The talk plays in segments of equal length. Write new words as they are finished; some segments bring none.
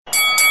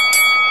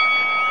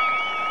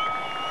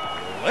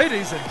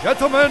Ladies and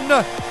gentlemen,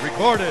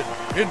 recorded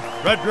in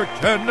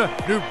Fredericton,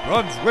 New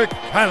Brunswick,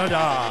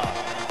 Canada,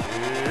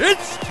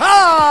 it's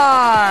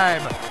time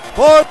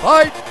for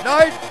Fight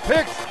Night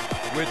Picks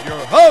with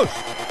your hosts,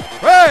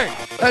 Craig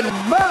and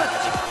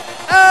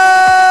Matt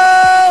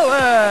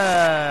Allen.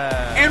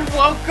 And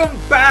welcome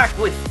back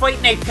with Fight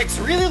Night Picks.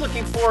 Really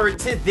looking forward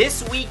to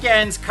this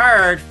weekend's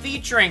card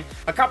featuring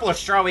a couple of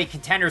strawweight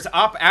contenders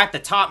up at the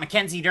top.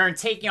 Mackenzie Dern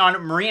taking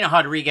on Marina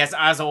Rodriguez.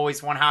 As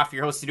always, one half of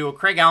your host to duo,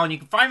 Craig Allen. You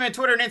can find me on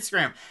Twitter and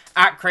Instagram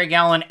at Craig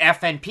Allen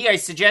FNP. I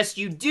suggest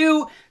you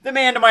do the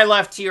man to my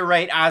left, to your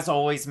right, as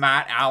always,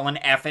 Matt Allen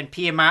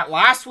FNP. And Matt,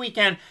 last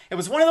weekend, it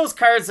was one of those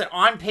cards that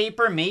on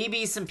paper,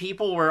 maybe some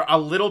people were a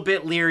little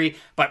bit leery,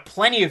 but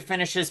plenty of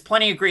finishes,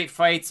 plenty of great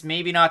fights,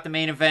 maybe not the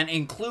main event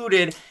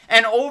included.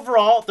 And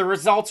overall, the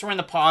results were in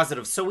the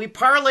positive. So we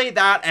parlay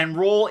that and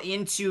roll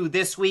into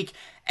this week.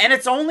 And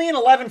it's only an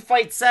 11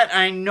 fight set.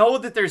 I know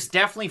that there's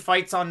definitely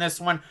fights on this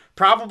one,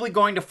 probably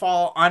going to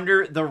fall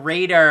under the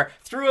radar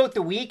throughout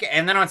the week.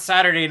 And then on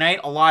Saturday night,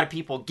 a lot of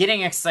people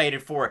getting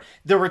excited for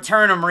the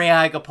return of Maria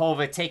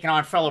Agapova taking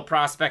on fellow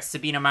prospects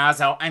Sabina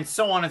Mazow, and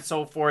so on and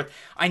so forth.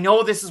 I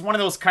know this is one of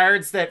those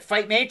cards that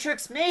Fight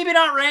Matrix maybe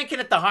not ranking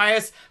at the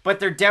highest,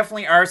 but there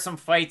definitely are some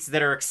fights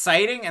that are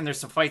exciting, and there's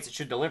some fights that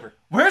should deliver.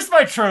 Where's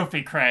my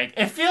trophy, Craig?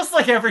 It feels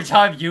like every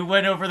time you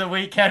win over the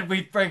weekend,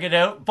 we bring it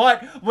out,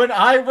 but when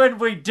I win,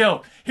 we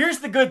don't. Here's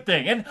the good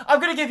thing, and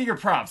I'm going to give you your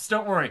props,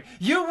 don't worry.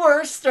 You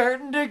were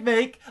starting to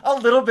make a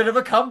little bit of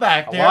a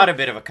comeback there. A lot of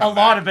bit of a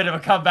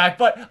comeback,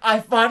 but I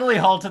finally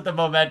halted the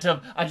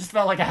momentum. I just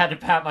felt like I had to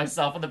pat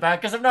myself on the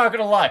back, because I'm not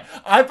going to lie.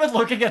 I've been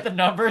looking at the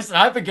numbers, and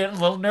I've been getting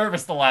a little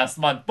nervous the last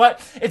month, but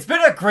it's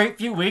been a great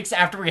few weeks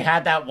after we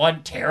had that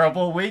one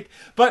terrible week,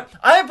 but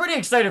I am pretty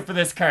excited for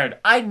this card.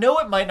 I know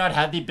it might not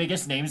have the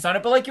biggest names on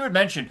it, but like you had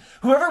mentioned,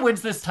 whoever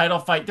wins this title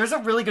fight, there's a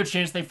really good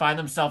chance they find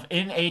themselves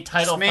in a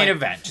title fight.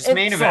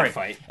 Main event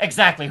fight.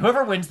 Exactly.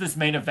 Whoever wins this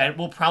main event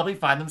will probably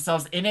find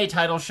themselves in a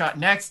title shot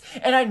next.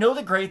 And I know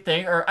the great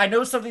thing, or I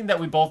know something that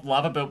we both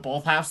love about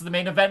both halves of the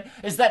main event,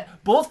 is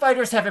that both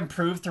fighters have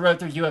improved throughout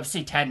their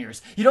UFC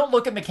tenures. You don't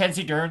look at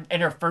Mackenzie Dern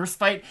in her first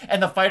fight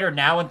and the fighter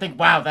now and think,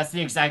 wow, that's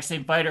the exact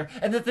same fighter.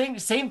 And the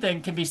same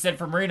thing can be said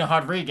for Marina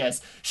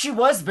Rodriguez. She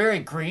was very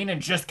green and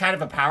just kind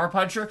of a power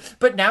puncher,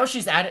 but now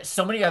she's added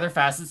so many other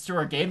facets to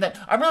her game that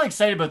I'm really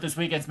excited about this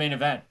weekend's main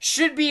event.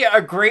 Should be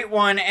a great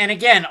one. And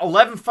again,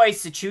 11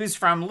 fights to choose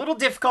from. A little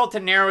difficult to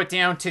narrow it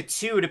down to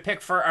 2 to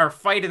pick for our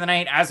fight of the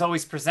night. As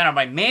always, presented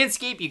by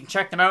Manscaped. You can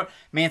check them out.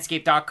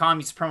 Manscaped.com.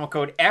 Use promo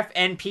code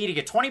FNP to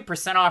get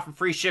 20% off and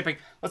free shipping.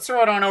 Let's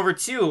throw it on over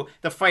to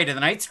the fight of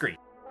the night screen.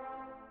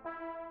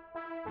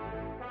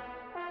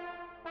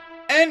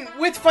 And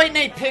with Fight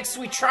Night Picks,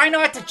 we try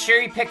not to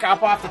cherry pick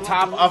up off the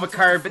top of a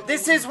card, but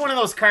this is one of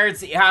those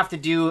cards that you have to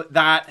do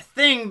that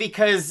thing,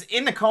 because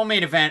in the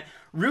co-main event,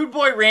 Rude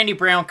Boy Randy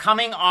Brown,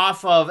 coming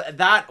off of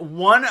that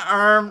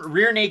one-arm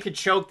rear naked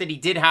choke that he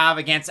did have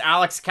against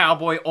Alex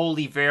Cowboy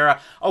Oliveira,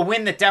 a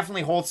win that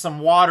definitely holds some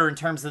water in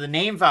terms of the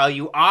name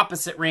value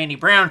opposite Randy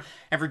Brown.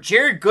 And for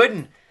Jared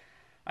Gooden,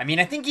 I mean,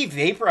 I think he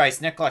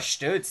vaporized Niklas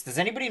Stutz. Does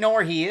anybody know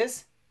where he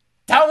is?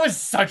 That was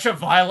such a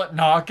violent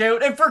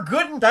knockout, and for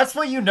Gooden, that's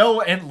what you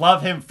know and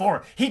love him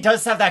for. He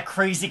does have that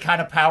crazy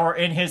kind of power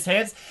in his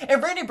hands,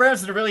 and Randy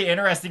Brown's in a really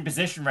interesting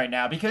position right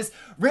now, because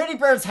Randy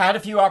Brown's had a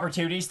few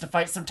opportunities to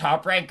fight some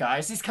top-ranked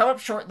guys. He's come up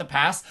short in the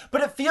past,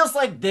 but it feels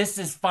like this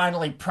is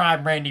finally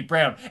prime Randy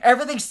Brown.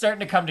 Everything's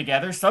starting to come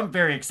together, so I'm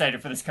very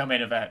excited for this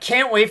co-main event.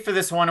 Can't wait for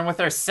this one, and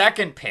with our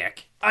second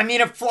pick, I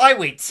mean, a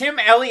flyweight, Tim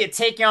Elliott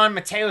taking on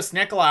Mateus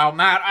Nicolau.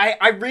 Matt,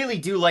 I really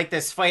do like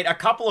this fight. A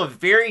couple of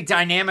very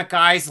dynamic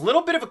guys, a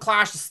little bit of a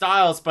clash of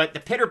styles, but the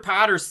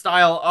pitter-patter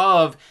style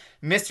of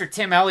Mr.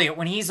 Tim Elliott,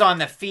 when he's on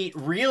the feet,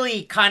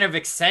 really kind of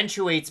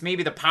accentuates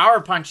maybe the power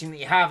punching that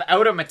you have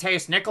out of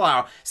Mateus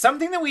Nicolau,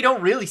 something that we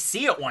don't really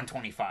see at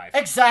 125.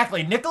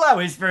 Exactly.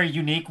 Nicolau is very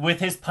unique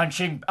with his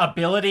punching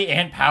ability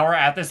and power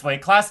at this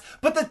weight class,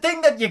 but the thing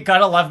that you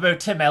gotta love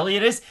about Tim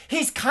Elliott is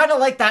he's kind of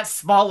like that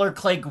smaller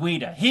Clay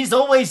Guida. He's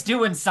always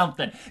doing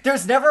something.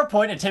 There's never a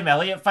point in a Tim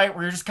Elliott fight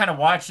where you're just kind of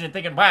watching and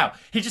thinking, wow,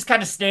 he's just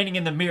kind of standing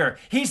in the mirror.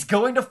 He's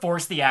going to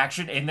force the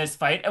action in this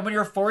fight, and when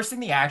you're forcing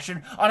the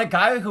action on a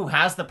guy who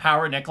has the power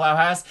Nicolau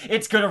has,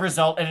 it's going to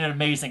result in an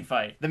amazing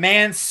fight. The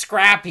man's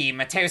scrappy.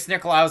 Mateus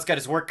Nicolau's got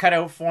his work cut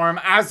out for him.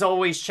 As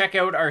always, check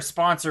out our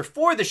sponsor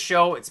for the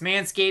show. It's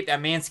Manscaped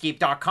at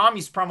manscaped.com.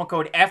 Use promo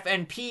code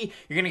FNP.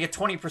 You're going to get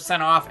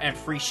 20% off and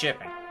free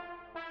shipping.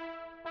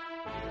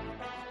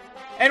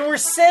 And we're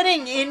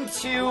setting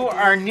into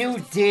our new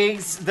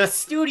digs. The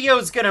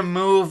studio's gonna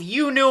move.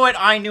 You knew it,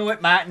 I knew it,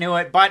 Matt knew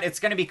it, but it's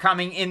gonna be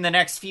coming in the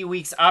next few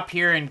weeks up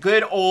here in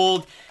good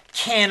old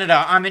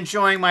Canada. I'm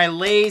enjoying my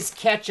Lay's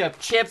ketchup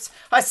chips,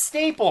 a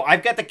staple.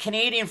 I've got the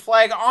Canadian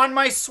flag on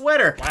my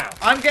sweater. Wow.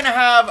 I'm gonna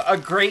have a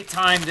great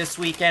time this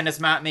weekend as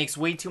Matt makes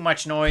way too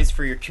much noise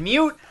for your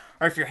commute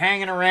or if you're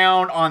hanging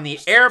around on the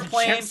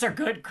airplane. The chips are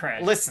good,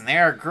 Craig. Listen, they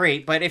are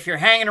great, but if you're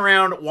hanging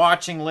around,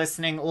 watching,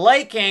 listening,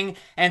 liking,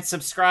 and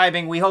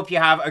subscribing, we hope you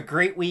have a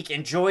great week.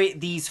 Enjoy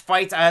these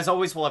fights. As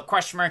always, we'll have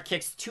question mark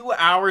kicks 2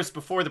 hours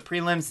before the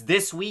prelims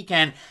this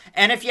weekend.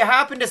 And if you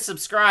happen to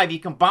subscribe, you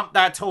can bump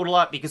that total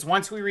up, because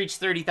once we reach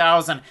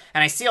 30,000,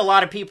 and I see a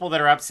lot of people that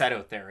are upset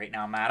out there right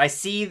now, Matt. I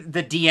see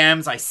the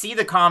DMs, I see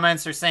the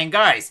comments are saying,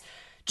 guys,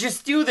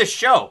 just do the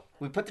show.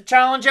 We put the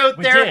challenge out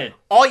there. Did.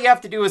 All you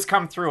have to do is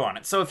come through on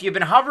it. So if you've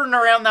been hovering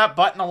around that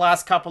button the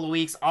last couple of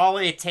weeks, all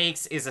it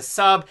takes is a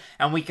sub,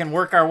 and we can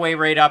work our way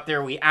right up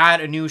there. We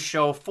add a new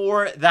show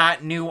for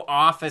that new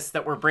office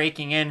that we're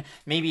breaking in.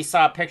 Maybe you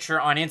saw a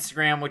picture on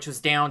Instagram, which was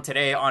down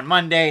today on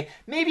Monday.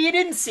 Maybe you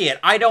didn't see it.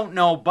 I don't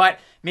know, but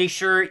make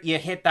sure you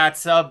hit that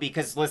sub,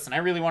 because, listen, I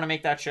really want to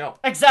make that show.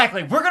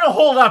 Exactly. We're going to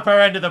hold up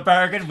our end of the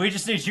bargain. We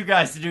just need you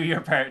guys to do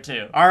your part,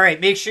 too. All right,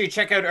 make sure you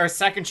check out our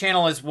second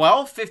channel as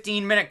well.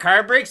 15-minute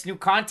card breaks. New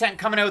content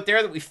coming out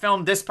there that we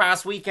filmed this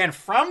past weekend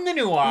from the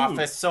new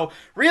office. So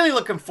really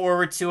looking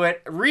forward to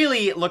it.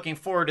 Really looking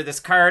forward to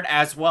this card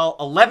as well.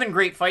 11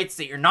 great fights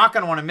that you're not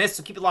going to want to miss.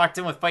 So keep it locked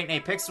in with Fight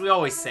Night Picks. We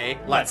always say,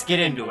 let's get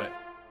into it.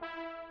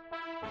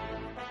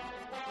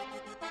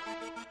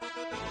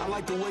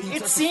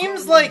 It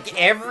seems like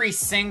every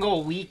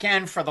single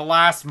weekend for the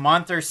last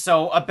month or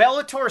so, a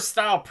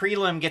Bellator-style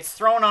prelim gets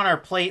thrown on our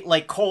plate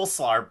like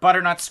coleslaw or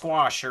butternut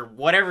squash or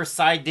whatever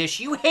side dish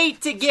you hate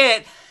to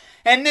get.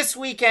 And this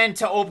weekend,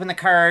 to open the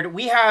card,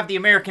 we have the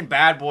American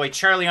bad boy,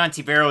 Charlie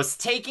Ontiveros,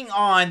 taking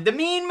on the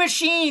Mean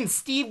Machine,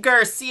 Steve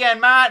Garcia.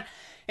 And Matt,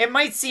 it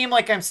might seem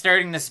like I'm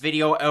starting this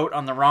video out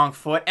on the wrong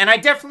foot, and I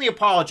definitely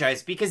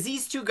apologize, because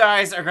these two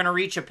guys are going to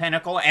reach a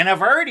pinnacle, and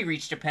have already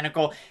reached a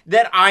pinnacle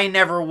that I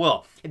never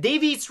will.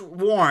 They've each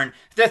worn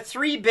the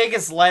 3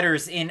 biggest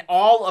letters in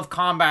all of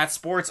combat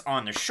sports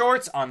on their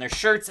shorts, on their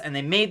shirts, and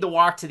they made the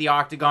walk to the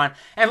octagon.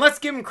 And let's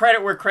give them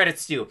credit where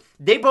credit's due.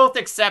 They both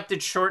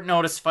accepted short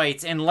notice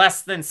fights in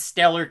less than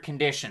stellar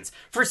conditions.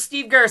 For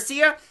Steve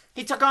Garcia,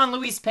 he took on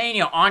Luis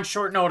Pena on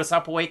short notice,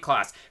 up a weight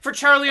class. For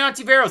Charlie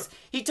Ontiveros,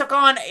 he took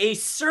on a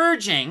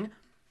surging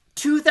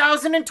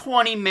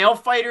 2020 Male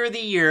Fighter of the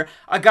Year,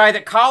 a guy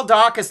that Kyle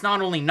Dawkins not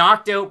only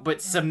knocked out,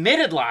 but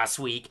submitted last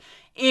week,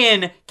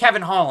 in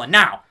Kevin Holland.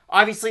 Now,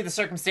 obviously the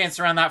circumstance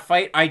around that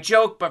fight, I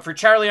joke, but for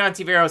Charlie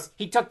Ontiveros,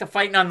 he took the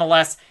fight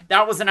nonetheless.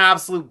 That was an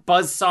absolute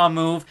buzzsaw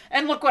move,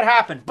 and look what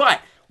happened.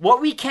 But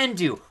what we can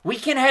do, we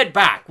can head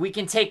back. We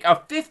can take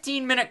a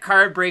 15-minute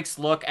card breaks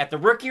look at the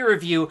rookie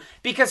review,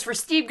 because for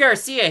Steve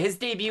Garcia, his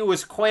debut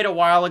was quite a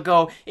while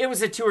ago. It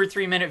was a 2 or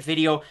 3 minute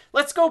video.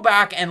 Let's go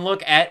back and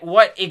look at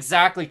what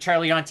exactly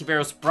Charlie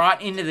Ontiveros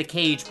brought into the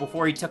cage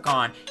before he took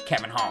on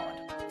Kevin Holland.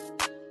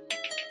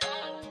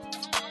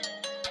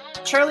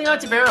 Charlie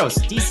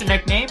Ontiveros, decent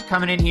nickname,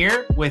 coming in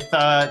here with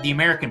the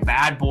American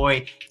Bad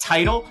Boy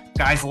title.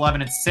 Guy's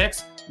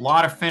 11-6, a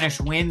lot of finish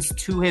wins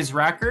to his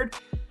record.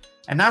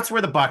 And that's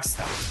where the buck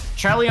stops.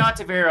 Charlie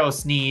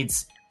Ontiveros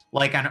needs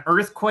like an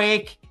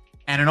earthquake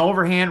and an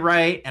overhand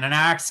right and an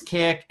axe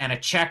kick and a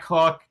check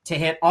hook to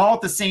hit all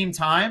at the same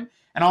time.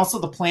 And also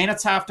the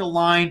planets have to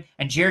align,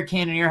 and Jared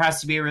Cannonier has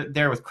to be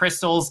there with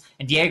crystals,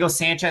 and Diego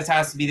Sanchez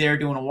has to be there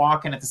doing a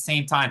walk-in at the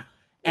same time.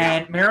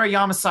 And Miro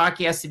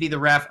Yamasaki has to be the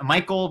ref, and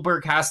Mike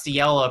Goldberg has to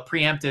yell a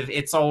preemptive,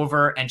 it's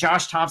over, and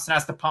Josh Thompson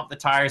has to pump the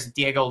tires with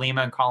Diego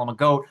Lima and call him a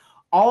goat.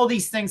 All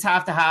these things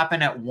have to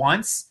happen at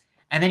once,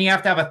 and then you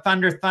have to have a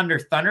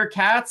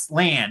Thundercats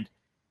land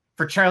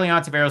for Charlie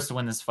Ontiveros to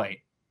win this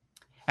fight.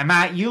 And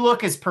Matt, you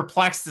look as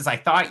perplexed as I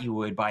thought you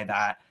would by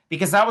that,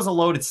 because that was a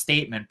loaded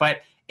statement. But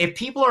if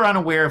people are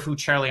unaware of who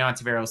Charlie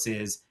Ontiveros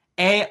is,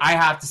 I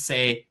have to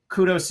say,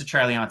 kudos to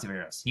Charlie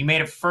Ontiveros. You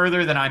made it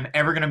further than I'm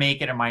ever going to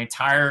make it in my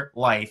entire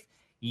life.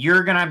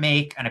 You're going to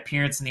make an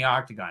appearance in the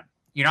octagon.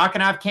 You're not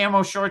going to have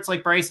camo shorts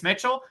like Bryce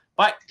Mitchell,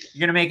 but you're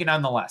going to make it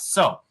nonetheless.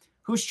 So,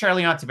 who's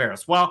Charlie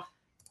Ontiveros? Well,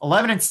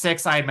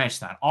 11-6, I had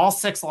mentioned that. All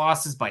 6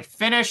 losses by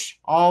finish,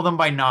 all of them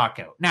by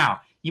knockout.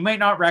 Now, you might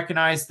not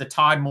recognize the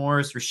Todd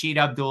Moores, Rashid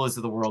Abdullahs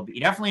of the world, but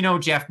you definitely know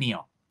Jeff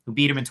Neal, who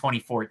beat him in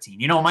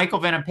 2014. You know Michael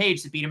Venom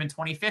Page, that beat him in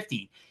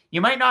 2015.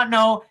 You might not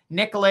know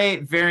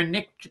Nikolay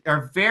Veritnikov,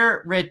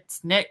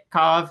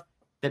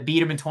 that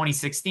beat him in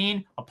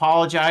 2016.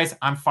 Apologize,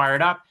 I'm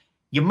fired up.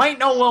 You might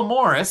know Will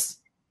Morris,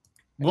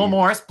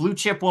 Blue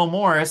Chip Will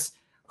Morris,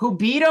 who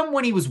beat him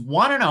when he was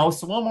 1-0.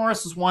 So Will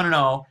Morris was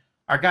 1-0.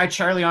 Our guy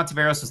Charlie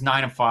Ontiveros was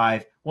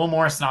 9-5. Will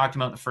Morris knocked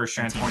him out in the first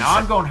round. Now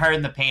I'm going hard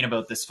in the paint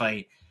about this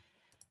fight,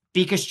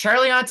 because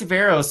Charlie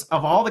Ontiveros,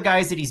 of all the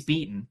guys that he's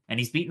beaten, and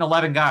he's beaten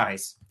 11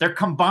 guys, their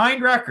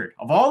combined record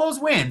of all those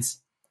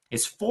wins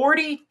is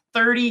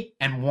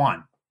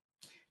 40-30-1.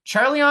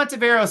 Charlie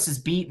Ontiveros has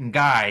beaten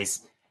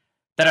guys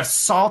that have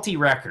salty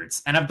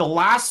records. And of the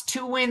last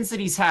 2 wins that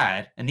he's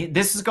had, and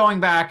this is going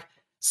back,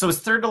 so his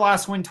third to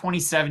last win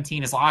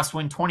 2017, his last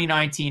win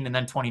 2019, and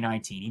then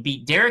 2019. He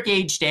beat Derek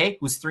Ageday,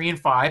 who's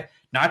 3-5.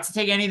 Not to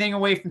take anything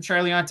away from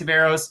Charlie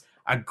Ontiveros.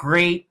 A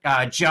great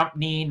jump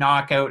knee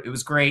knockout. It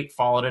was great.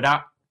 Followed it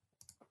up.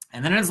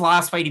 And then in his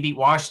last fight, he beat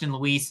Washington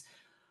Luis,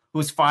 who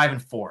was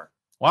 5-4.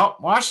 Well,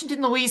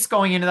 Washington Luis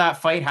going into that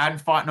fight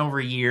hadn't fought in over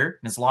a year.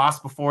 And his loss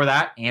before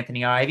that,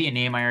 Anthony Ivy, a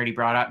name I already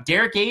brought up.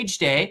 Derek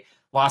Ageday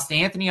lost to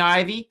Anthony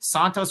Ivy,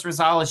 Santos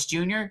Rosales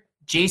Jr.,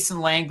 Jason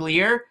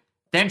Langlier,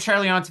 then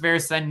Charlie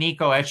Ontiveros, then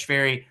Nico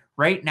Echeverry.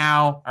 Right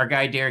now, our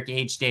guy Derek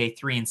Ageday,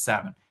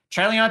 3-7.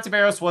 Charlie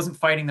Ontiveros wasn't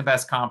fighting the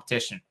best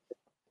competition.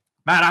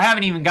 Matt, I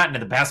haven't even gotten to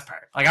the best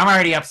part. Like, I'm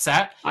already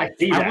upset. I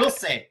will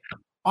say,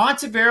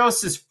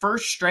 Ontiveros'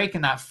 first strike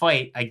in that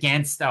fight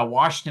against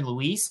Washington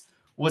Luis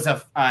was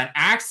an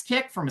axe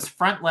kick from his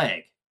front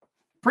leg.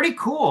 Pretty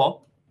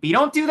cool, but you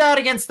don't do that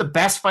against the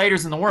best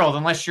fighters in the world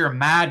unless you're a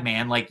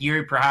madman like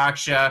Yuri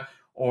Prohaska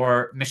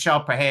or Michel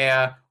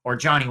Pereira or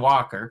Johnny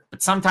Walker.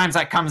 But sometimes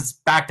that comes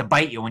back to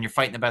bite you when you're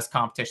fighting the best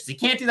competitions. You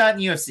can't do that in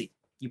the UFC.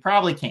 You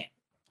probably can't.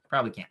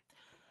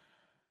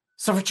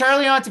 So for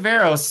Charlie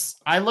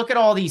Ontiveros, I look at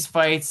all these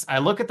fights. I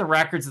look at the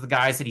records of the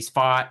guys that he's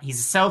fought. He's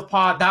a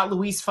southpaw. That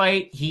Luis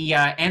fight, he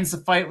ends the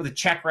fight with a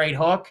check right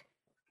hook.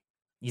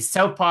 He's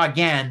southpaw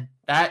again.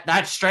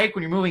 That strike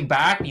when you're moving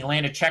back and you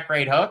land a check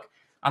right hook,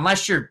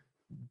 unless you're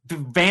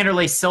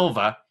Vanderlei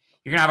Silva,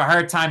 you're gonna have a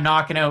hard time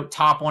knocking out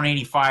top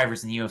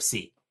 185ers in the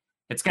UFC.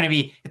 It's gonna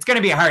be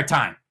a hard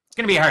time.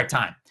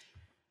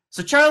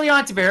 So Charlie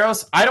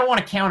Ontiveros, I don't want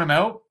to count him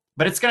out,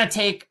 but it's gonna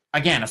take,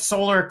 again, a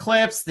solar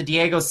eclipse, the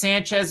Diego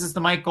Sanchez's, the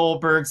Mike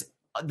Goldbergs.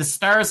 The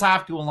stars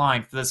have to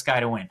align for this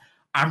guy to win.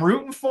 I'm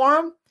rooting for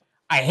him.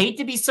 I hate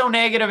to be so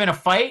negative in a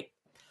fight.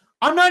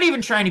 I'm not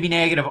even trying to be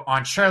negative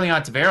on Charlie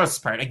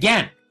Ontiveros' part.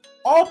 Again,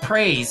 all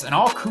praise and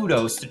all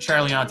kudos to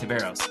Charlie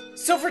Ontiveros.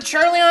 So for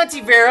Charlie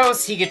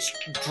Ontiveros, he gets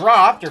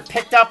dropped or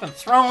picked up and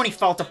thrown. He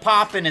felt a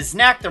pop in his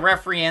neck. The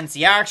referee ends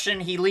the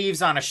action. He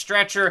leaves on a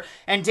stretcher.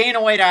 And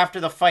Dana White, after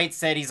the fight,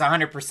 said he's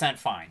 100%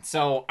 fine.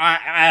 So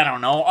I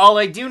don't know. All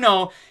I do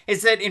know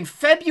is that in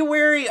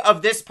February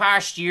of this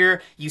past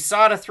year,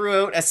 USADA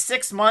threw out a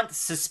 6-month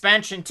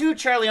suspension to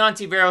Charlie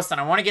Ontiveros. And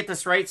I want to get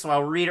this right, so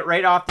I'll read it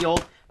right off the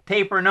old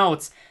paper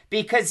notes.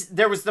 Because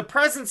there was the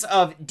presence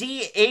of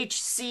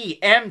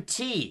DHCMT.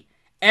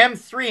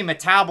 M3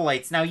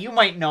 metabolites. Now, you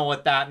might know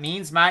what that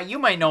means, Matt. You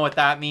might know what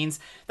that means.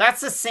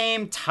 That's the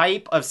same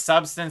type of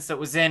substance that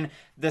was in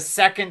the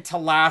second to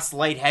last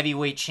light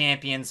heavyweight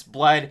champion's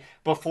blood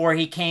before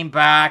he came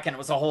back, and it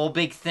was a whole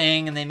big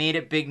thing, and they made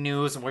it big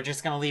news, and we're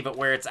just going to leave it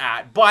where it's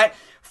at. But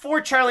for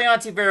Charlie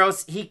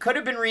Ontiveros, he could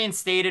have been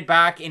reinstated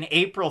back in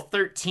April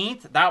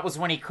 13th. That was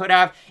when he could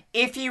have,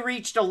 if he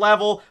reached a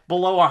level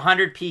below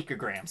 100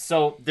 picograms.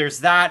 So there's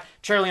that.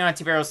 Charlie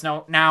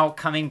Ontiveros now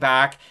coming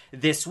back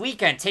this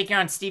weekend, taking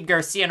on Steve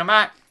Garcia. Now,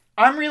 Matt,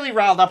 I'm really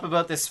riled up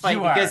about this fight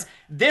because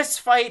this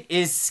fight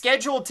is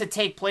scheduled to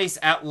take place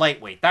at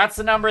lightweight. That's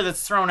the number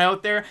that's thrown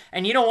out there.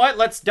 And you know what?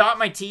 Let's dot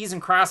my T's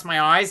and cross my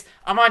I's.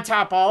 I'm on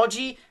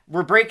Topology.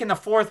 We're breaking the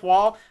fourth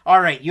wall.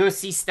 All right,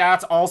 UFC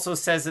Stats also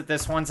says that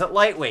this one's at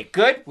lightweight.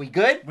 Good? We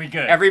good? We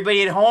good.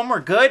 Everybody at home, we're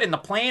good? In the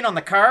plane, on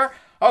the car?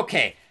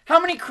 Okay. How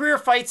many career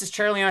fights has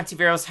Charlie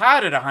Ontiveros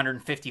had at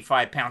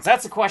 155 pounds?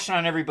 That's a question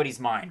on everybody's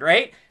mind,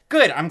 right?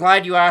 Good. I'm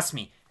glad you asked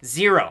me.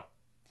 0.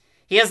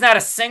 He hasn't had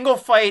a single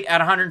fight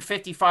at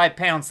 155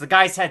 pounds. The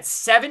guy's had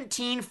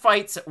 17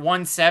 fights at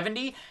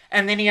 170,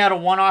 and then he had a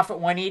one-off at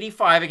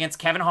 185 against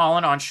Kevin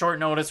Holland on short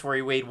notice where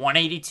he weighed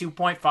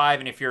 182.5,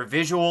 and if you're a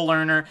visual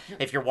learner,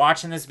 if you're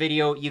watching this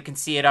video, you can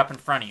see it up in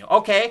front of you.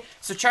 Okay,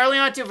 so Charlie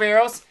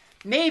Ontiveros,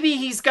 maybe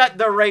he's got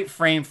the right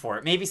frame for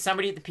it. Maybe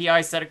somebody at the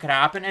PI said it could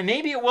happen, and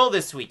maybe it will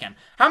this weekend.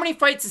 How many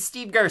fights has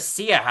Steve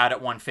Garcia had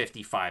at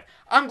 155?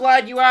 I'm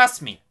glad you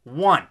asked me.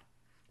 1.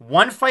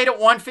 One fight at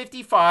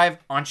 155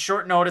 on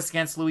short notice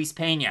against Luis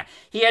Pena.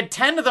 He had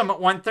 10 of them at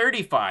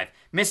 135.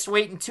 Missed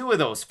weight in 2 of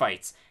those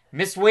fights.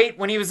 Missed weight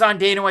when he was on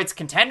Dana White's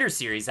Contender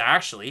Series,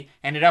 actually.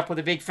 Ended up with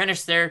a big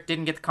finish there.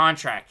 Didn't get the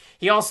contract.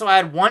 He also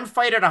had 1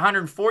 fight at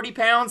 140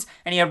 pounds,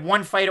 and he had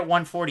 1 fight at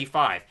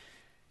 145.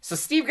 So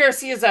Steve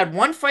Garcia's had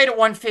 1 fight at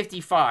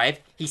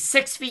 155. He's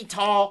 6 feet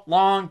tall,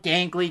 long,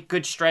 gangly,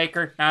 good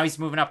striker. Now he's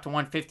moving up to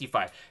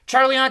 155.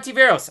 Charlie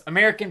Ontiveros,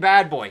 American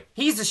bad boy.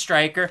 He's a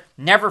striker.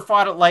 Never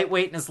fought at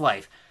lightweight in his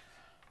life.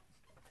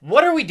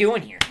 What are we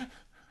doing here?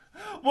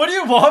 What do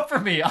you want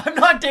from me? I'm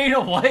not Dana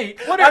White.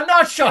 I'm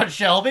not Sean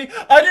Shelby.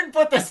 I didn't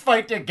put this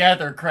fight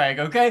together, Craig,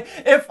 okay?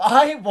 If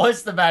I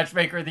was the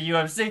matchmaker of the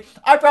UFC,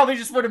 I probably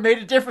just would have made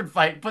a different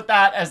fight and put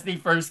that as the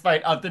first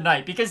fight of the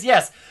night. Because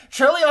yes,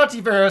 Charlie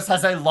Ontiveros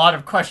has a lot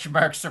of question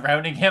marks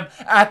surrounding him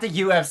at the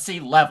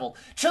UFC level.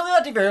 Charlie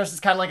Ontiveros is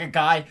kind of like a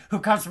guy who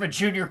comes from a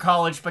junior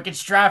college but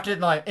gets drafted in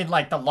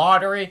the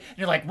lottery. And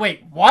you're like,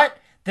 wait, what?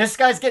 This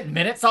guy's getting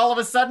minutes all of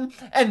a sudden,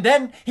 and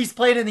then he's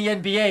playing in the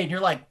NBA, and you're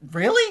like,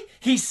 really?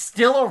 He's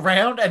still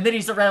around? And then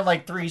he's around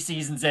like 3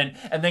 seasons in,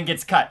 and then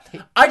gets cut.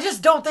 I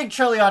just don't think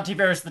Charlie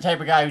Ontiveros is the type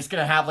of guy who's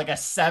going to have like a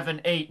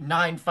 7, 8,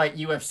 9 fight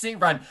UFC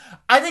run.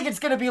 I think it's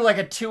going to be like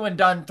a 2 and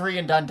done, 3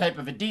 and done type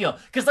of a deal.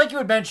 Because like you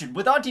had mentioned,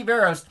 with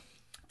Ontiveros,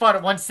 fought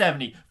at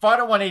 170, fought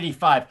at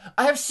 185.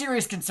 I have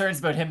serious concerns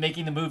about him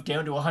making the move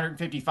down to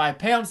 155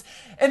 pounds.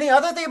 And the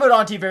other thing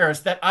about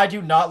Ontiveros that I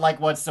do not like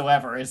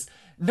whatsoever is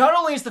Not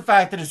only is the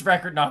fact that his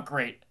record not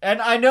great,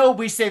 and I know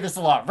we say this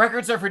a lot,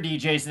 records are for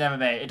DJs in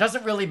MMA. It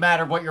doesn't really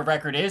matter what your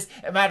record is,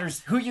 it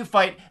matters who you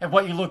fight and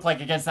what you look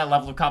like against that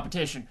level of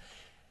competition.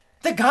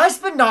 The guy's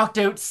been knocked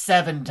out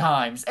 7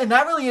 times, and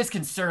that really is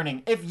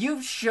concerning. If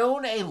you've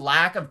shown a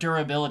lack of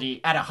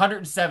durability at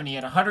 170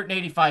 and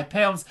 185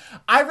 pounds,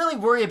 I really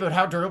worry about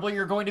how durable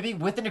you're going to be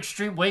with an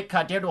extreme weight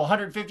cut down to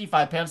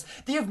 155 pounds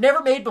that you've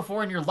never made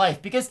before in your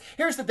life. Because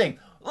here's the thing.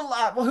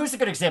 Well, who's a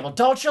good example?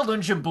 Dalcha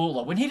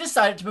Lungiambula. When he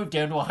decided to move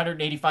down to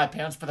 185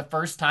 pounds for the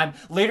first time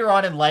later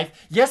on in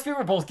life, yes, we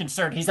were both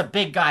concerned. He's a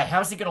big guy.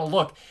 How's he going to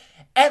look?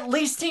 At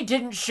least he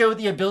didn't show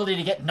the ability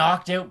to get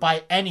knocked out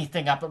by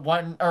anything up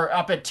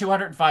at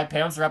 205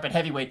 pounds or up at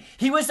heavyweight.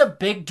 He was a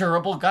big,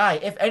 durable guy.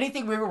 If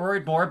anything, we were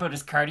worried more about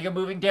his cardio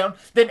moving down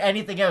than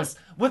anything else.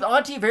 With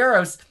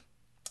Ontiveros,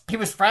 he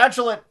was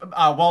fragile at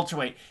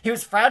welterweight. He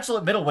was fragile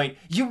at middleweight.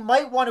 You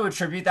might want to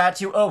attribute that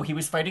to, he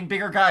was fighting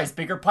bigger guys,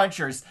 bigger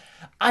punchers.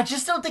 I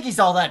just don't think he's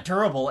all that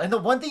durable. And the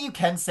one thing you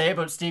can say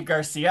about Steve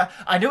Garcia,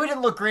 I know he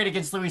didn't look great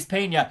against Luis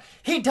Pena.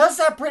 He does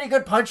have pretty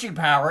good punching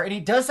power, and he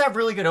does have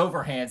really good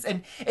overhands.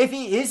 And if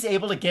he is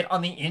able to get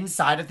on the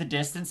inside of the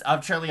distance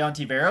of Charlie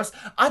Ontiveros,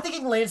 I think he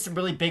can land some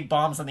really big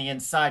bombs on the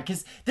inside.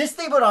 Because this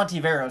thing about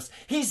Ontiveros,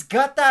 he's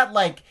got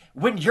that,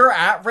 when you're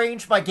at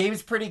range, my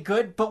game's pretty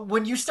good, but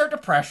when you start to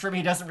pressure him,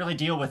 he doesn't really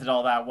deal with it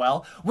all that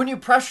well. When you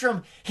pressure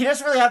him, he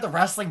doesn't really have the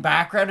wrestling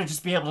background to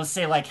just be able to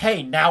say,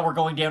 hey, now we're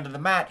going down to the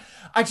mat.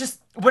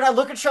 When I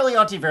look at Charlie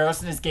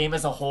Ontiveros and his game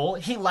as a whole,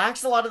 he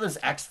lacks a lot of those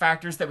X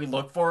factors that we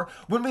look for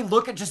when we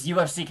look at just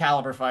UFC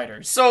caliber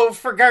fighters. So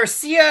for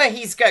Garcia,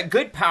 he's got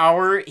good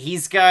power.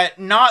 He's got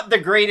not the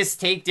greatest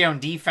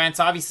takedown defense.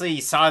 Obviously,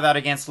 you saw that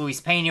against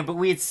Luis Pena, but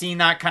we had seen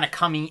that kind of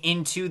coming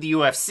into the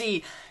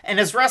UFC. And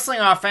his wrestling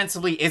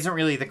offensively isn't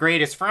really the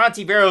greatest. For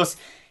Ontiveros,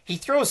 he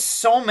throws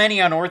so many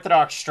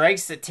unorthodox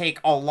strikes that take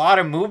a lot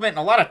of movement and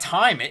a lot of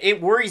time.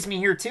 It worries me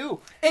here too.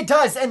 It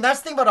does, and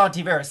that's the thing about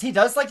Ontiveros. He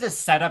does like to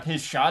set up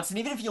his shots, and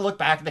even if you look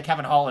back at the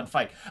Kevin Holland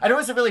fight, I know it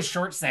was a really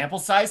short sample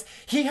size,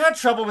 he had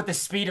trouble with the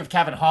speed of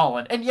Kevin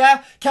Holland. And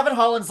yeah, Kevin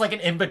Holland's like an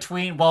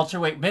in-between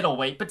welterweight,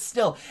 middleweight, but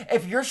still,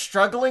 if you're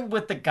struggling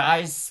with the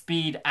guy's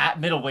speed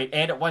at middleweight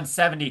and at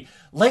 170,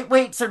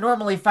 lightweights are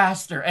normally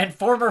faster, and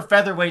former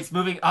featherweights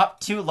moving up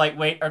to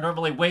lightweight are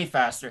normally way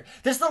faster.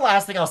 This is the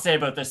last thing I'll say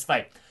about this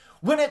fight.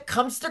 When it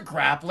comes to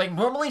grappling,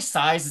 normally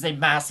size is a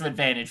massive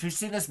advantage. We've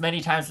seen this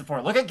many times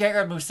before. Look at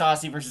Gegard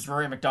Mousasi versus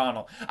Rory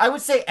McDonald. I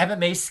would say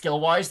MMA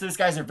skill-wise, those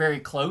guys are very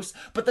close,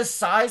 but the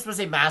size was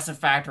a massive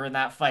factor in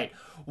that fight.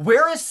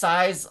 Where is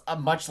size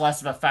much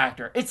less of a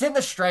factor? It's in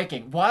the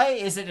striking. Why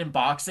is it in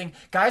boxing?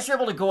 Guys are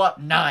able to go up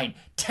 9,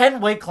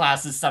 10 weight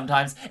classes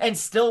sometimes and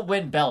still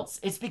win belts.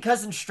 It's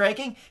because in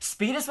striking,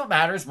 speed is what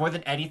matters more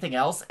than anything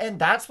else, and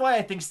that's why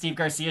I think Steve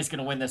Garcia is going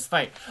to win this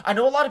fight. I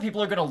know a lot of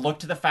people are going to look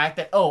to the fact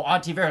that,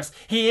 Ontiveros,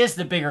 he is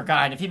the bigger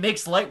guy, and if he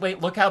makes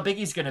lightweight, look how big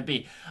he's going to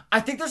be. I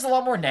think there's a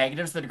lot more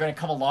negatives that are going to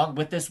come along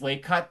with this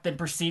weight cut than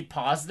perceived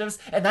positives,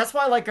 and that's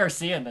why I like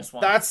Garcia in this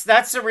one.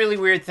 That's a really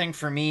weird thing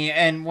for me,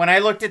 and when I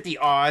looked at the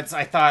odds,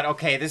 I thought,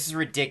 okay, this is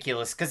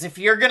ridiculous, because if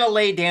you're going to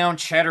lay down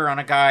cheddar on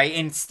a guy,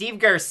 and Steve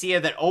Garcia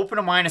that opened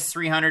a minus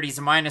 300, he's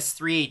a minus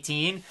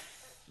 318,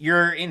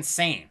 you're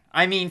insane.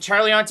 I mean,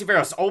 Charlie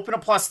Ontiveros, open a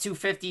plus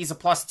 250, he's a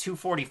plus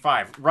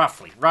 245,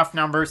 roughly. Rough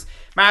numbers.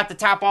 Matt, the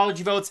Tapology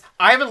votes,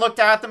 I haven't looked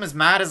at them as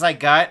mad as I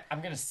got.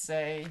 I'm going to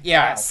say...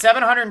 Yeah, wow.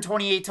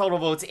 728 total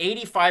votes,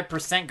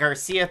 85%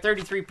 Garcia,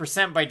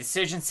 33% by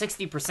decision,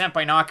 60%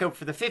 by knockout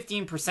for the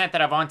 15%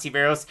 that have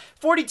Ontiveros,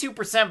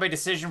 42% by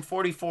decision,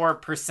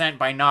 44%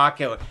 by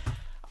knockout.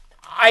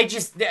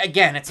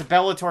 Again, it's a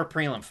Bellator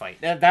prelim fight.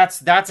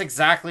 That's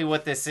exactly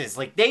what this is.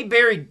 They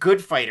bury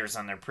good fighters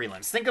on their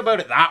prelims. Think about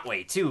it that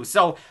way, too.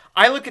 So,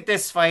 I look at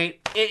this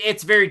fight,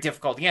 it's very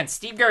difficult. Again,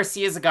 Steve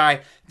Garcia is a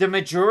guy, the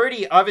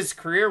majority of his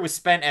career was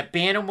spent at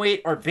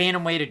bantamweight or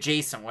bantamweight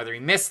adjacent, whether he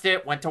missed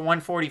it, went to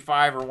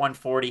 145 or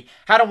 140,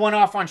 had a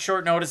one-off on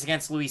short notice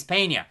against Luis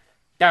Pena.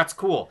 That's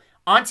cool.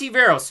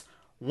 Ontiveros,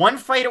 one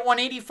fight at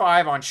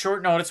 185 on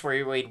short notice where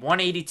he weighed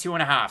 182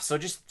 and a half. So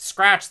just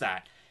scratch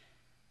that.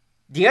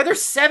 The other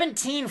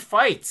 17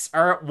 fights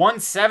are at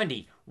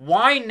 170.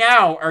 Why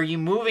now are you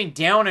moving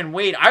down in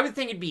weight? I would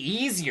think it'd be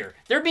easier.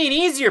 There'd be an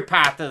easier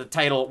path to the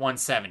title at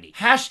 170.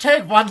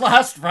 Hashtag one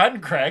last run,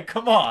 Craig.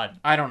 Come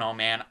on. I don't know,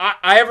 man.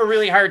 I have a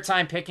really hard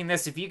time picking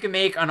this. If you can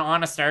make an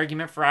honest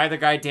argument for either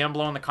guy down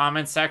below in the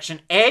comments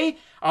section, A,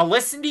 I'll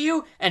listen to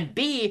you, and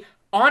B,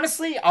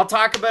 honestly, I'll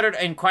talk about it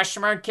in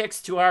question mark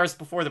kicks 2 hours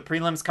before the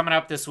prelims coming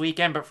up this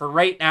weekend. But for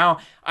right now,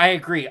 I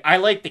agree. I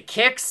like the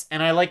kicks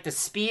and I like the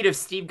speed of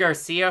Steve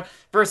Garcia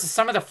versus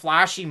some of the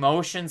flashy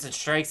motions and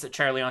strikes that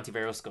Charlie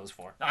Ontiveros goes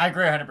for. I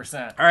agree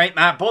 100%. All right,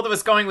 Matt, both of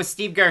us going with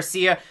Steve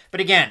Garcia. But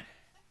again,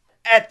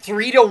 At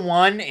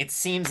 3-1, it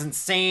seems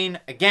insane.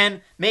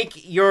 Again,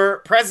 make your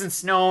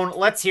presence known.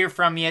 Let's hear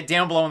from you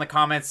down below in the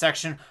comments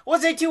section.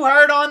 Was I too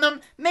hard on them?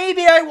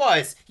 Maybe I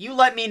was. You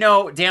let me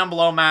know down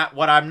below, Matt,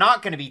 what I'm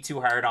not going to be too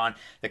hard on.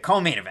 The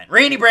co-main event.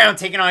 Randy Brown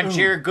taking on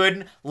Jared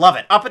Gooden. Love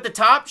it. Up at the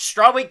top,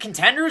 strawweight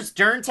contenders.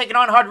 Dern taking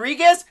on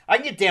Rodriguez. I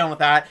can get down with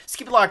that. Just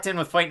keep it locked in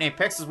with Fight Night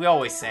Picks, as we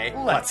always say.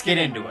 Let's get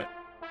into it.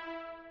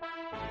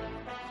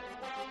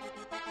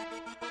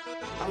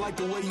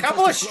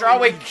 Couple of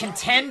strawweight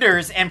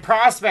contenders and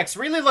prospects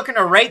really looking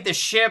to right the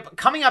ship.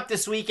 Coming up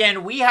this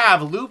weekend, we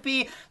have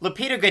Lupita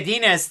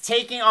Godinez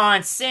taking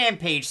on Sam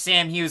Page,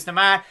 Sam Hughes. Now,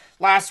 Matt,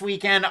 last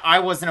weekend, I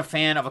wasn't a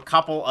fan of a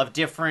couple of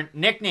different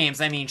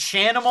nicknames. I mean,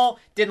 Shanimal,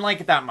 didn't like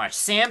it that much.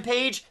 Sam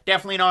Page,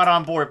 definitely not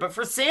on board. But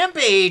for Sam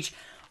Page,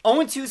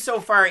 0-2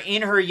 so far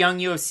in her young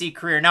UFC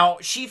career. Now,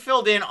 she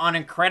filled in on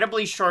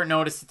incredibly short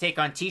notice to take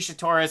on Tecia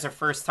Torres her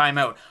first time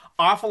out.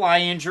 Awful eye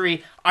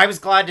injury. I was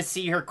glad to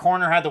see her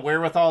corner had the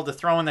wherewithal to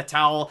throw in the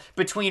towel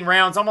between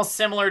rounds, almost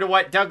similar to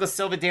what Douglas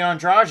Silva de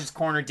Andrade's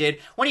corner did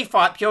when he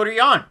fought Petr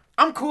Yan.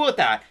 I'm cool with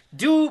that.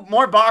 Do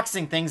more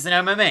boxing things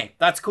than MMA.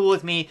 That's cool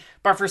with me.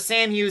 But for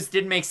Sam Hughes,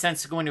 didn't make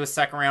sense to go into a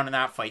second round in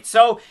that fight.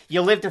 So,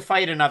 you live to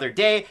fight another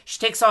day. She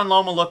takes on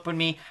Loma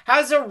Lookboonmee.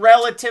 Has a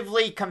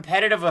relatively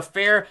competitive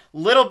affair.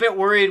 Little bit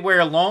worried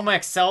where Loma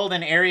excelled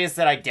in areas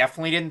that I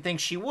definitely didn't think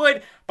she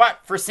would. But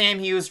for Sam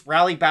Hughes,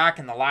 rallied back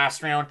in the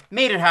last round.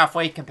 Made it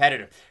halfway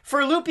competitive.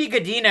 For Lupita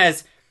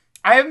Godinez,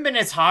 I haven't been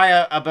as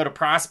high about a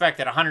prospect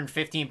at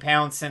 115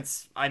 pounds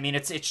since, I mean,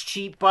 it's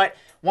cheap, but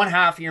one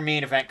half of your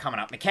main event coming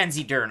up.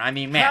 Mackenzie Dern. I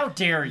mean, man. How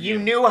dare you? You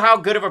knew how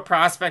good of a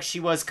prospect she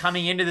was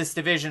coming into this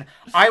division.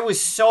 I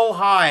was so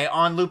high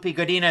on Lupita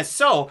Godinez.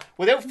 So,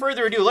 without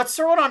further ado, let's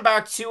throw it on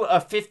back to a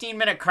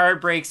 15-minute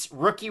card breaks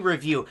rookie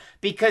review.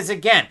 Because,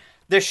 again,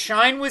 the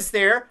shine was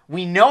there.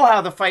 We know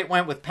how the fight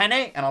went with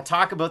Penne, and I'll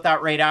talk about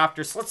that right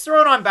after. So let's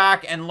throw it on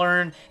back and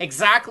learn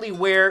exactly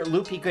where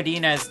Lupita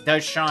Godinez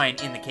does shine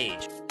in the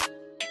cage.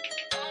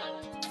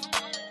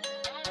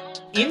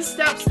 In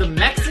steps the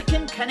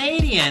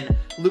Mexican-Canadian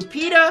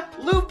Lupita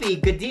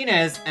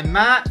Godinez. And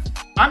Matt,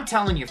 I'm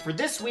telling you, for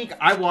this week,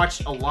 I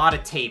watched a lot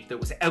of tape that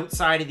was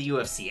outside of the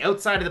UFC,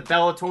 outside of the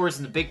Bellators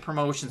and the big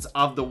promotions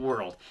of the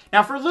world.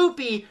 Now, for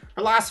Lupi,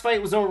 her last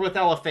fight was over with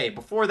LFA.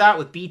 Before that,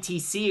 with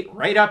BTC,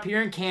 right up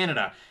here in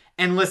Canada.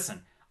 And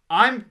listen,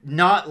 I'm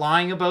not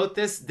lying about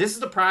this. This is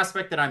the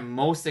prospect that I'm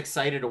most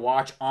excited to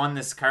watch on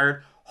this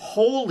card.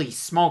 Holy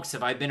smokes,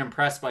 have I been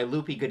impressed by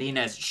Lupita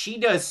Godinez. She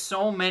does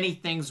so many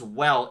things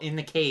well in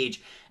the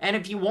cage. And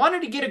if you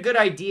wanted to get a good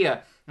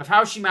idea of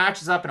how she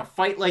matches up in a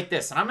fight like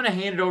this, and I'm going to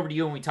hand it over to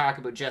you when we talk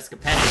about Jessica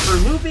Penne.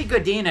 For Lupita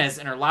Godinez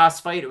in her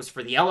last fight, it was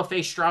for the LFA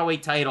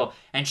strawweight title,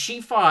 and she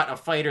fought a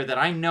fighter that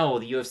I know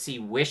the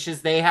UFC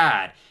wishes they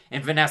had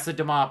in Vanessa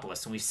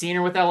Demopoulos. And we've seen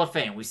her with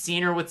LFA, and we've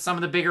seen her with some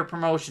of the bigger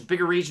promotions,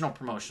 bigger regional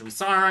promotions. We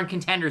saw her on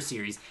Contender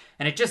Series,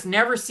 and it just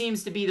never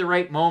seems to be the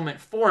right moment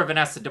for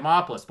Vanessa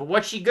Demopoulos. But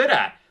what's she good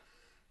at?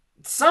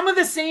 Some of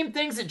the same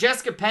things that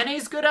Jessica Penne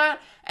is good at,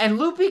 and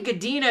Lupita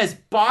Godinez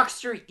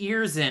boxed her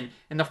ears in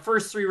the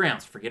first 3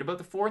 rounds. Forget about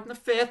the 4th and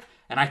the 5th,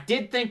 and I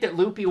did think that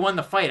Lupi won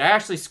the fight. I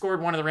actually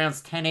scored one of the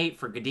rounds 10-8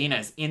 for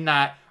Godinez in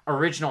that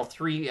original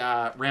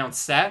 3-round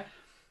set.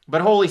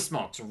 But holy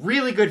smokes,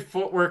 really good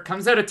footwork.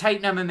 Comes out of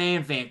Titan MMA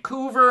in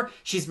Vancouver.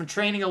 She's been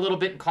training a little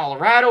bit in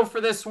Colorado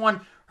for this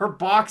one. Her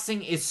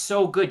boxing is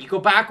so good. You go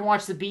back and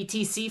watch the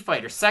BTC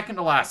fight, her second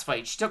to last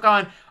fight. She took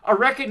on a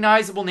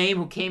recognizable name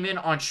who came in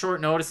on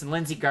short notice, and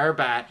Lindsay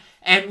Garbat.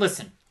 And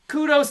listen,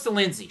 kudos to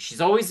Lindsay.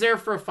 She's always there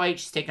for a fight.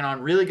 She's taken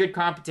on really good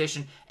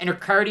competition, and her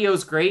cardio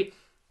is great.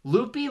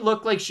 Lupi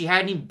looked like she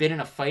hadn't even been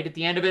in a fight at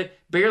the end of it.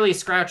 Barely a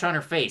scratch on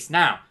her face.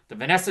 Now, the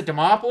Vanessa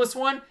Demopoulos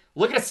one,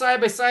 look at a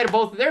side-by-side of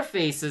both of their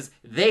faces.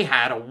 They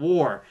had a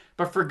war.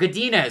 But for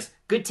Godinez,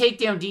 good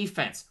takedown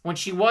defense. When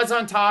she was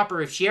on top,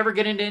 or if she ever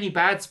got into any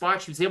bad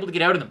spots, she was able to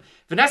get out of them.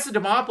 Vanessa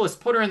Demopoulos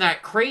put her in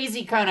that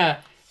crazy kind of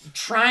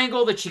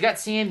triangle that she got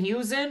Sam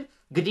Hughes in.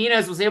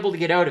 Godinez was able to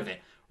get out of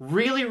it.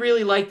 Really,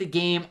 really like the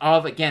game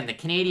of, again, the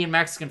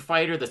Canadian-Mexican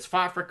fighter that's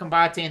fought for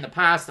Combate in the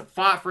past, that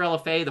fought for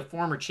LFA, the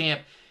former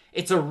champ.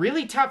 It's a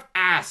really tough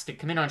ask to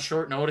come in on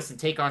short notice and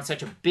take on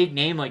such a big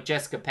name like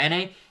Jessica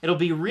Penne. It'll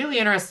be really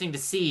interesting to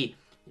see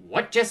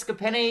what Jessica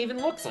Penne even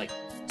looks like.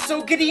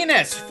 So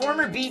Godinez,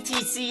 former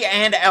BTC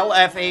and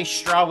LFA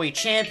strawweight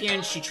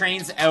champion. She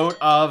trains out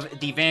of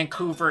the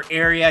Vancouver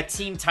area,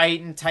 Team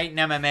Titan, Titan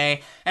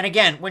MMA. And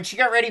again, when she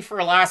got ready for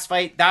her last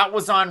fight, that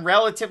was on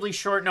relatively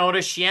short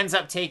notice. She ends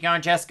up taking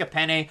on Jessica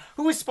Penne,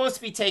 who was supposed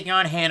to be taking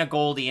on Hannah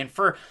Goldie. And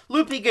for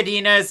Lupita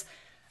Godinez,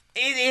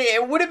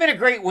 it would have been a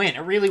great win. It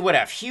really would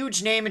have.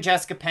 Huge name in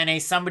Jessica Penne,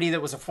 somebody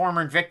that was a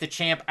former Invicta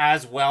champ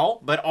as well,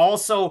 but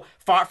also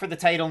fought for the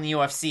title in the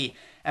UFC.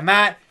 And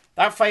Matt,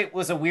 that fight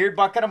was a weird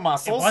bucket of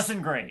muscles. It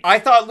wasn't great. I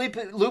thought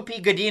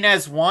Lupita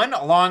Godinez won,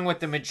 along with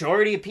the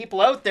majority of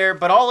people out there,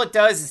 but all it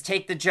does is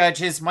take the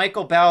judges,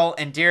 Michael Bell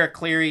and Derek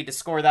Cleary, to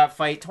score that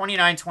fight,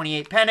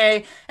 29-28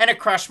 Penne, and it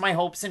crushed my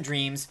hopes and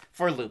dreams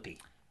for Lupi.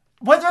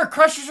 Whether it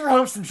crushes your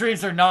hopes and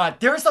dreams or not,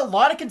 there's a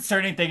lot of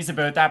concerning things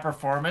about that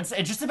performance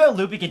and just about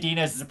Lupi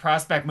Godinez as a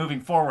prospect moving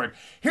forward.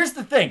 Here's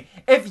the thing.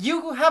 If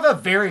you have a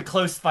very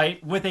close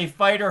fight with a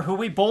fighter who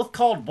we both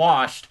called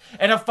washed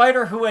and a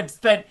fighter who had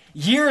spent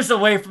years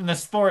away from the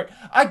sport,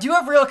 I do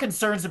have real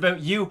concerns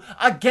about you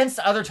against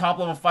other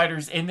top-level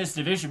fighters in this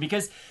division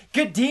because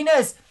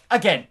Godinez...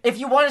 Again, if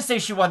you want to say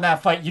she won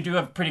that fight, you do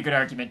have a pretty good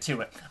argument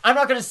to it. I'm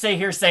not going to say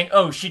here saying,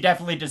 oh, she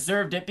definitely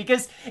deserved it,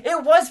 because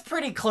it was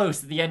pretty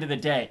close at the end of the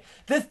day.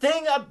 The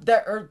thing,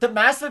 the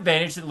massive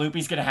advantage that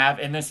Lupi's going to have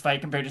in this fight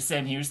compared to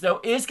Sam Hughes,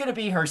 though, is going to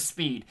be her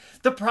speed.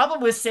 The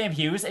problem with Sam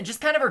Hughes, and just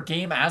kind of her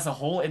game as a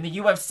whole, in the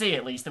UFC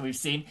at least that we've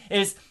seen,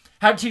 is...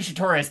 how did Tisha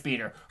Torres beat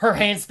her? Her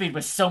hand speed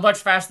was so much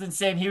faster than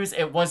Sam Hughes,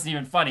 it wasn't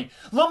even funny.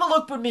 Loma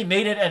Lookboonmee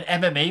made it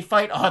an MMA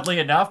fight, oddly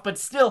enough, but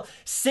still,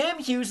 Sam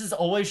Hughes has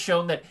always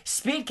shown that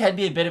speed can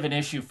be a bit of an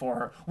issue for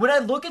her. When I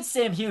look at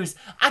Sam Hughes,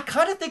 I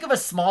kind of think of a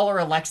smaller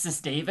Alexis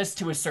Davis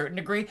to a certain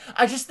degree.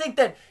 I just think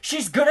that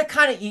she's going to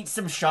kind of eat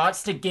some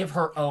shots to give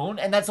her own,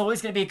 and that's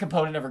always going to be a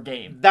component of her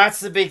game. That's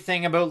the big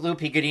thing about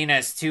Lupi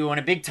Godinez, too, and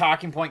a big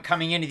talking point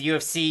coming into the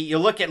UFC. You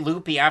look at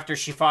Lupi after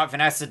she fought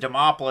Vanessa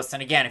Demopoulos,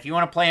 and again, if you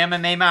want to play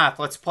MMA math,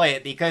 let's play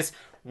it, because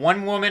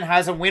one woman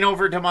has a win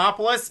over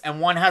Demopoulos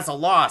and one has a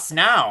loss.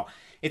 Now,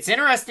 it's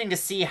interesting to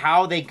see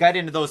how they got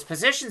into those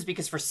positions,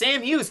 because for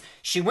Sam Hughes,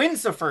 she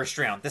wins the first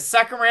round. The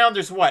second round,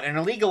 there's what? An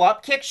illegal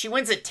up kick? She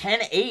wins at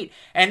 10-8.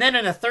 And then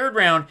in the third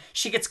round,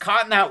 she gets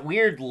caught in that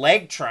weird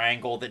leg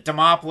triangle that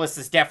Demopoulos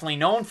is definitely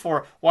known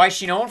for. Why is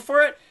she known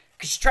for it?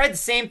 Because she tried the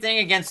same thing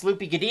against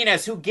Lupi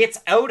Godinez, who gets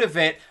out of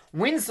it,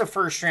 wins the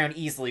first round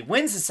easily,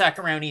 wins the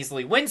second round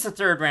easily, wins the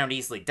third round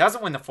easily,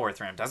 doesn't win the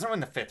fourth round, doesn't win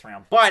the fifth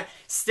round. But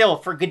still,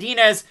 for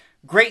Godinez,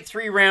 great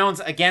 3 rounds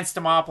against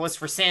Demopoulos.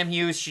 For Sam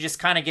Hughes, she just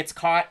kind of gets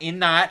caught in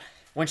that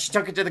when she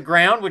took it to the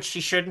ground, which she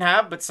shouldn't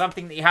have, but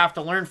something that you have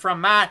to learn from.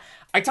 Matt,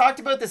 I talked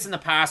about this in the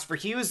past. For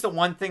Hughes, the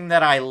one thing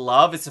that I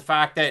love is the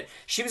fact that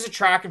she was a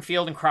track and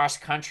field and cross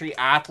country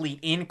athlete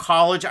in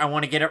college. I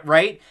want to get it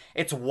right.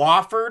 It's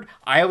Wofford.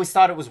 I always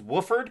thought it was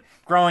Wooford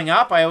growing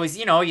up. I always,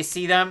 you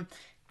see them.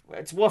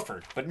 It's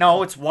Wooford. But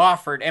no, it's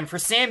Wofford. And for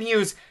Sam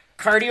Hughes,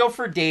 cardio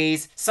for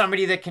days,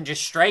 somebody that can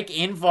just strike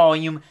in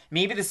volume.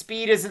 Maybe the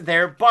speed isn't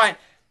there, but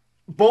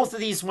both of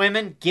these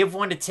women give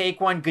one to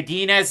take one.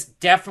 Godinez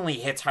definitely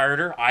hits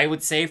harder, I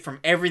would say, from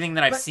everything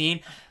that I've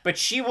seen. But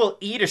she will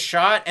eat a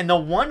shot. And the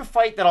one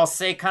fight that I'll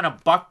say kind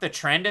of bucked the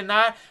trend in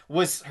that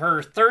was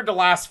her third to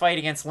last fight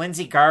against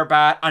Lindsay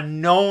Garbat, a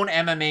known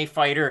MMA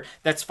fighter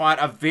that's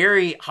fought a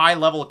very high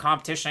level of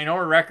competition. I know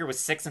her record was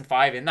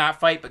 6-5 in that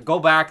fight, but go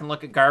back and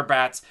look at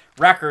Garbat's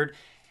record.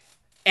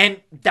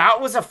 And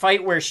that was a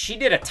fight where she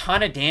did a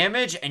ton of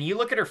damage, and you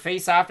look at her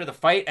face after the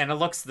fight, and it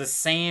looks the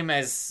same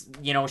as,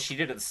 she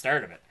did at the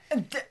start of it.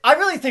 I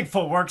really think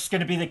footwork's going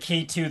to be the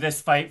key to this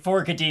fight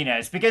for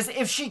Godinez, because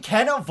if she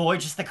can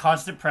avoid just the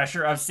constant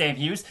pressure of Sam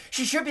Hughes,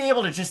 she should be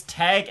able to just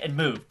tag and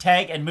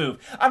move.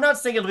 I'm not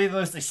saying it'll be the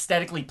most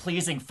aesthetically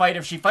pleasing fight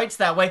if she fights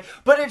that way,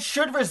 but it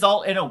should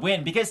result in a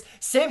win, because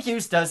Sam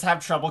Hughes does have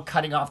trouble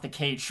cutting off the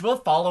cage. She will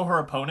follow her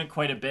opponent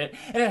quite a bit,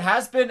 and it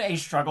has been a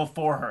struggle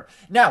for her.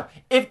 Now,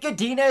 if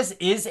Godinez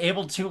is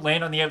able to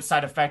land on the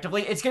outside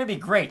effectively, it's going to be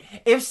great.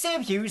 If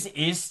Sam Hughes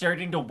is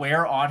starting to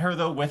wear on her,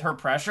 though, with her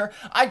pressure,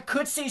 I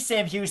could see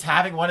Sam Hughes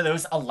having one of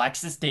those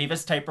Alexis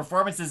Davis type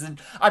performances.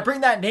 And I bring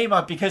that name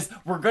up because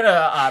we're going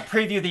to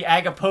preview the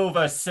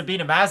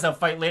Agapova-Sabina Maza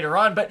fight later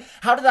on. But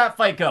how did that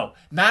fight go?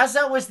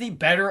 Maza was the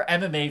better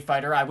MMA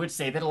fighter, I would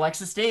say, than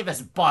Alexis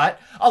Davis. But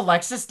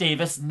Alexis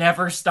Davis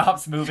never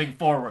stops moving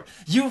forward.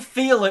 You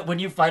feel it when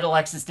you fight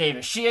Alexis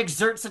Davis. She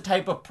exerts a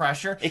type of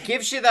pressure. It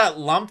gives you that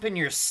lump in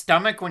your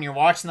stomach when you're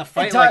watching the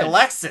fight. Like,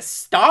 Alexis,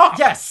 stop!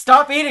 Yes,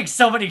 stop eating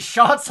so many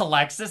shots,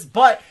 Alexis.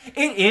 But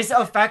it is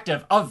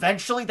effective.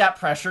 Eventually, that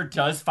pressure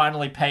does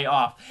finally pay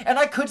off. And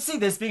I could see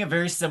this being a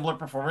very similar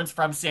performance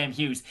from Sam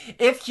Hughes.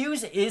 If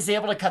Hughes is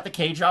able to cut the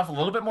cage off a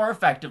little bit more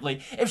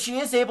effectively, if she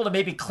is able to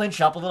maybe clinch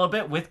up a little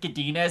bit with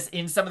Godinez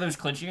in some of those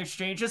clinching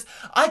exchanges,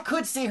 I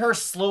could see her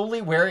slowly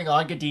wearing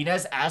on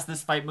Godinez as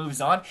this fight moves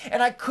on,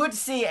 and I could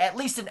see at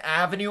least an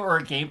avenue or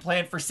a game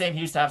plan for Sam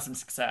Hughes to have some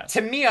success.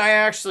 To me, I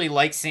actually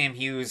like Sam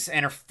Hughes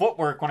and her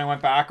footwork when I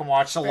went back and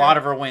watched a lot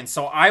of her wins,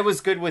 so I was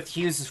good with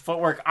Hughes'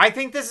 footwork. I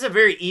think this is a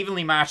very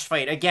evenly matched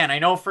fight. Again, I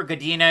know for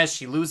Godinez,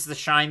 she loses the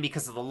shine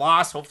because of the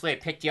loss. Hopefully I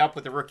picked you up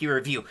with a rookie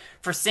review.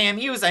 For Sam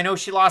Hughes, I know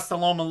she lost to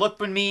Loma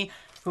Lookboonmee,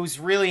 who's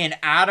really an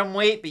atom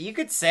weight, but you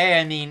could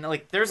say,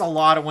 there's a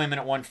lot of women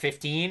at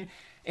 115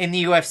 in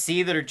the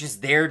UFC that are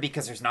just there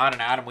because there's not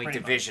an atom weight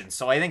division.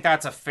 So I think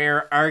that's a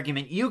fair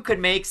argument you could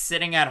make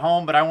sitting at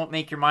home, but I won't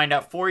make your mind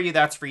up for you.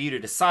 That's for you to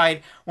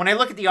decide. When I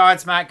look at the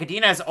odds, Matt,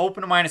 Godinez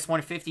open to minus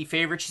 150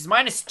 favorite. She's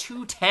minus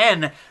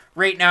 210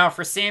 right now.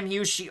 For Sam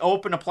Hughes, she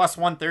opened a plus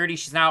 130.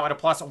 She's now at a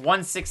plus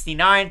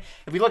 169.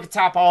 If we look at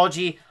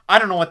Topology, I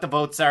don't know what the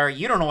votes are.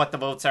 You don't know what the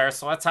votes are,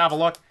 so let's have a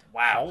look.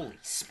 Wow. Holy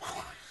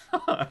smokes.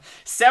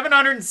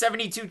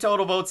 772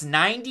 total votes,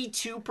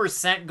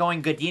 92%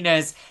 going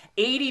Godinez,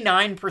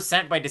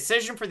 89% by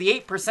decision for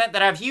the 8%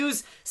 that have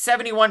Hughes,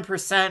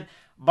 71%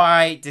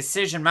 by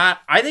decision. Matt,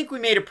 I think we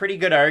made a pretty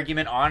good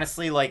argument,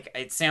 honestly. Like,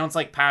 it sounds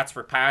like Pat's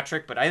for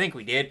Patrick, but I think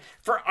we did.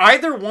 For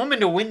either woman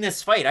to win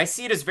this fight, I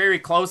see it as very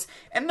close,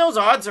 and those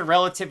odds are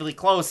relatively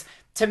close.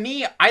 To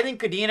me, I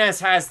think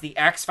Godinez has the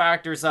X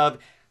factors of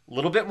a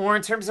little bit more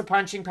in terms of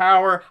punching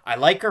power. I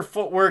like her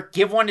footwork.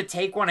 Give one to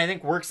take one, I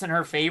think, works in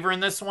her favor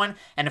in this one.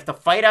 And if the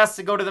fight has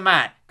to go to the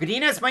mat,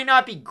 Godinez might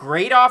not be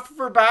great off of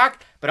her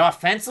back, but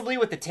offensively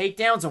with the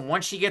takedowns and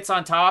once she gets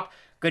on top,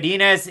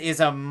 Godinez is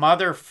a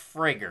mother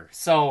frigger.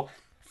 So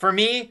for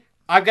me,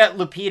 I've got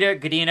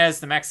Lupita Godinez,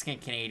 the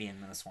Mexican-Canadian,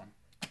 in this one.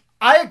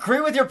 I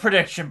agree with your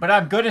prediction, but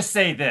I'm going to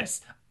say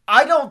this.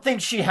 I don't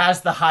think she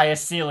has the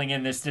highest ceiling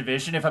in this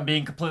division, if I'm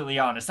being completely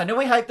honest. I know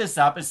we hyped this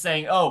up as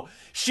saying, oh,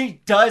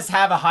 she does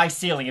have a high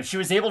ceiling. If she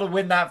was able to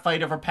win that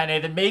fight over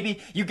Penne, then maybe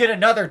you get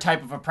another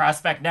type of a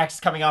prospect next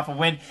coming off a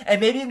win,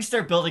 and maybe you can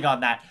start building on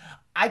that.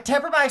 I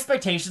temper my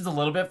expectations a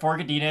little bit for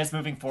Godinez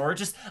moving forward.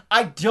 Just,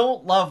 I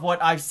don't love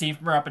what I've seen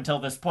from her up until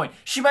this point.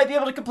 She might be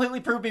able to completely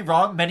prove me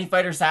wrong. Many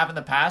fighters have in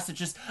the past. It's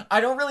just,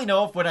 I don't really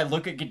know if when I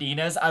look at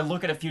Godinez, I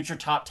look at a future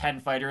top 10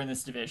 fighter in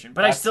this division.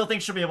 But I still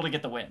think she'll be able to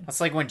get the win. That's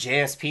like when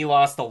JSP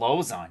lost the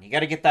Lozon. You got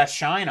to get that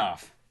shine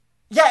off.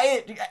 Yeah,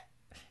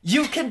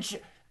 you can...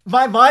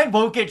 My mind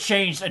won't get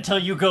changed until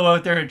you go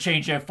out there and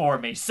change it for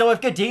me. So if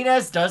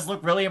Godinez does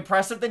look really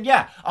impressive, then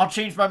yeah, I'll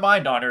change my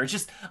mind on her. It's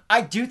just, I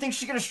do think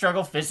she's going to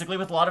struggle physically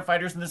with a lot of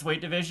fighters in this weight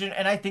division,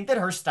 and I think that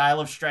her style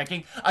of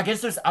striking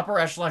against those upper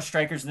echelon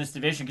strikers in this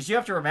division, because you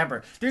have to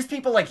remember, there's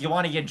people like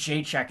Joanna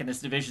Jędrzejczyk in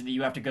this division that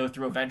you have to go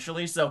through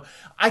eventually, so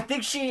I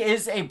think she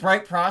is a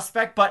bright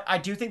prospect, but I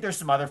do think there's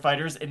some other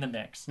fighters in the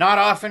mix. Not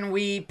often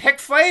we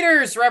pick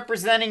fighters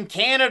representing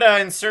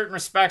Canada in certain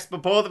respects,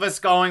 but both of us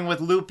going with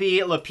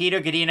Lupita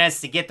Godinez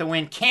to get the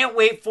win. Can't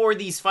wait for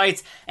these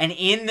fights. And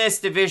in this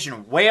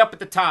division, way up at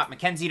the top,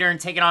 Mackenzie Dern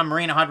taking on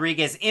Marina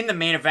Rodriguez in the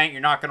main event.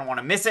 You're not going to want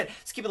to miss it.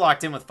 Let's keep it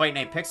locked in with Fight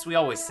Night Picks. We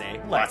always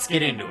say, let's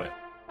get into it.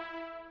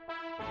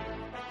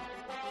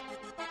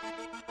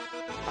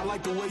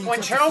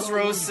 When Charles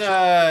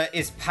Rosa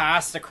is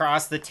passed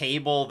across the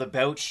table, the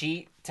bout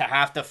sheet, to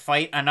have to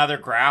fight another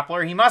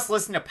grappler, he must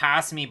listen to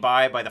Pass Me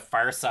By the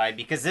Far Side,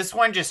 because this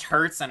one just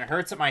hurts, and it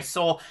hurts at my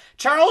soul.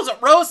 Charles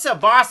Rosa,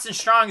 Boston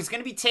Strong, is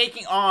going to be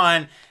taking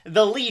on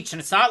the Leech, and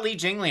it's not Li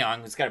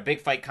Jingliang, who's got a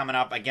big fight coming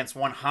up against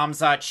one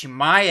Hamzat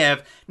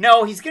Chimaev.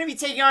 No, he's going to be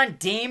taking on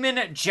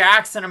Damon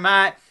Jackson.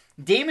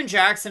 Damon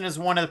Jackson is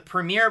one of the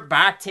premier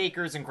back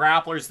takers and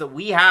grapplers that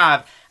we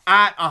have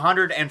at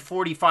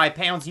 145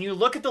 pounds. And you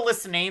look at the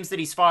list of names that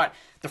he's fought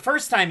the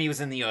first time he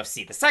was in the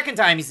UFC, the second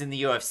time he's in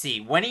the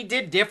UFC, when he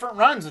did different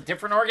runs with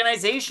different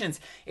organizations.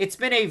 It's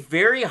been a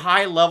very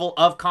high level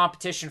of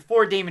competition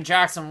for Damon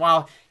Jackson.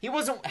 While he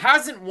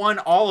hasn't won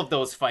all of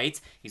those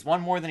fights, he's won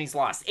more than he's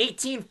lost.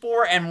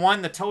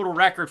 18-4-1, the total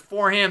record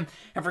for him.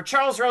 And for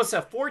Charles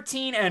Rosa,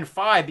 14-5.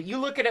 But you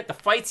look at it, the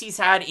fights he's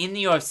had in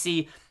the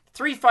UFC,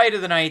 3 fight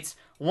of the nights,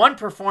 1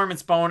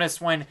 performance bonus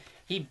when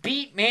he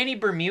beat Manny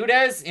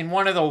Bermudez in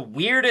one of the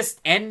weirdest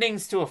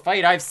endings to a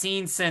fight I've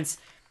seen since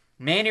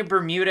Manny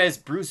Bermudez,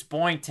 Bruce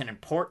Boynton in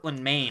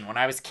Portland, Maine, when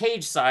I was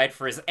cage side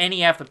for his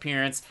NEF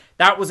appearance.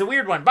 That was a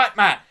weird one. But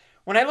Matt,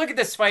 when I look at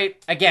this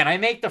fight, again, I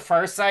make the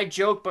Far Side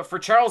joke, but for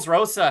Charles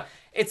Rosa,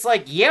 it's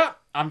like, yeah,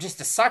 I'm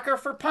just a sucker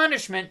for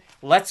punishment.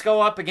 Let's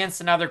go up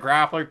against another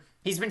grappler.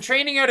 He's been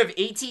training out of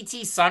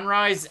ATT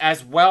Sunrise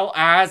as well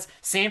as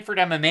Sanford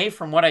MMA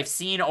from what I've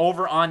seen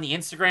over on the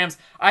Instagrams.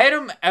 I had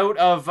him out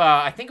of,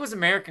 I think it was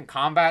American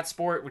Combat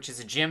Sport, which is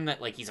a gym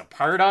that he's a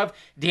part of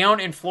down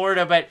in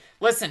Florida. But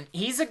listen,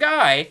 he's a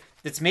guy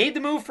that's made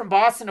the move from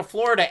Boston to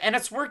Florida, and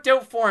it's worked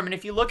out for him. And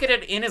if you look at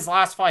it in his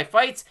last 5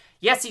 fights,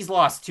 yes, he's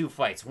lost 2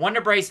 fights. 1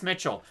 to Bryce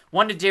Mitchell,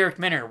 1 to Derek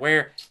Minner,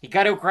 where he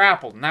got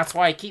out-grappled. And that's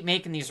why I keep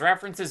making these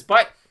references.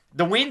 But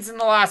the wins in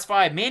the last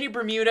 5, Manny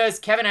Bermudez,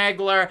 Kevin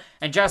Aguilar,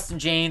 and Justin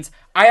James.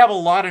 I have a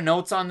lot of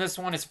notes on this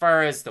one as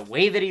far as the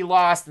way that he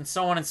lost and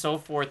so on and so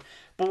forth.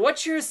 But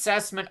what's your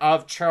assessment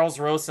of Charles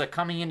Rosa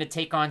coming in to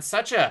take on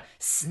such a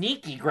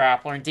sneaky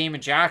grappler in Damon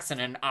Jackson,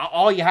 and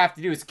all you have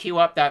to do is queue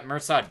up that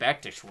Mirsad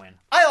Bektic win?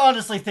 I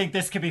honestly think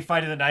this could be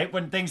fight of the night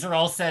when things are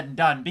all said and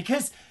done,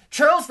 because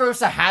Charles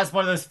Rosa has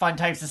one of those fun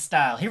types of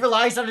style. He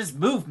relies on his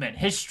movement.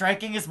 His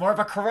striking is more of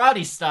a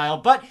karate style,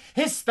 but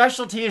his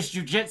specialty is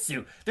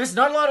jiu-jitsu. There's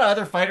not a lot of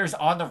other fighters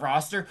on the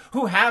roster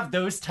who have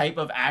those type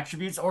of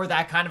attributes or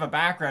that kind of a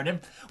background.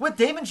 And with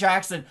Damon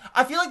Jackson,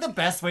 I feel like the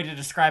best way to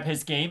describe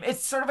his game,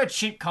 it's sort of a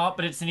cheap comp,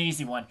 but it's an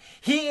easy one.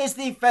 He is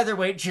the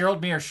featherweight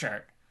Gerald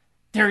Meerschaert.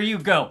 There you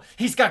go.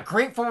 He's got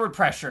great forward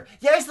pressure.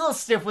 Yeah, he's a little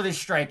stiff with his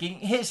striking.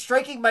 His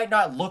striking might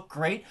not look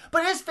great,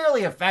 but it is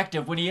fairly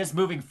effective when he is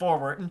moving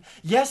forward. And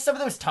yes, some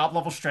of those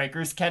top-level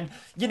strikers can,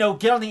 get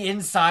on the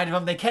inside of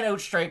him. They can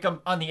outstrike him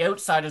on the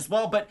outside as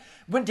well. But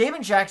when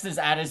Damon Jackson is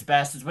at his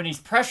best is when he's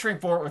pressuring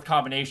forward with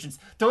combinations,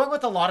 throwing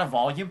with a lot of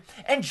volume,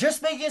 and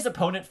just making his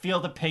opponent feel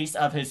the pace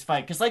of his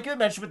fight. Because like you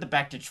mentioned with the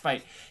Bektic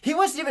fight, he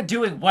wasn't even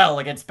doing well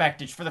against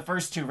Bektic for the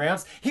first 2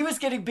 rounds. He was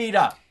getting beat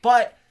up.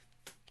 But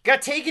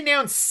Got taken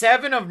down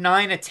 7 of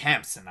 9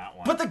 attempts in that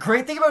one. But the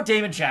great thing about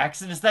Damon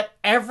Jackson is that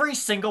every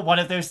single one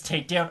of those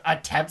takedown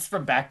attempts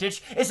from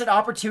Bektic is an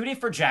opportunity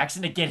for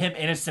Jackson to get him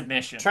in a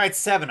submission. Tried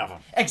 7 of them.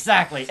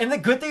 Exactly. And the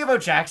good thing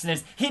about Jackson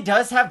is he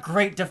does have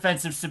great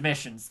defensive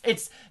submissions.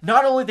 It's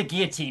not only the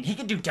guillotine, he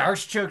can do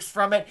Darce chokes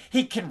from it,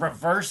 he can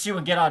reverse you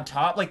and get on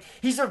top. Like,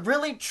 he's a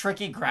really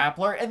tricky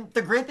grappler. And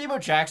the great thing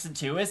about Jackson,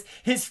 too, is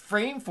his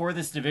frame for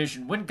this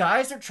division. When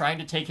guys are trying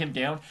to take him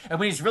down, and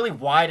when he's really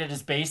wide at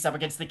his base up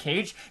against the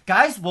cage,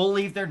 guys will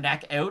leave their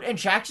neck out, and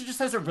Jackson just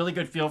has a really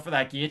good feel for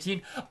that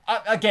guillotine.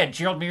 Again,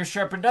 Gerald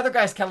Meerschaert, but other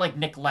guys kind of like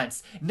Nick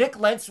Lentz. Nick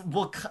Lentz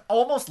will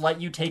almost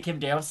let you take him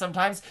down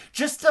sometimes,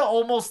 just to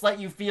almost let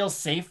you feel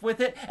safe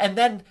with it, and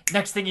then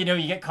next thing you know,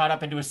 you get caught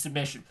up into a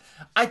submission.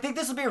 I think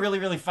this will be a really,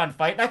 really fun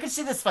fight, and I could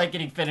see this fight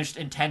getting finished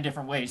in 10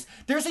 different ways.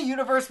 There's a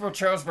universe where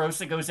Charles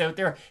Rosa goes out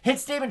there,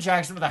 hits Damon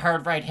Jackson with a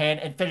hard right hand,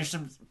 and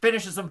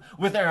finishes him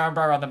with an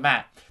armbar on the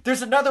mat.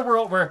 There's another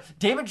world where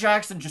Damon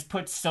Jackson just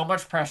puts so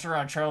much pressure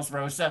on Charles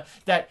Rosa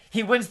that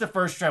he wins the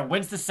first round,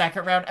 wins the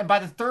second round, and by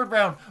the third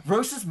round,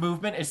 Rosa's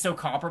movement is so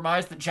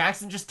compromised that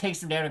Jackson just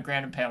takes him down and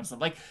ground and pounds him.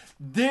 Like,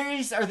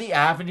 these are the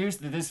avenues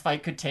that this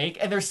fight could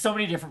take, and there's so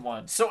many different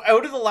ones. So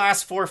out of the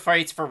last 4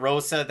 fights for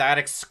Rosa, that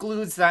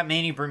excludes that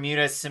Manny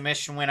Bermudez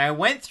submission win. I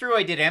went through,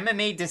 I did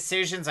MMA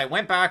decisions, I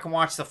went back and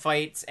watched the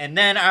fights, and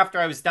then after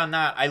I was done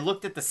that, I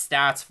looked at the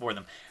stats for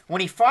them. When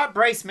he fought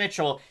Bryce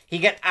Mitchell, he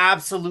got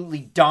absolutely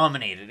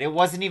dominated. It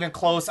wasn't even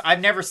close. I've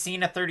never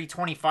seen a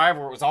 30-25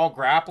 where it was all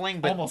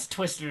grappling. But almost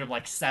twisted him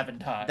like 7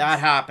 times. That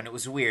happened. It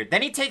was weird.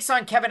 Then he takes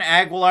on Kevin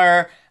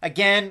Aguilar.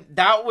 Again,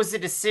 that was a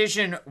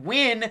decision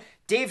win.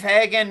 Dave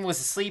Hagen was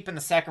asleep in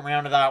the second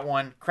round of that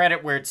one.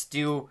 Credit where it's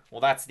due.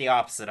 Well, that's the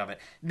opposite of it.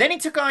 Then he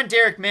took on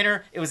Derek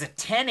Minner. It was a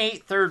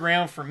 10-8 third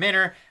round for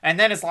Minner. And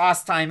then his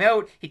last time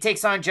out, he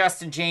takes on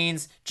Justin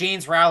James.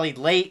 James rallied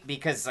late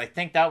because I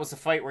think that was the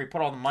fight where he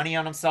put all the money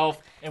on himself.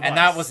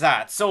 That was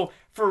that. So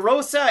for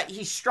Rosa,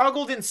 he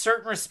struggled in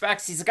certain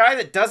respects. He's a guy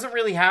that doesn't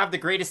really have the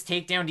greatest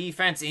takedown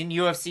defense in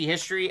UFC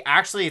history.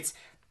 Actually, it's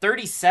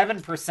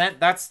 37%.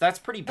 That's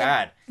pretty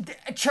bad.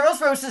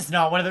 Charles Rosa is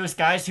not one of those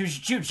guys whose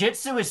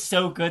jiu-jitsu is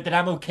so good that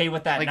I'm okay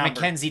with that number. Like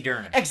Mackenzie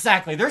Dern.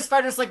 Exactly. There's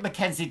fighters like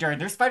Mackenzie Dern.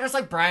 There's fighters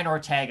like Brian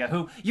Ortega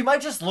who you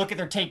might just look at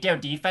their takedown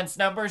defense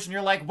numbers and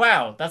you're like,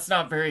 wow, that's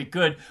not very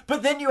good.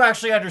 But then you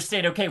actually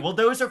understand, okay, well,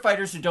 those are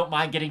fighters who don't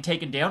mind getting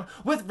taken down.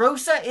 With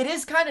Rosa, it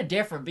is kind of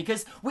different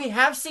because we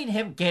have seen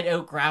him get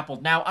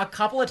out-grappled now a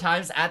couple of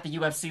times at the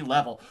UFC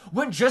level.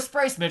 When just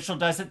Bryce Mitchell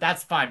does it,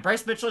 that's fine.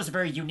 Bryce Mitchell is a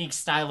very unique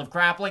style of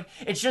grappling.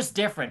 It's just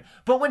different.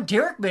 But when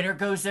Derek Minner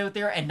goes out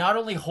there and not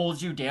only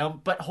holds you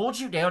down, but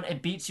holds you down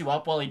and beats you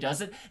up while he does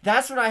it,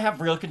 that's when I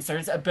have real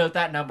concerns about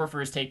that number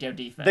for his takedown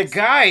defense. The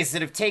guys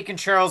that have taken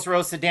Charles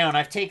Rosa down,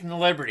 I've taken the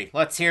liberty.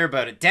 Let's hear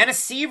about it. Dennis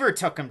Seaver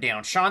took him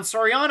down. Sean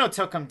Soriano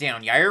took him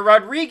down. Yair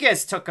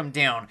Rodriguez took him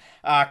down.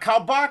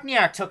 Kyle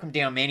Bochniak took him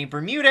down. Manny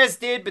Bermudez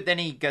did, but then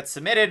he got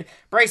submitted.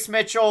 Bryce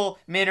Mitchell,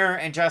 Minner,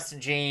 and Justin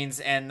James.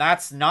 And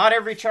that's not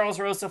every Charles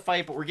Rosa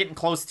fight, but we're getting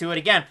close to it.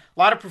 Again, a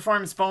lot of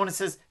performance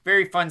bonuses.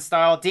 Very fun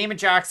style. Damon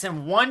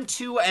Jackson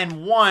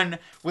 1-2-1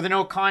 with a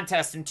no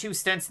contest in 2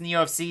 stints in the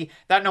UFC.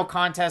 That no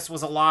contest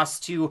was a loss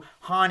to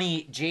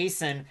Hani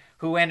Jason,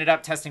 who ended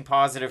up testing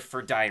positive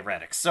for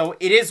diuretics. So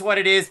it is what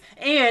it is.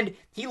 And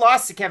he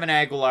lost to Kevin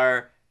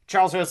Aguilar.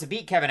 Charles Rosa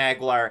beat Kevin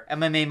Aguilar.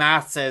 MMA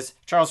math says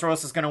Charles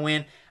Rosa's going to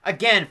win.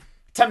 Again,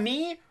 to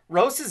me,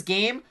 Rosa's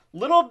game,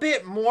 little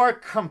bit more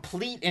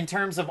complete in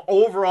terms of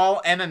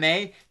overall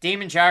MMA.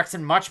 Damon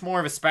Jackson, much more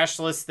of a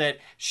specialist that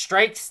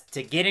strikes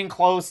to get in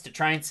close to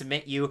try and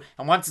submit you.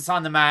 And once it's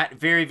on the mat,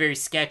 very, very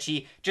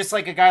sketchy. Just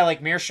like a guy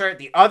like Meerschaert.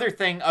 The other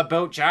thing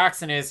about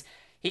Jackson is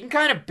he can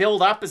kind of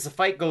build up as the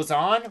fight goes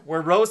on,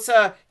 where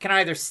Rosa can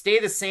either stay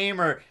the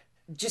same or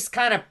just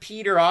kind of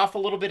peter off a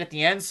little bit at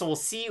the end. So we'll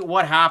see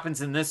what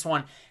happens in this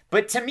one.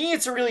 But to me,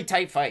 it's a really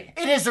tight fight.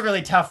 It is a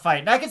really tough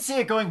fight, and I can see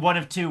it going one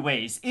of 2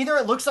 ways. Either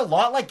it looks a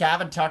lot like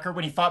Gavin Tucker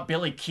when he fought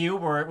Billy Q,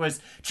 where it was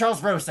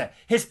Charles Rosa.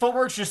 His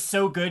footwork's just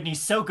so good, and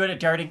he's so good at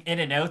darting in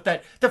and out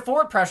that the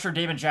forward pressure of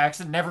Damon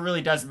Jackson never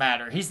really does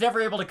matter. He's never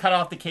able to cut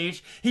off the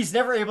cage. He's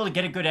never able to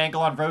get a good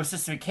angle on Rosa,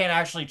 so he can't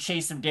actually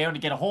chase him down to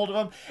get a hold of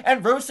him.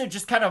 And Rosa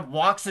just kind of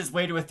walks his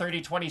way to a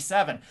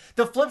 30-27.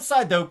 The flip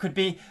side, though, could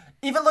be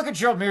even look at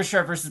Gerald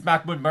Meerschaert versus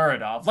Mahmoud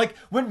Muradov. Like,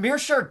 when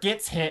Meerschaert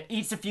gets hit,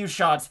 eats a few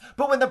shots,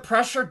 but when the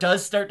pressure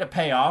does start to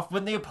pay off,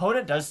 when the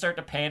opponent does start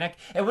to panic,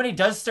 and when he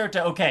does start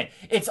to, okay,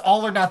 it's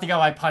all or nothing on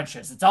my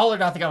punches, it's all or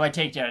nothing on my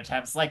takedown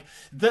attempts, like,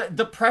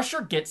 the pressure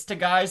gets to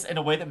guys in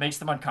a way that makes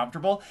them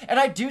uncomfortable, and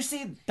I do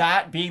see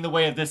that being the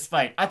way of this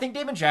fight. I think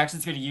Damon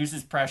Jackson's going to use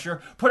his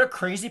pressure, put a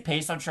crazy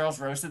pace on Charles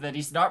Rosa that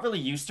he's not really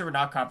used to or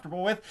not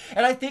comfortable with,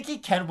 and I think he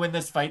can win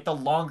this fight the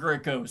longer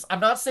it goes.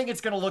 I'm not saying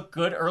it's going to look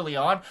good early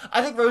on.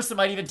 I think Rosa Rosa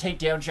might even take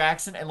down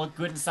Jackson and look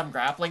good in some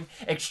grappling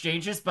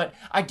exchanges, but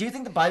I do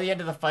think that by the end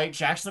of the fight,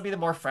 Jackson will be the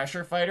more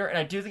fresher fighter, and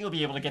I do think he'll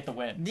be able to get the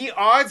win. The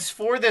odds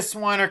for this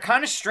one are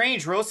kind of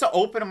strange. Rosa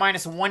open a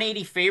minus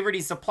 180 favorite.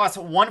 He's a plus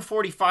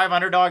 145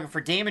 underdog. And for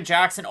Damon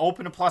Jackson,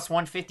 open to plus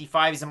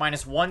 155. He's a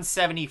minus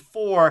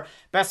 174.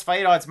 Best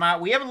fight odds,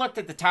 Matt. We haven't looked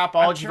at the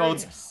Topology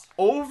votes.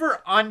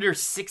 Over under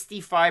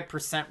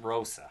 65%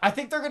 Rosa. I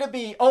think they're going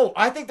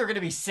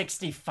to be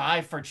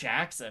 65 for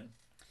Jackson.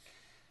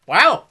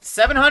 Wow,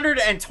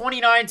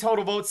 729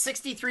 total votes,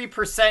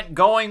 63%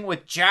 going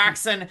with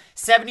Jackson,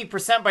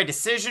 70% by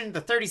decision.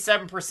 The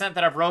 37%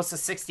 that have Rosa,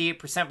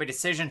 68% by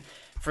decision.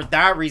 For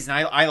that reason,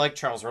 I like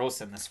Charles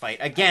Rosa in this fight.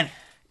 Again,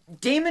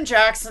 Damon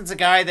Jackson's a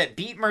guy that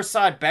beat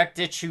Mirsad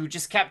Bektic, who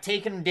just kept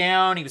taking him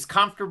down. He was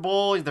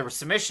comfortable. There were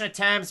submission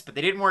attempts, but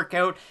they didn't work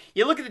out.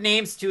 You look at the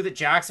names, too, that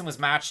Jackson was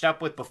matched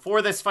up with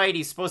before this fight.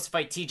 He was supposed to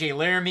fight TJ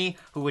Laramie,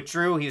 who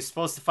withdrew. He was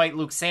supposed to fight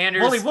Luke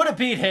Sanders. Well, he would have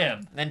beat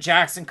him. Then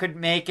Jackson couldn't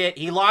make it.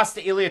 He lost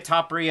to Ilya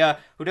Topuria,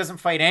 who doesn't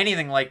fight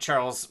anything like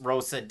Charles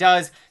Rosa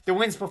does. The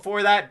wins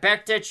before that,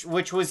 Bektic,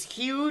 which was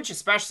huge,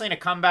 especially in a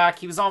comeback.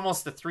 He was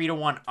almost a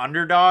 3-1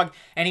 underdog,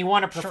 and he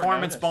won a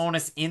performance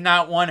bonus in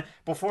that one.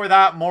 Before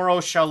that,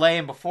 Moro Chalet,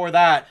 and before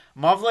that,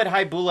 Mavlid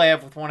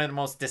Haibulev with one of the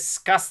most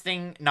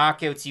disgusting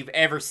knockouts you've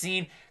ever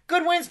seen.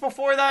 Good wins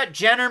before that,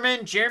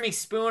 Jennerman, Jeremy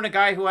Spoon, a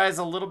guy who has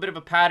a little bit of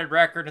a padded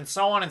record, and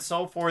so on and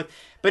so forth.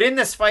 But in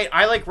this fight,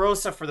 I like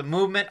Rosa for the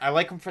movement. I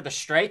like him for the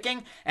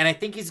striking, and I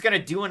think he's going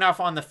to do enough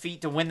on the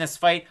feet to win this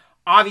fight.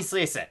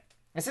 Obviously, I said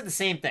the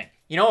same thing.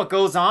 You know what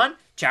goes on?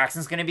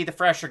 Jackson's going to be the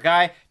fresher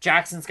guy.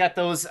 Jackson's got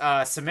those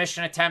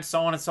submission attempts,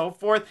 so on and so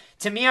forth.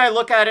 To me, I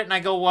look at it and I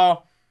go,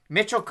 well,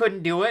 Mitchell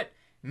couldn't do it.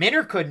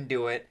 Minner couldn't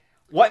do it.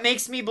 What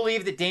makes me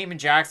believe that Damon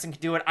Jackson can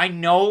do it? I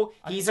know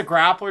he's a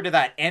grappler to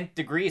that nth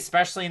degree,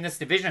 especially in this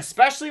division,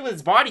 especially with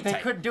his body type.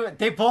 They couldn't do it.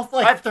 They both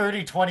like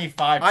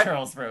 30-25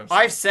 Charles Rosa.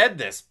 I've said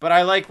this, but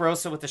I like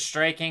Rosa with the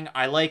striking.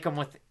 I like him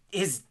with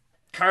his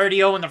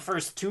cardio in the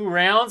first 2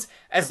 rounds.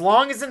 As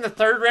long as in the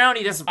 3rd round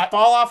he doesn't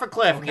fall off a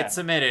cliff and get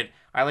submitted,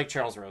 I like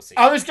Charles Rosa.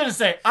 I was going to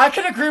say, I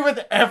can agree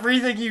with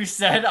everything you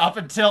said up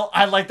until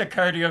I like the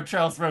cardio of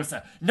Charles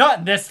Rosa. Not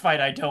in this fight,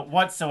 I don't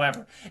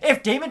whatsoever.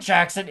 If Damon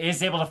Jackson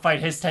is able to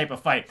fight his type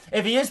of fight,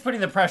 if he is putting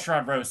the pressure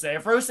on Rosa,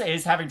 if Rosa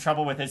is having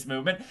trouble with his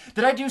movement,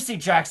 then I do see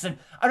Jackson,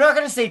 I'm not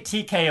going to say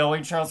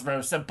TKOing Charles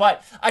Rosa,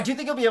 but I do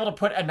think he'll be able to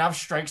put enough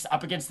strikes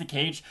up against the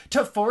cage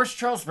to force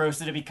Charles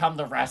Rosa to become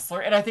the wrestler,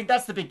 and I think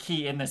that's the big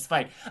key in this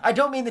fight. I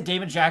don't mean that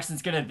Damon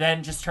Jackson's going to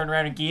then just turn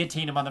around and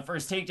guillotine him on the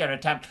first takedown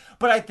attempt,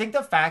 but I think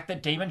the fact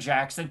that Damon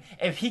Jackson,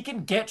 if he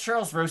can get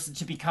Charles Rosa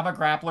to become a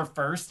grappler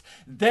first,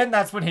 then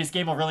that's when his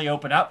game will really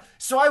open up.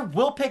 So I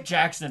will pick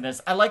Jackson in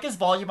this. I like his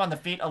volume on the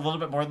feet a little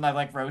bit more than I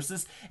like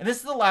Rosa's. And this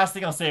is the last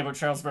thing I'll say about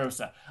Charles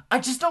Rosa. I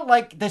just don't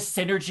like the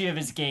synergy of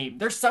his game.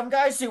 There's some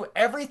guys who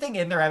everything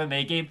in their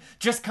MMA game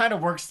just kind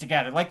of works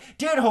together. Like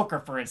Dan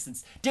Hooker, for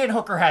instance. Dan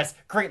Hooker has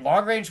great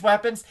long-range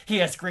weapons. He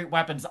has great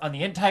weapons on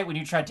the in-tight when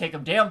you try to take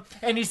him down.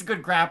 And he's a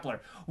good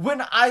grappler.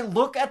 When I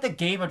look at the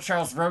game of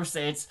Charles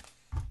Rosa, it's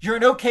you're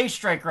an okay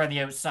striker on the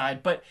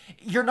outside, but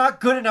you're not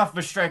good enough of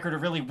a striker to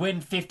really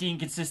win 15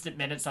 consistent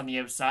minutes on the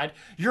outside.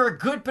 You're a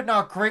good but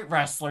not great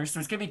wrestler, so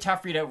it's going to be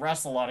tough for you to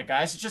wrestle a lot of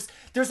guys. It's just,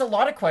 there's a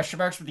lot of question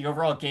marks with the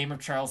overall game of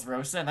Charles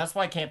Rosa, and that's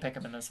why I can't pick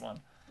him in this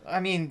one. I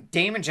mean,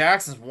 Damon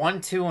Jackson's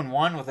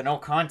 1-2-1 with a no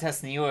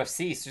contest in the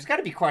UFC, so there's got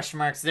to be question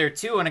marks there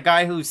too, and a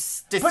guy who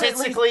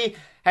statistically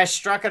has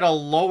struck at a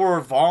lower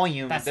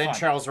volume than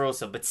Charles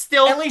Rosa, but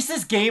still... At least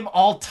his game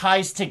all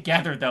ties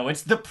together, though.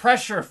 It's the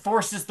pressure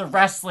forces the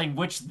wrestling,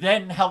 which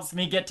then helps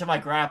me get to my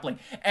grappling.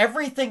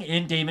 Everything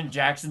in Damon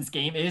Jackson's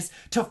game is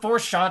to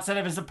force shots out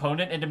of his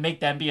opponent and to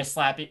make them be a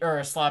sloppy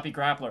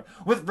grappler.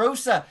 With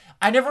Rosa,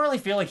 I never really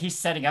feel like he's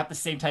setting up the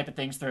same type of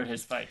things throughout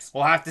his fights.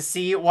 We'll have to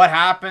see what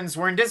happens.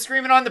 We're in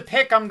disagreement on the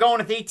pick. I'm going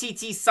with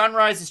ATT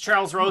Sunrise's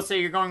Charles Rosa.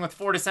 You're going with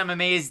Fortis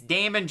MMA's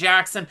Damon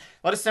Jackson.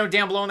 Let us know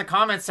down below in the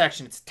comment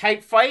section. It's a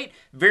tight fight,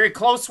 very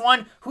close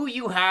one. Who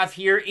you have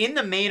here in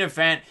the main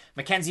event.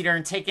 Mackenzie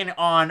Dern taking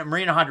on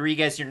Marina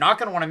Rodriguez. You're not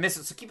going to want to miss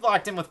it, so keep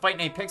locked in with Fight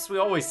Night Picks. We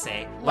always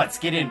say, let's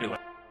get into it.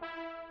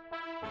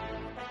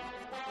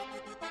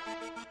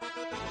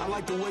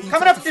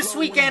 Coming up this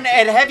weekend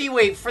at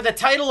heavyweight for the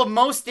title of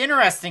most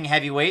interesting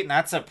heavyweight, and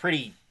that's a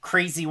pretty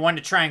crazy one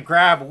to try and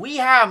grab, we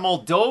have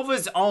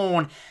Moldova's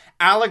own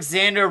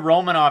Alexander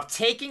Romanov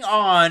taking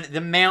on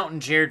the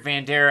Mountain Jared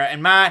Vanderaa.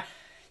 And Matt,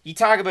 you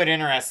talk about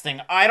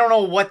interesting. I don't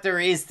know what there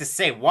is to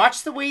say.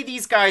 Watch the way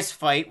these guys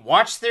fight.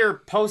 Watch their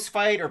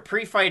post-fight or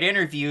pre-fight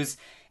interviews.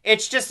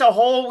 It's just a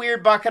whole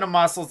weird bucket of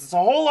muscles. It's a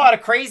whole lot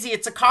of crazy.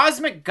 It's a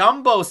cosmic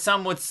gumbo,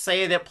 some would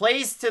say, that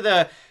plays to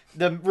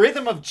the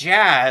rhythm of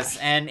jazz.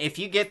 And if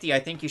you get the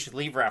I think you should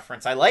leave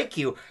reference, I like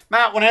you.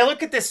 Matt, when I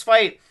look at this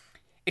fight,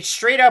 it's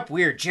straight up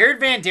weird. Jared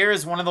Vanderaa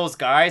is one of those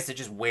guys that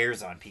just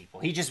wears on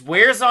people. He just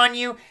wears on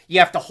you. You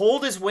have to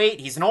hold his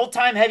weight. He's an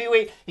old-time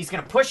heavyweight. He's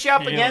going to push you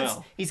up against.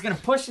 He's going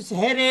to push his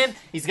head in.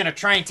 He's going to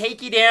try and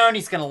take you down.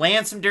 He's going to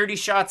land some dirty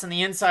shots on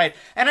the inside.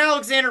 And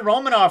Alexander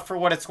Romanov, for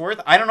what it's worth,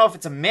 I don't know if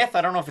it's a myth.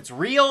 I don't know if it's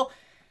real.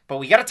 But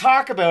we got to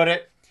talk about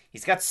it.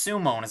 He's got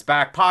sumo in his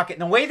back pocket.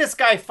 And the way this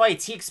guy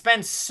fights, he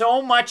expends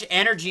so much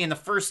energy in the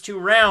first 2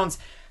 rounds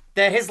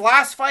that his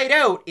last fight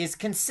out is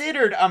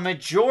considered a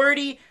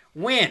majority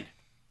win.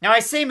 Now, I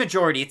say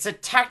majority. It's a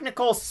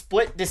technical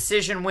split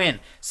decision win.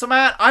 So,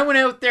 Matt, I went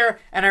out there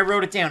and I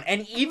wrote it down.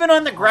 And even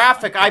on the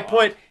graphic, I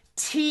put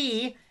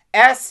TSDECW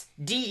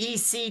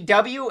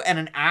and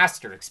an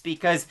asterisk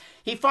because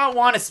he fought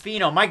Juan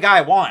Espino. My guy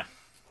won.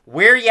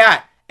 Where you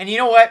at? And you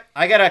know what?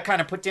 I got to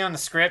kind of put down the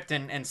script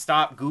and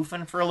stop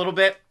goofing for a little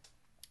bit.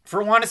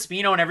 For Juan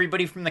Espino and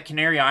everybody from the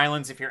Canary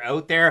Islands, if you're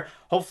out there,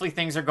 hopefully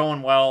things are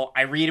going well.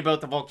 I read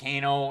about the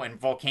volcano and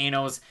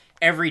volcanoes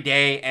every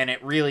day, and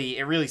it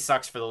really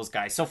sucks for those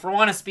guys. So for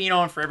Juan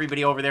Espino and for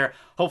everybody over there,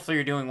 hopefully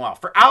you're doing well.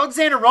 For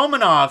Alexander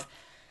Romanov,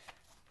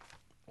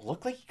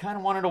 looked like he kind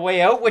of wanted a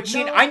way out, which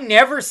I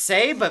never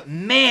say, but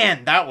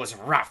man, that was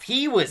rough.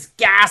 He was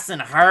gassing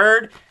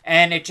hard,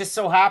 and it just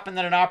so happened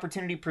that an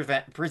opportunity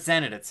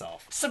presented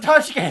itself.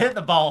 Sometimes you get hit in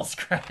the balls,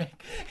 Craig.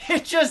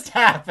 It just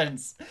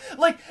happens.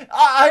 Like,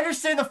 I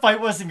understand the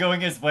fight wasn't going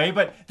his way,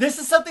 but this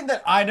is something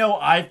that I know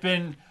I've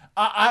been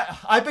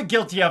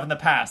guilty of in the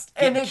past.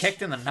 And it's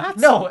kicked in the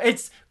nuts? No,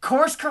 it's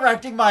course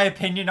correcting my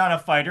opinion on a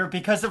fighter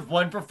because of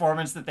one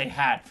performance that they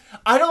had.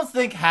 I don't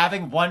think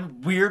having one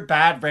weird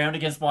bad round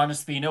against Juan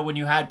Espino when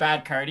you had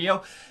bad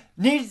cardio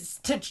needs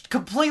to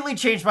completely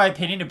change my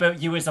opinion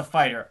about you as a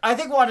fighter. I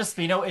think Juan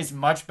Espino is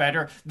much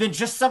better than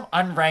just some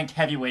unranked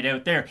heavyweight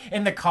out there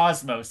in the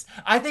cosmos.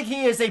 I think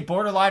he is a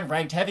borderline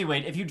ranked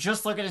heavyweight if you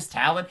just look at his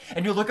talent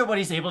and you look at what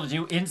he's able to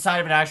do inside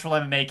of an actual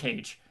MMA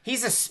cage.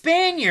 He's a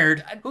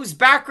Spaniard whose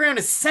background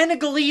is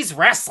Senegalese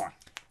wrestling.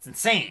 It's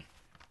insane.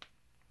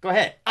 Go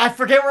ahead. I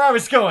forget where I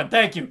was going.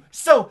 Thank you.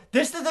 So,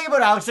 this is the thing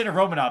about Alexander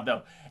Romanov,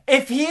 though.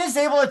 If he is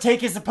able to take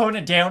his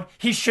opponent down,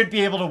 he should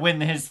be able to win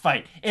his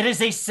fight. It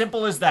is as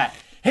simple as that.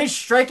 His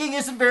striking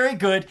isn't very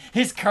good.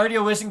 His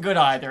cardio isn't good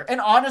either.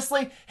 And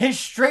honestly, his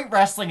straight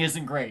wrestling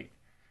isn't great.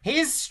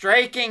 His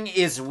striking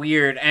is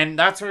weird, and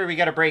that's where we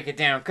got to break it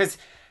down. Because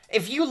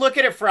if you look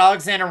at it for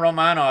Alexander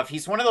Romanov,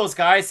 he's one of those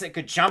guys that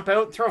could jump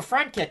out and throw a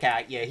front kick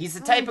at you. He's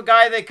the type of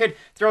guy that could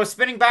throw a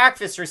spinning back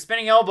fist or a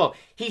spinning elbow.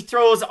 He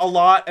throws a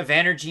lot of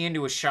energy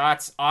into his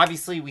shots.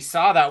 Obviously, we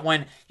saw that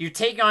when you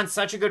take on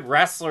such a good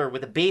wrestler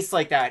with a base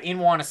like that in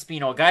Juan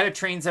Espino, a guy that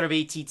trains out of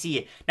ATT.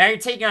 Now you're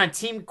taking on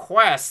Team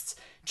Quest's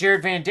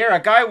Jared Vanderaa, a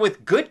guy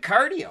with good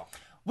cardio.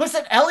 Was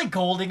it Ellie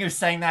Goulding who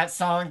sang that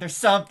song? There's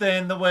something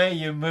in the way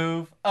you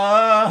move.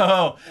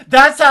 Oh,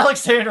 that's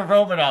Alexander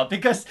Romanov,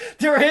 because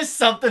there is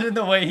something in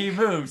the way he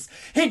moves.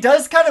 He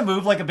does kind of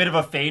move like a bit of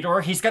a Fedor.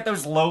 He's got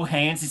those low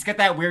hands. He's got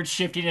that weird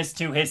shiftiness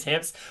to his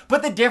hips.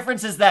 But the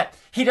difference is that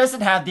he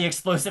doesn't have the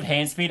explosive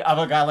hand speed of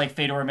a guy like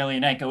Fedor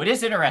Emelianenko. It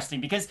is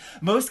interesting because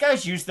most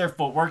guys use their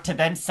footwork to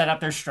then set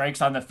up their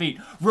strikes on the feet.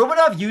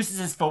 Romanov uses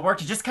his footwork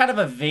to just kind of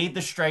evade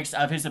the strikes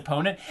of his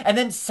opponent and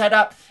then set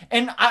up.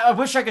 And I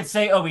wish I could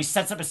say, oh, he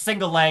sets up a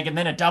single leg and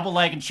then a double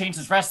leg and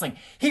changes wrestling.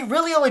 He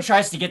really only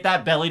tries to get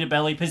that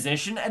belly-to-belly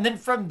position, and then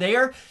from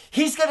there,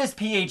 he's got his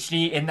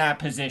PhD in that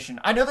position.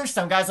 I know there's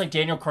some guys like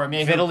Daniel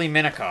Cormier. Vitaly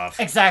Minakov.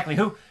 Exactly,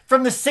 who,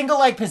 from the single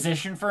leg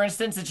position, for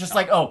instance, it's just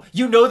like, oh,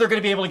 you know they're going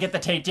to be able to get the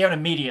takedown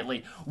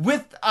immediately.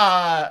 With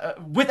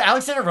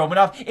Alexander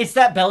Romanov, it's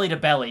that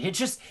belly-to-belly. It's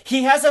just,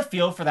 he has a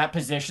feel for that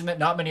position that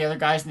not many other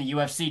guys in the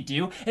UFC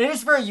do, and it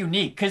is very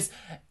unique, because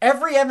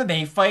every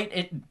MMA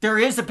fight, there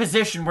is a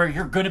position where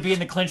you're going to be in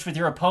the clinch with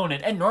your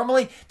opponent, and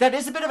normally, that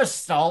is a bit of a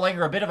stalling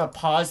or a bit of a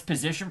pause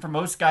position for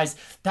most guys.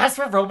 That's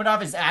where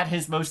Romanov is at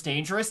his most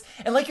dangerous,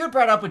 and like you had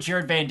brought up with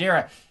Jared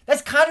Vanderaa,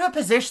 that's kind of a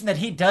position that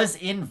he does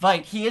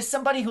invite. He is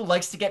somebody who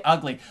likes to get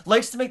ugly,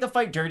 likes to make the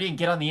fight dirty and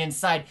get on the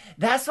inside.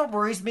 That's what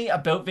worries me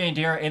about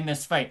Vanderaa in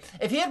this fight.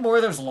 If he had more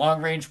of those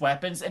long-range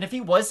weapons, and if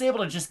he was able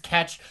to just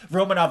catch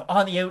Romanov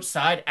on the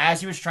outside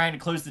as he was trying to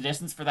close the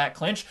distance for that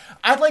clinch,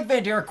 I'd like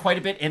Vanderaa quite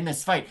a bit in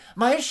this fight.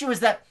 My issue is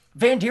that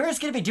Vanderaa is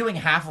going to be doing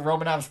half of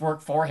Romanov's work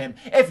for him.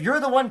 If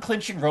you're the one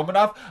clinching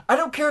Romanov, I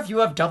don't care if you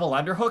have double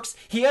underhooks.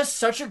 He has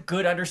such a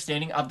good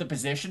understanding of the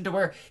position to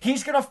where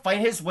he's going to fight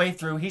his way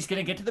through. He's going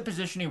to get to the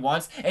position he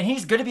wants, and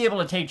he's going to be able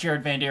to take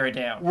Jared Vanderaa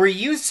down. Were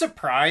you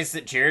surprised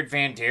that Jared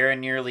Vanderaa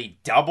nearly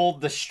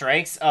doubled the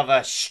strikes of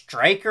a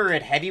striker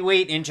at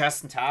heavyweight in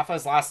Justin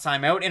Tafa's last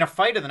time out in a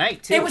fight of the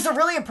night, too? It was a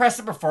really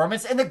impressive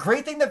performance, and the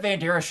great thing that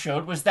Vanderaa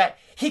showed was that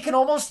he can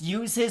almost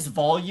use his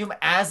volume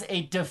as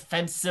a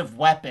defensive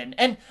weapon.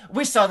 And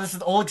we saw this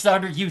with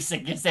Alexander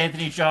Usyk against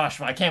Anthony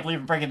Joshua. I can't believe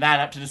I'm bringing that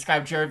up to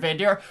describe Jared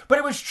Vanderaa, but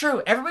it was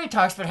true. Everybody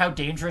talks about how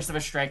dangerous of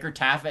a striker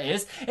Tafa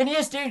is, and he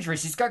is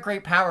dangerous. He's got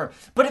great power.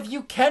 But if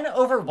you can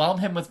overwhelm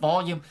him with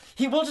volume,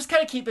 he will just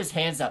kind of keep his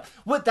hands up.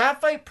 What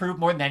that fight proved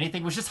more than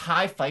anything was just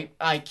high fight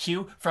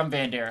IQ from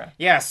Vanderaa.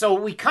 Yeah, so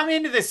we come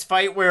into this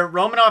fight where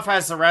Romanov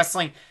has the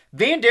wrestling.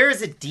 Vanderaa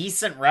is a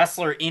decent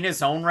wrestler in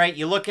his own right.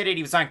 You look at it,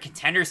 he was on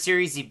Contender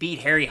Series. He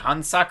beat Harry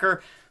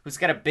Hunsucker, who's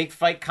got a big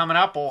fight coming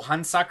up, old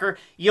Hunsucker.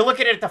 You look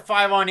at it at the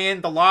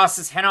 5-on-in, the loss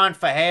is Henan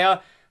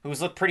Fahea,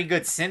 who's looked pretty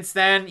good since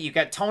then. You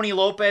got Tony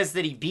Lopez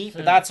that he beat,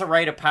 but that's a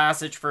rite of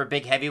passage for a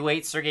big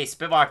heavyweight. Sergey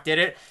Spivak did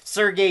it.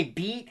 Sergey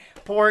beat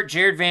poor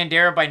Jared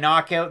Vanderaa by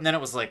knockout, and then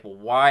it was like, well,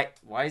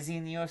 why is he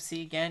in the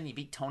UFC again? He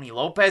beat Tony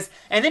Lopez,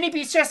 and then he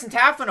beats Justin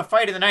Tafa in a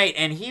fight of the night,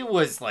 and he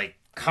was like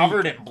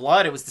covered in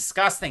blood. It was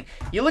disgusting.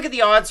 You look at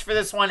the odds for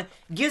this one,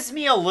 gives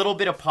me a little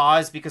bit of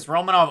pause because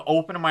Romanov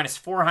opened a minus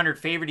 400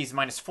 favorite. He's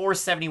minus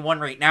 471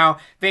 right now.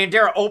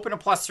 Vanderaa opened a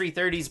plus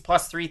 330. He's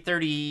plus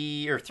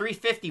 330 or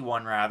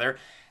 351 rather.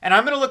 And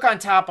I'm going to look on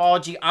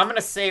Topology. I'm going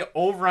to say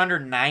over under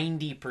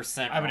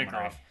 90%. I would agree.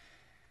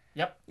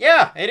 Yep.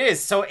 Yeah, it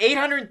is. So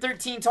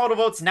 813 total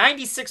votes,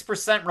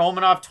 96%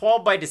 Romanov,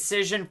 12 by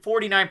decision,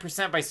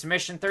 49% by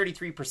submission,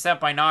 33%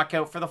 by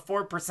knockout. For the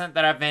 4%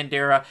 that have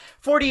Vanderaa,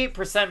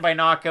 48% by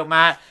knockout.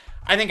 Matt,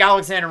 I think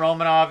Alexander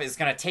Romanov is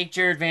going to take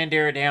Jared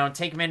Vanderaa down,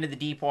 take him into the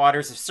deep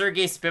waters. If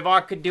Sergey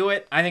Spivak could do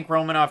it, I think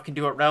Romanov can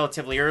do it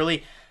relatively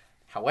early.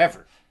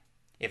 However,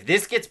 if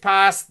this gets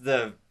past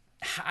the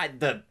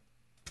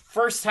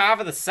first half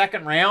of the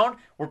second round,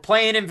 we're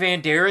playing in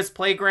Vandeera's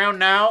playground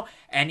now,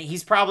 and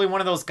he's probably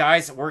one of those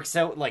guys that works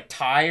out like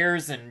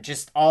tires and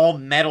just all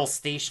metal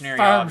stationary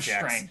objects.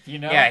 Farm strength, you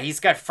know? Yeah, he's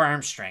got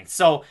farm strength.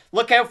 So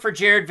look out for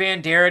Jared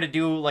Vanderaa to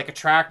do like a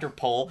tractor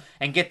pull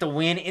and get the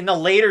win in the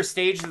later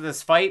stages of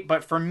this fight.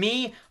 But for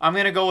me, I'm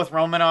going to go with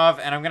Romanov,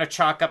 and I'm going to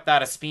chalk up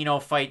that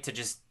Espino fight to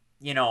just,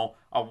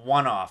 a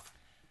one-off.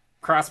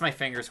 Cross my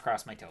fingers,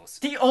 cross my toes.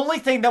 The only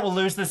thing that will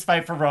lose this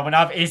fight for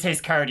Romanov is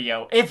his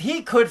cardio. If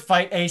he could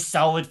fight a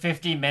solid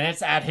 50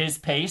 minutes at his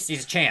pace...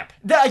 He's a champ.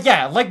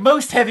 Yeah, like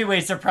most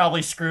heavyweights are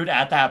probably screwed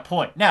at that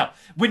point. Now,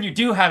 when you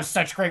do have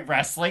such great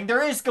wrestling,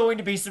 there is going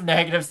to be some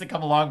negatives that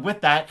come along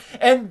with that,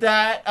 and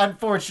that,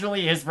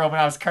 unfortunately, is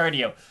Romanov's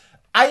cardio.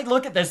 I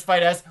look at this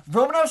fight as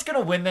Romanov's going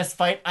to win this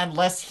fight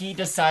unless he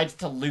decides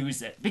to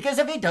lose it. Because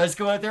if he does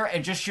go out there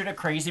and just shoot a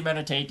crazy amount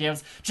of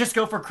takedowns, just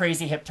go for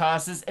crazy hip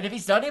tosses, and if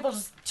he's not able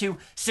to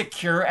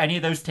secure any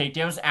of those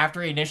takedowns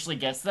after he initially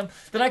gets them,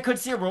 then I could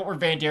see a world where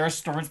Vanderaa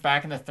storms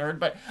back in the third,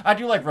 but I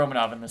do like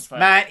Romanov in this fight.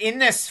 Matt, in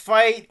this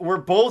fight, we're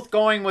both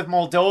going with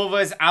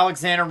Moldova's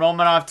Alexander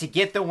Romanov to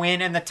get the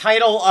win and the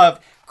title of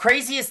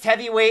craziest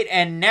heavyweight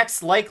and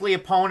next likely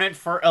opponent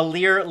for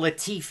Ilir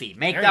Latifi.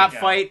 Make that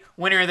fight.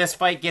 Winner of this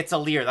fight gets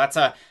Ilir. That's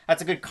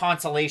a good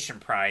consolation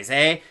prize,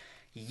 eh?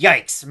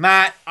 Yikes.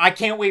 Matt, I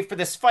can't wait for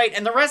this fight.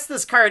 And the rest of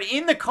this card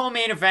in the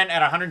co-main event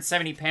at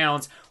 170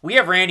 pounds, we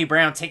have Randy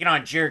Brown taking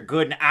on Jared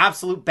Good, an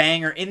absolute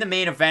banger in the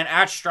main event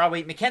at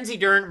strawweight. Mackenzie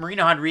Dern,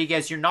 Marina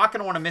Rodriguez. You're not going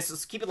to want to miss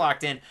this. Keep it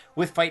locked in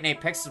with Fight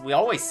Night Picks, as we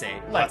always say.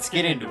 Let's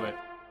get into it.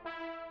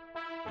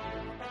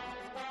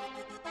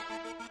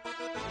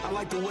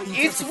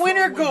 It's win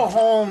or go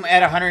home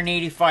at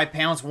 185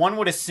 pounds. One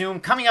would assume.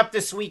 Coming up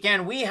this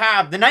weekend, we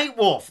have the Night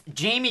Wolf,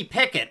 Jamie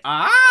Pickett,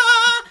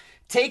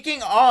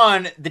 taking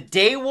on the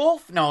Day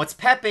Wolf. No, it's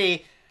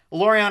Pepe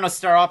Laureano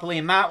Staropoli.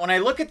 And Matt, when I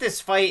look at this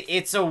fight,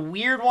 it's a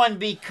weird one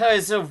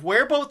because of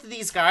where both of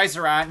these guys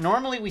are at.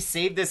 Normally we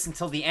save this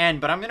until the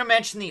end, but I'm going to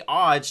mention the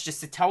odds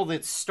just to tell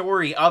the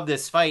story of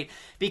this fight.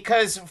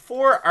 Because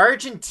for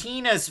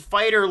Argentina's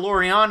fighter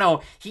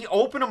Laureano, he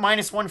opened a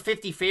minus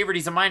 150 favorite.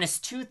 He's a minus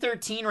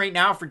 213 right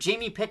now. For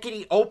Jamie Pickett,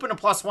 he opened a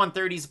plus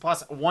 130. He's a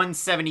plus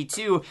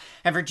 172.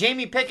 And for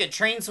Jamie Pickett,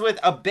 trains with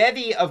a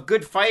bevy of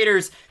good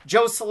fighters,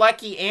 Joe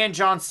Selecki and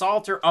John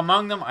Salter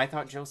among them. I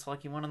thought Joe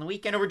Selecki won on the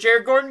weekend over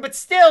Jared Gordon, but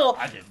still,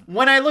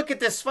 when I look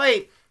at this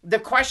fight, the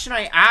question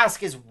I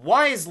ask is,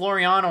 why is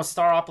Laureano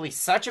Staropoli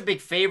such a big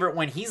favorite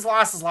when he's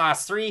lost his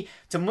last three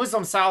to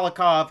Muslim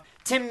Salikov,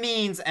 Tim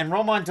Means, and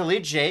Roman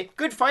Dolidze?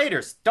 Good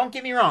fighters. Don't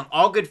get me wrong.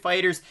 All good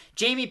fighters.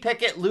 Jamie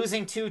Pickett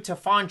losing to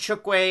Tafon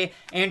Chukwe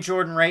and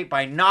Jordan Wright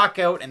by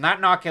knockout, and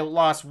that knockout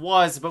loss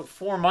was about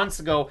 4 months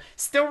ago.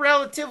 Still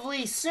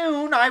relatively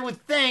soon, I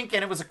would think,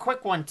 and it was a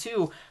quick one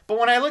too. But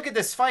when I look at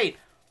this fight,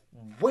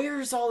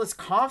 where's all this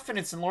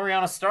confidence in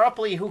Laureano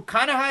Staropoli, who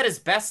kind of had his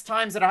best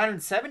times at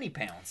 170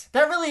 pounds?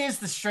 That really is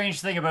the strange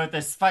thing about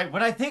this fight.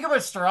 When I think about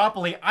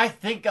Staropoli, I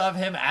think of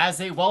him as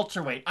a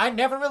welterweight. I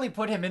never really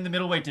put him in the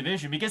middleweight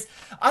division because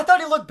I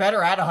thought he looked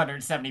better at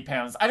 170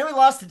 pounds. I know he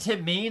lost to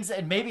Tim Means,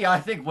 and maybe I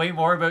think way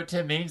more about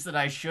Tim Means than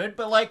I should,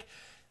 but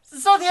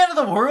it's not the end of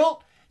the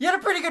world. You had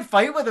a pretty good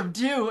fight with him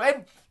too,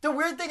 and the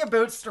weird thing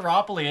about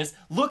Staropoli is,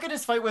 look at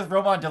his fight with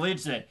Roman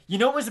Dolidze. You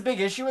know what was a big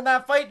issue in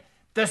that fight?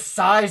 The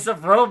size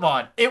of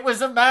Roman. It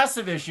was a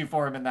massive issue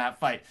for him in that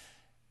fight.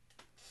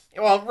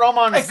 Well,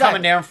 Roman was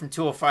coming down from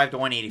 205 to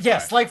 185.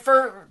 Yes, like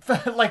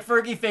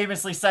Fergie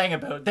famously sang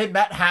about, they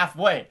met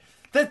halfway.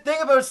 The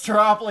thing about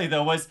Staropoli,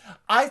 though, was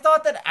I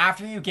thought that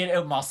after you get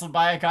out-muscled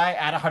by a guy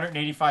at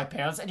 185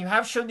 pounds, and you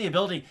have shown the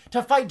ability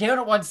to fight down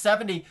at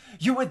 170,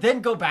 you would then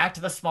go back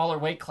to the smaller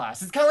weight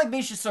class. It's kind of like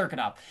Misha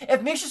Serkinov.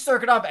 If Misha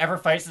Serkinov ever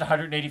fights at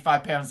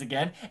 185 pounds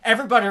again,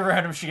 everybody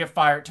around him should get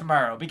fired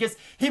tomorrow, because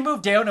he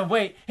moved down in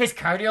weight. His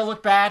cardio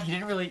looked bad. He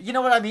didn't really, you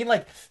know what I mean?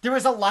 There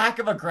was a lack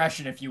of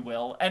aggression, if you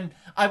will, and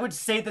I would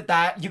say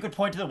that you could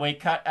point to the weight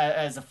cut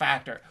as a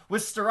factor.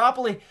 With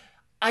Staropoli,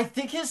 I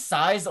think his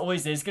size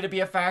always is going to be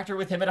a factor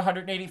with him at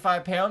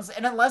 185 pounds,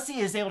 and unless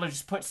he is able to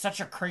just put such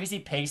a crazy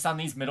pace on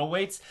these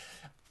middleweights,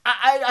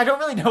 I don't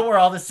really know where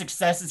all this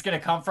success is going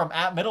to come from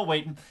at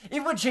middleweight. And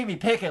even with Jamie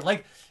Pickett,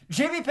 like,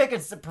 Jamie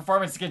Pickett's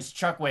performance against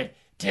Chuck Wade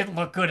didn't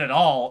look good at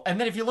all. And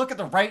then if you look at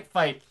the right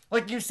fight,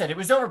 like you said, it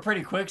was over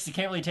pretty quick, so you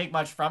can't really take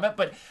much from it.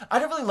 But I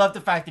don't really love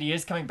the fact that he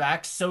is coming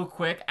back so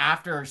quick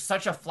after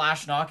such a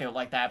flash knockout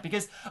like that.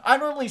 Because I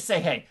normally say,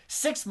 hey,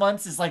 6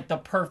 months is like the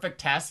perfect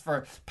test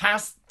for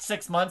past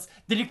 6 months.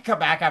 Then you can come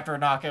back after a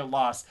knockout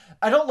loss.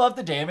 I don't love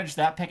the damage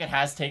that Pickett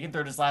has taken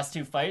through his last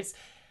 2 fights.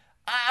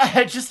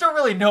 I just don't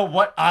really know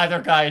what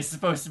either guy is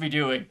supposed to be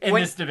doing in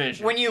this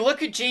division. When you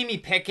look at Jamie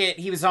Pickett,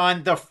 he was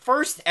on the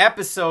first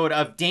episode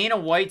of Dana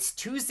White's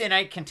Tuesday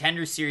Night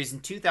Contender Series in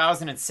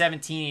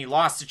 2017. He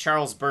lost to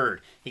Charles Byrd.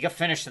 He got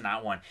finished in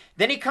that one.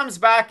 Then he comes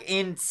back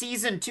in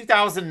season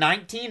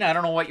 2019. I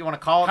don't know what you want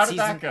to call it. How did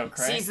that go,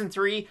 Craig? Season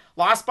 3.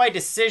 Lost by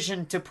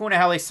decision to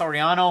Punahele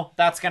Soriano.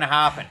 That's going to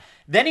happen.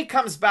 Then he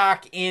comes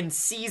back in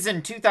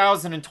season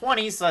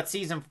 2020, so that's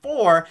season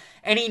 4,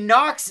 and he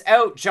knocks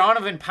out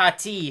Jonathan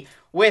Patti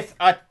with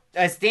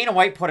as Dana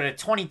White put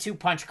it, a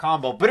 22-punch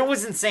combo. But it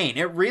was insane.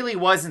 It really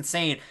was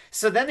insane.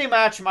 So then they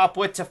match him up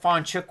with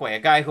Tafon Chukwe, a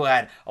guy who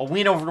had a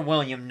win over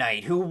William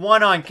Knight, who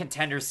won on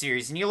Contender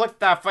Series. And you looked at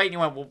that fight and you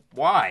went, well,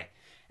 why?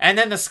 And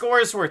then the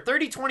scores were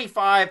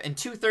 30-25 and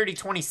 2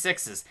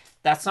 30-26s.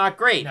 That's not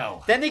great.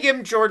 No. Then they give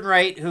him Jordan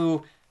Wright,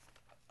 who...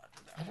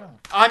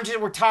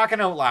 we're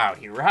talking out loud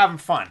here. We're having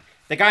fun.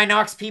 The guy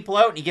knocks people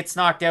out and he gets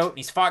knocked out and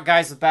he's fought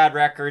guys with bad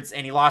records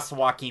and he lost to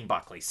Joaquin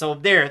Buckley. So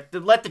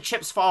let the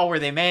chips fall where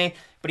they may,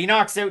 but he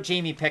knocks out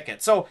Jamie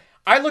Pickett. So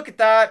I look at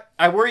that.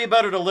 I worry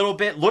about it a little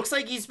bit. Looks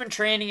like he's been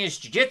training his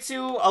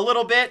jiu-jitsu a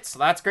little bit, so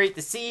that's great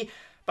to see.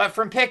 But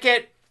from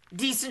Pickett,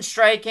 decent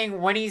striking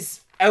when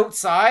he's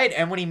outside,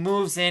 and when he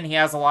moves in, he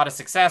has a lot of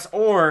success,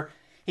 or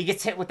he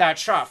gets hit with that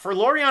shot. For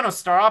Laureano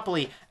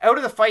Staropoli, out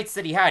of the fights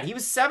that he had, he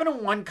was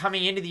 7-1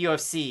 coming into the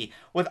UFC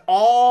with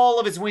all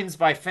of his wins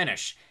by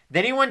finish.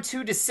 Then he won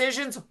 2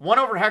 decisions, one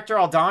over Hector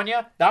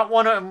Aldana. That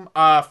won him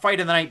fight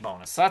of the night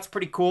bonus. So that's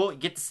pretty cool. You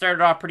get to start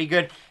it off pretty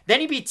good.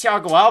 Then he beat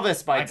Thiago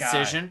Alves by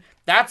decision.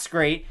 That's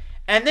great.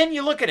 And then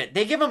you look at it.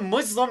 They give him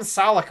Muslim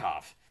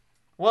Salikov.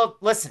 Well,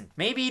 listen,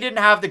 maybe he didn't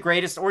have the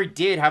greatest, or he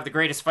did have the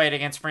greatest fight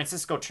against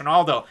Francisco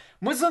Trinaldo.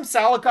 Muslim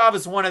Salikov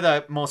is one of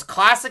the most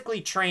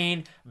classically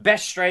trained,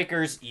 best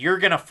strikers you're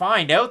going to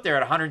find out there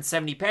at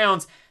 170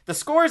 pounds. The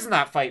scores in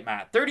that fight,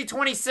 Matt,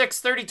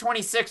 30-26,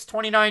 30-26,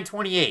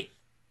 29-28.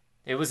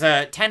 It was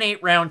a 10-8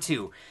 round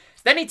 2.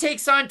 Then he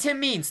takes on Tim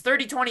Means,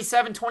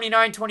 30-27,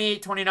 29-28,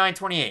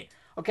 29-28.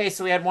 Okay,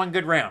 so he had one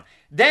good round.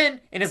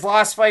 Then, in his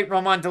last fight,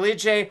 Roman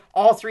Dolidze,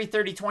 all 3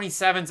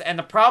 30-27s. And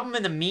the problem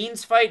in the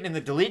Means fight and in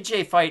the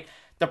Dolidze fight,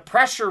 the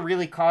pressure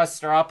really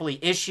caused Staropoli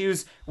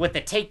issues with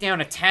the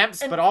takedown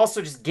attempts, but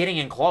also just getting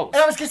in close.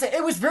 And I was going to say,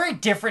 it was very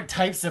different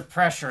types of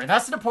pressure, and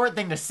that's an important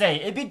thing to say.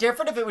 It'd be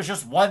different if it was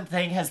just one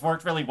thing has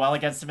worked really well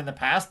against him in the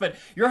past, but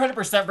you're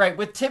 100% right.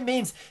 With Tim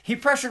Means, he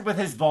pressured with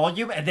his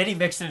volume, and then he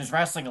mixed in his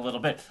wrestling a little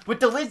bit. With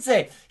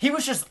Dolidze, he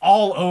was just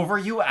all over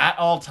you at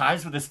all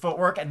times with his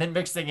footwork, and then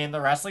mixing in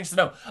the wrestling. So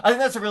no, I think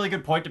that's a really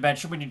good point to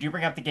mention when you do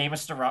bring up the game of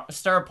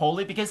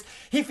Staropoli, because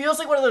he feels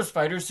like one of those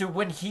fighters who,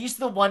 when he's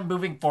the one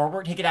moving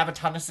forward, he could have a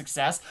ton of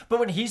success, but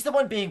when he's the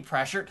one being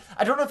pressured,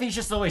 I don't know if he's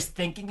just always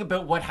thinking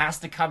about what has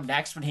to come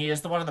next when he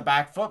is the one on the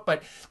back foot,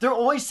 but there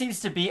always seems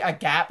to be a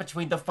gap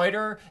between the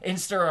fighter in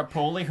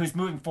Staropoli who's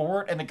moving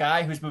forward and the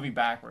guy who's moving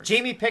backwards.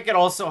 Jamie Pickett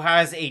also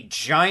has a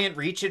giant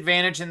reach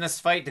advantage in this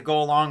fight to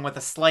go along with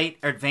a slight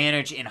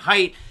advantage in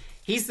height.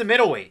 He's the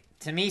middleweight.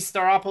 To me,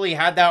 Staropoli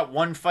had that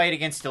one fight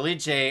against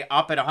Dolidze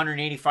up at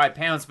 185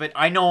 pounds, but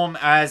I know him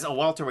as a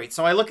welterweight.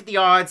 So I look at the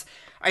odds.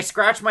 I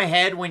scratch my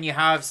head when you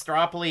have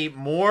Staropoli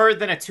more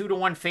than a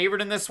 2-1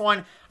 favorite in this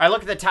one. I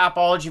look at the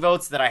Tapology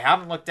votes that I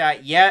haven't looked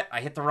at yet. I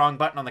hit the wrong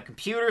button on the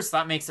computer, so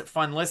that makes it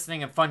fun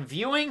listening and fun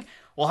viewing.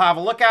 We'll have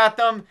a look at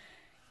them.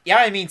 Yeah,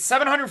 I mean,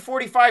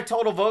 745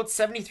 total votes,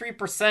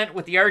 73%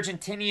 with the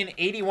Argentinian,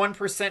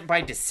 81%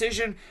 by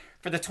decision.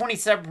 For the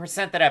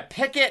 27% that have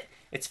Pickett,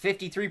 it's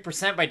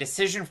 53% by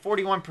decision,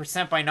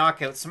 41% by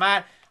knockout. So,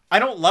 Matt, I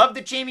don't love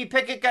that Jamie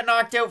Pickett got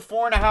knocked out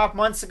 4.5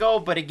 months ago,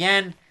 but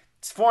again,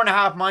 it's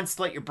 4.5 months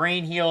to let your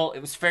brain heal. It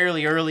was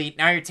fairly early.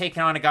 Now you're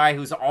taking on a guy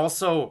who's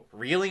also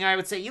reeling, I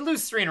would say. You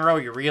lose 3 in a row,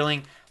 you're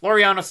reeling.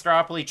 Laureano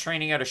Staropoli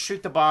training out of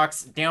Shoot the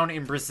Box down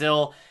in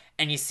Brazil.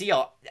 And you see,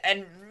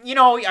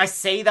 I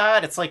say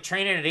that. It's like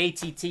training at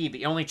ATT, but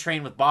you only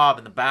train with Bob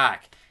in the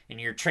back. And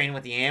you're training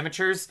with the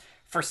amateurs.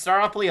 For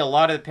Staropoli, a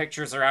lot of the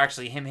pictures are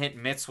actually him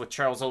hitting mitts with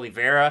Charles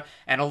Oliveira.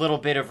 And a little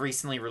bit of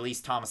recently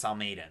released Thomas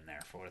Almeida in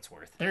there, for what it's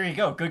worth. There you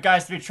go. Good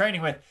guys to be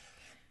training with.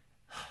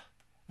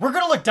 We're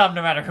going to look dumb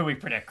no matter who we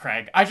predict,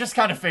 Craig. I just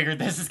kind of figured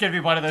this is going to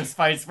be one of those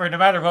fights where no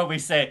matter what we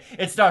say,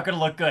 it's not going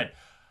to look good.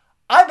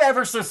 I'm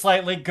ever so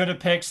slightly going to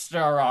pick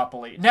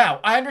Staropoli. Now,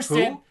 I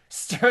understand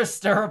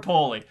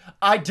Staropoli.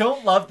 I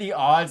don't love the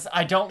odds.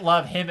 I don't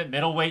love him at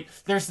middleweight.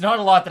 There's not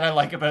a lot that I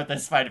like about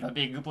this fight, if I'm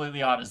being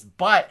completely honest.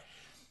 But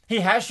he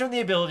has shown the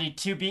ability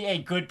to be a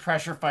good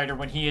pressure fighter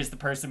when he is the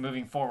person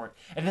moving forward.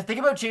 And the thing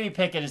about Jamie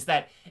Pickett is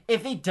that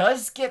if he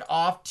does get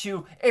off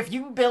to... If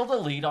you can build a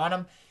lead on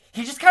him,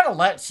 he just kind of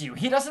lets you.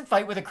 He doesn't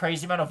fight with a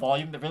crazy amount of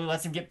volume that really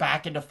lets him get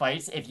back into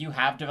fights if you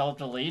have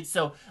developed a lead.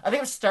 So I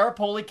think if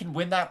Staropoli can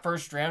win that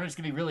first round, it's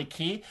going to be really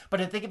key.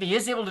 But I think if he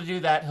is able to do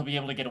that, he'll be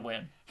able to get a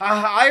win.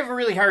 I have a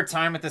really hard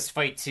time with this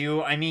fight,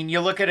 too. I mean,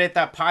 you look at it,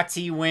 that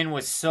Pati win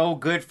was so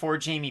good for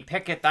Jamie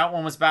Pickett. That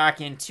one was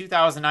back in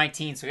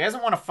 2019, so he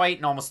hasn't won a fight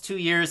in almost 2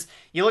 years.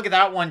 You look at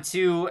that one,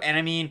 too, and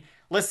I mean,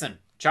 listen,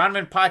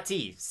 Jonathan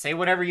Pati, say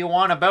whatever you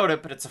want about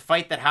it, but it's a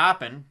fight that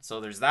happened, so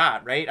there's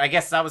that, right? I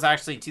guess that was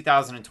actually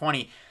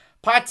 2020.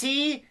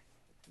 Pati,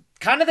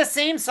 kind of the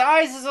same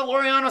size as a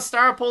Laureano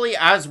Staropoli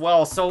as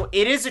well, so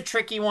it is a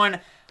tricky one.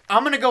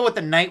 I'm going to go with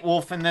the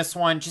Nightwolf in this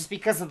one just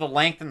because of the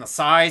length and the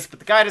size, but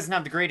the guy doesn't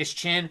have the greatest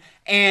chin.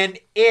 And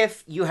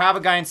if you have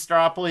a guy in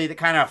Staropoli that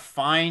kind of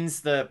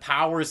finds the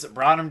powers that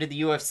brought him to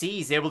the UFC,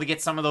 he's able to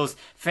get some of those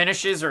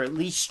finishes or at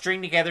least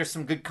string together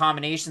some good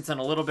combinations and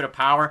a little bit of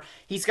power,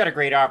 he's got a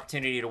great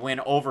opportunity to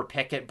win over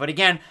Pickett. But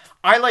again,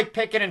 I like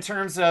Pickett in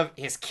terms of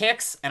his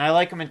kicks, and I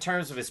like him in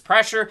terms of his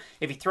pressure.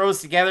 If he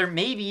throws together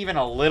maybe even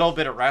a little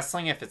bit of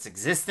wrestling, if it's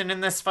existent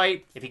in this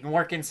fight, if he can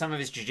work in some of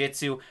his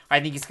jiu-jitsu,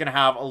 I think he's going to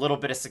have a little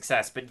bit of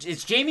success. But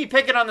is Jamie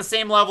Pickett on the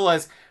same level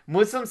as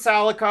Muslim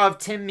Salikov,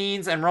 Tim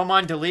Means, and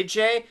Roman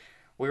Dolidze?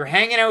 We were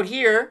hanging out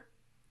here,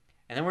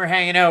 and then we were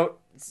hanging out,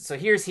 so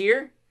here's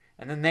here,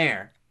 and then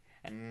there.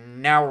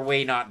 And now we're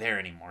way not there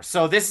anymore.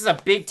 So this is a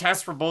big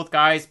test for both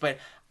guys, but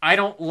I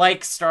don't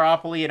like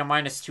Staropoli at a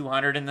minus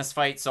 200 in this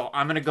fight, so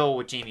I'm going to go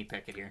with Jamie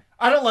Pickett here.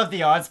 I don't love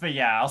the odds, but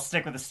yeah, I'll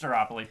stick with the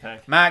Staropoli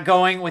pick. Matt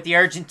going with the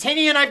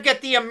Argentinian. I've got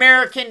the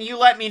American. You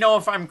let me know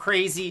if I'm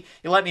crazy.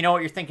 You let me know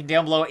what you're thinking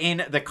down below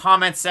in the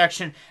comments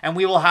section, and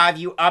we will have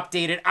you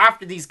updated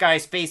after these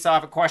guys face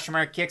off at question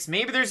mark kicks.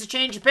 Maybe there's a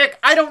change of pick.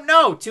 I don't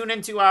know. Tune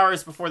in 2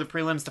 hours before the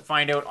prelims to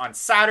find out on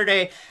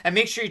Saturday, and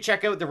make sure you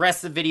check out the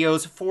rest of the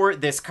videos for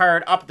this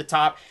card up at the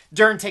top.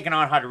 Dern taking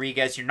on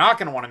Rodriguez. You're not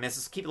going to want to miss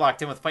this. Keep it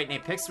locked in with Fight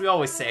Night Picks. We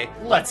always say,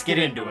 let's get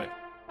into it.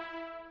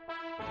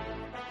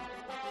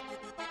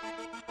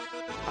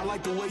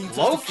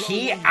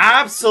 Low-key,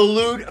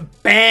 absolute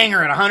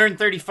banger at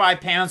 135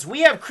 pounds.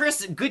 We have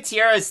Chris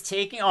Gutierrez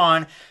taking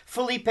on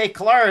Felipe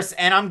Claris,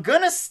 and I'm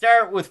going to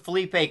start with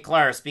Felipe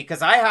Claris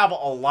because I have a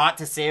lot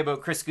to say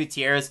about Chris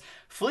Gutierrez.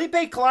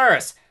 Felipe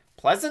Claris,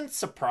 pleasant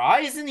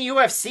surprise in the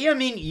UFC. I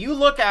mean, you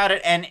look at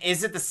it, and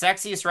is it the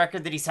sexiest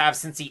record that he's had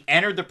since he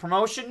entered the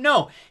promotion?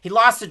 No. He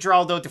lost to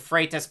Geraldo de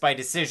Freitas by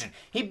decision.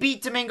 He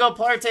beat Domingo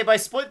Plarte by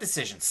split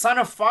decision. Son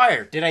of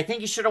Fire. Did I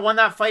think he should have won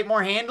that fight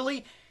more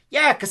handily?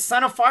 Yeah, because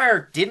Son of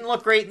Fire didn't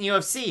look great in the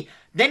UFC.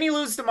 Then he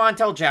loses to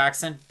Montel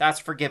Jackson. That's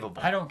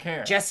forgivable. I don't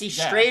care. Jesse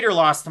Strader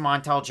lost to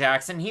Montel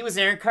Jackson. He was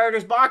Aaron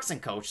Carter's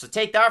boxing coach, so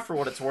take that for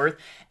what it's worth.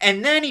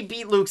 And then he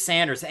beat Luke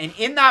Sanders. And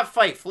in that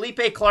fight,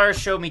 Felipe Claris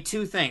showed me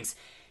two things.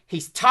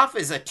 He's tough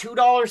as a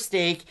 $2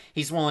 steak.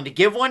 He's willing to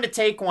give one to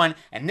take one.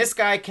 And this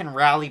guy can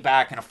rally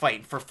back in a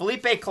fight. For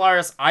Felipe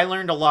Claris, I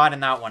learned a lot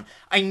in that one.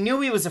 I knew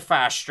he was a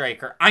fast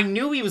striker. I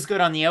knew he was good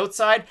on the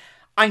outside.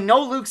 I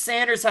know Luke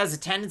Sanders has a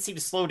tendency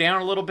to slow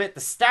down a little bit.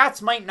 The stats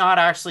might not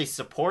actually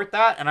support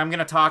that, and I'm going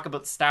to talk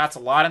about the stats a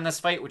lot in this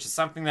fight, which is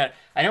something that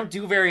I don't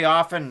do very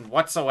often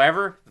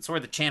whatsoever. That's where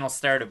the channel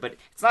started, but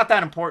it's not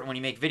that important when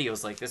you make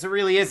videos like this. It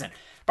really isn't.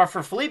 But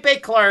for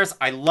Felipe Claris,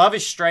 I love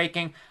his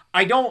striking.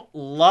 I don't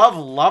love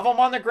him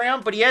on the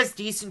ground, but he has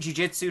decent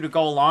jiu-jitsu to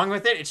go along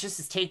with it. It's just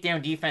his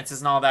takedown defense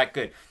isn't all that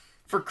good.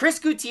 For Chris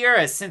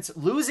Gutierrez, since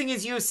losing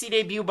his UFC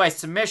debut by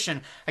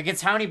submission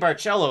against Raoni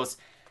Barcelos,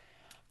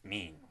 I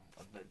mean,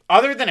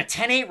 other than a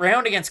 10-8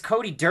 round against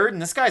Cody Durden,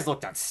 this guy's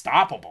looked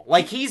unstoppable.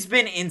 Like, he's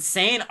been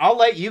insane. I'll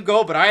let you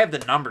go, but I have the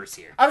numbers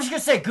here. I was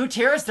going to say,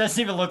 Gutierrez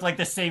doesn't even look like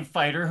the same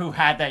fighter who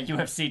had that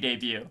UFC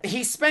debut.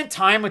 He spent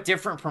time with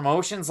different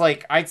promotions,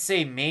 like, I'd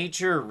say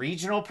major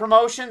regional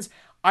promotions.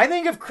 I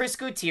think if Chris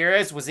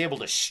Gutierrez was able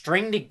to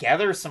string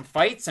together some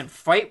fights and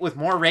fight with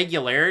more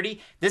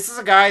regularity, this is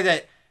a guy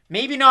that,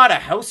 maybe not a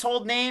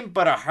household name,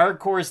 but a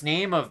hardcore's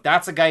name of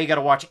that's a guy you got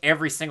to watch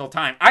every single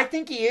time. I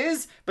think he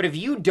is, but if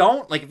you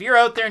don't, like if you're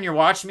out there and you're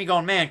watching me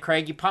going, man,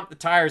 Craig, you pumped the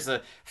tires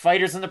of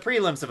fighters in the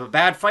prelims of a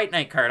bad fight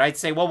night card, I'd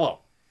say,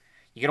 whoa,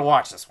 you got to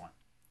watch this one.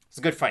 It's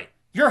a good fight.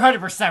 You're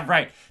 100%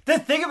 right. The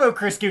thing about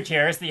Chris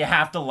Gutierrez that you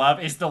have to love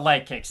is the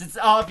leg kicks. It's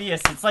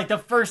obvious. It's like the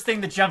first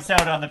thing that jumps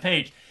out on the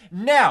page.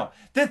 Now,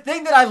 the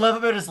thing that I love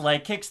about his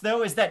leg kicks,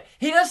 though, is that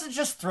he doesn't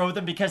just throw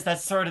them because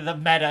that's sort of the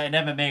meta in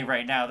MMA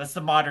right now. That's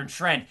the modern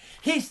trend.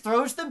 He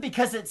throws them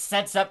because it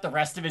sets up the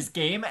rest of his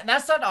game, and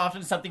that's not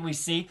often something we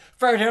see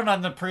far down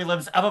on the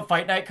prelims of a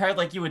fight night card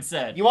like you had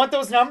said. You want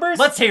those numbers?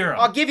 Let's hear them.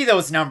 I'll give you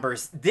those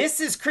numbers. This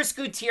is Chris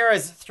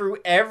Gutierrez through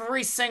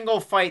every single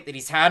fight that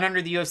he's had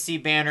under the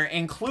UFC banner,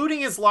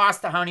 including his loss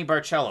to Raoni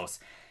Barcelos.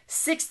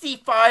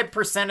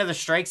 65% of the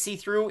strikes he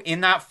threw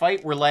in that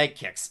fight were leg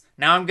kicks.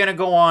 Now I'm going to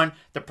go on.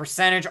 The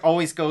percentage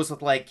always goes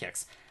with leg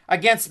kicks.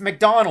 Against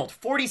McDonald,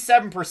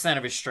 47%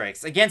 of his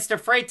strikes. Against De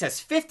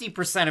Freitas,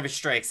 50% of his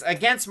strikes.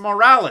 Against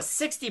Morales,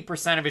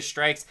 60% of his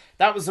strikes.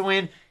 That was a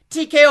win.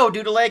 TKO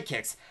due to leg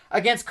kicks.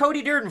 Against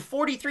Cody Dern,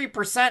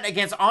 43%.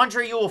 Against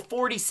Andre Ewell,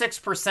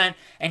 46%.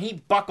 And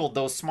he buckled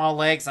those small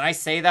legs. And I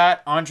say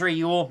that, Andre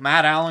Ewell,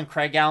 Matt Allen,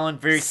 Craig Allen,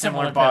 very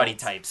similar body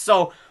types.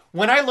 So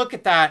when I look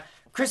at that,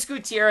 Chris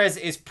Gutierrez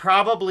is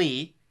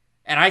probably,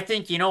 and I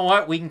think, you know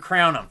what, we can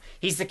crown him.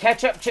 He's the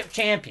catch-up chip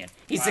champion.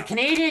 He's the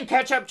Canadian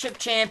catch-up chip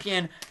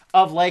champion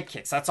of leg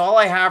kicks. That's all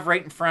I have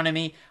right in front of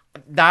me.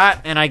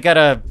 That, and I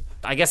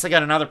guess I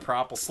got another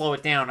prop. I'll slow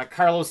it down. A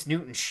Carlos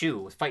Newton shoe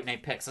with Fight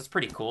Night Picks. That's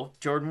pretty cool.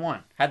 Jordan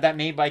 1. Had that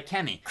made by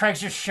Kemi. Craig's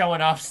just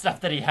showing off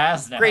stuff that he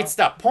has now. Great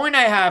stuff. Point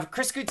I have,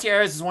 Chris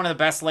Gutierrez is one of the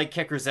best leg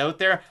kickers out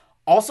there.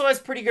 Also has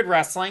pretty good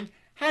wrestling.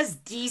 Has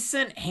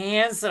decent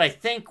hands that I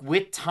think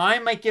with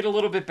time might get a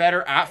little bit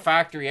better at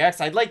Factory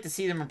X. I'd like to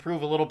see them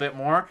improve a little bit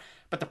more.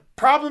 But the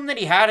problem that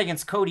he had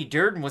against Cody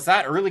Dern was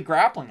that early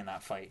grappling in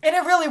that fight. And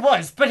it really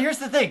was. But here's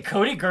the thing.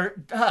 Cody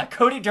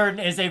Dern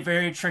is a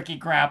very tricky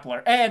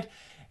grappler. And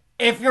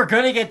if you're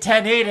going to get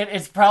 10-8'd,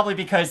 it's probably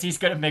because he's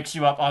going to mix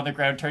you up on the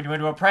ground, turn you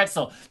into a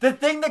pretzel. The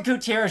thing that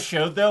Gutierrez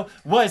showed, though,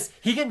 was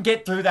he can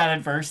get through that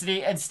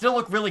adversity and still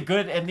look really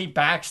good in the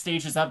back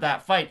stages of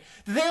that fight.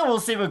 The thing I will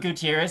say about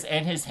Gutierrez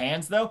and his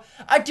hands, though,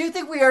 I do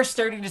think we are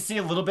starting to see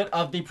a little bit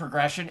of the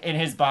progression in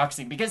his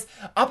boxing. Because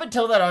up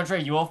until that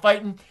Andre Ewell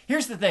fight, and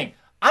here's the thing.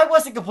 I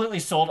wasn't completely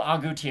sold on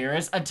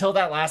Gutierrez until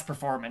that last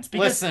performance.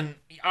 Listen,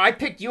 I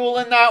picked Ewell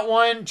in that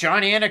one.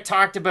 John Anik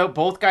talked about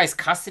both guys'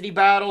 custody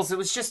battles. It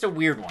was just a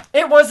weird one.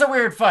 It was a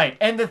weird fight.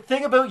 And the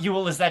thing about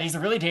Ewell is that he's a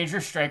really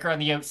dangerous striker on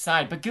the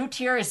outside. But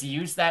Gutierrez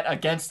used that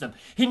against him.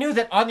 He knew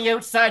that on the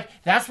outside,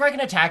 that's where I can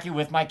attack you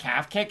with my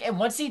calf kick. And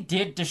once he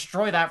did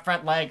destroy that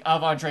front leg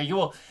of Andre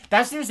Ewell,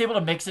 that's when he was able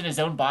to mix in his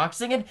own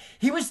boxing. And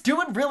he was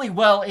doing really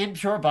well in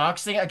pure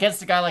boxing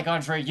against a guy like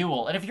Andre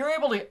Ewell. And if you're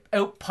able to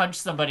out-punch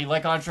somebody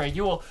like Andre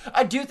Ewell,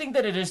 I do think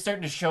that it is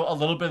starting to show a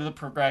little bit of the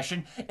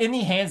progression in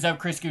the hands of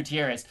Chris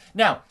Gutierrez.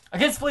 Now,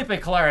 against Felipe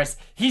Colares,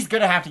 he's going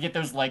to have to get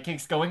those leg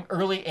kicks going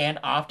early and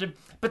often,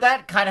 but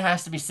that kind of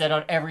has to be said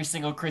on every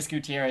single Chris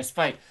Gutierrez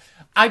fight.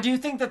 I do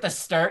think that the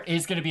start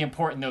is going to be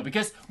important, though,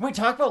 because when we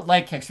talk about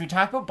leg kicks, we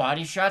talk about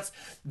body shots,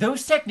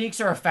 those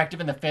techniques are effective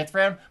in the 5th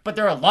round, but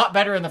they're a lot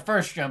better in the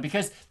 1st round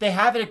because they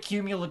have an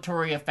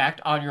accumulatory effect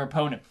on your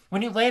opponent.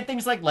 When you land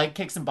things like leg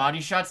kicks and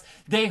body shots,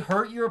 they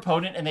hurt your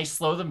opponent and they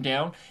slow them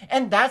down,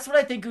 and that's what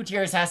I think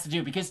Gutierrez has to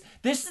do, because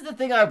this is the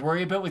thing I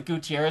worry about with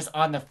Gutierrez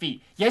on the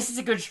feet. Yes, he's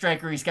a good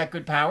striker, he's got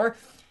good power,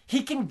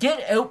 he can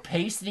get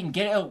outpaced and he can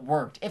get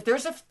outworked. If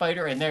there's a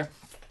fighter in there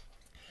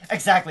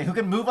exactly, who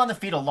can move on the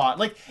feet a lot.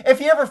 Like, if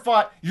he ever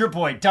fought your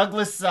boy,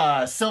 Douglas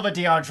Silva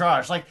de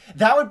Andrade, like,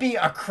 that would be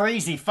a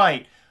crazy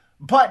fight.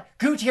 But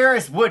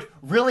Gutierrez would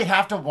really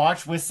have to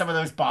watch with some of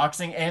those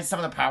boxing and some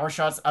of the power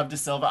shots of De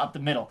Silva up the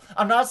middle.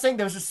 I'm not saying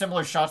those are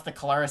similar shots that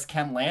Colares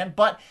can land,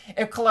 but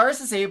if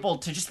Colares is able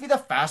to just be the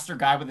faster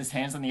guy with his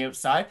hands on the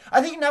outside, I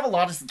think he can have a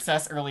lot of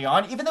success early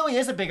on, even though he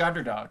is a big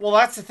underdog. Well,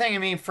 that's the thing. I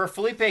mean, for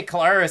Felipe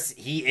Colares,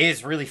 he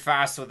is really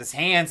fast with his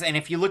hands, and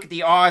if you look at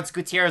the odds,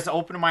 Gutierrez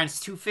open to minus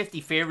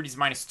 250 favorite. He's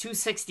minus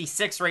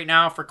 266 right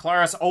now. For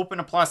Colares, open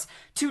to plus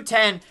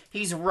 210.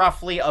 He's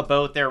roughly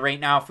about there right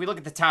now. If we look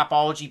at the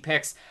Tapology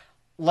picks,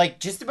 like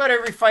just about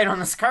every fight on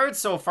this card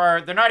so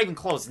far, they're not even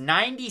close.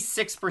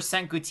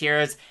 96%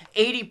 Gutierrez,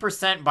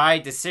 80% by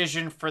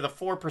decision. For the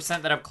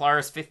 4% that have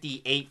Colares,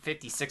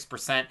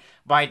 56%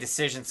 by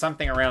decision,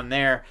 something around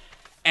there.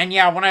 And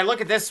yeah, when I look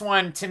at this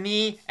one, to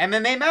me,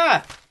 MMA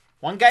math.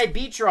 One guy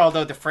beat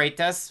Geraldo de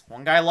Freitas,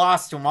 one guy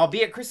lost to him,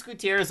 albeit Chris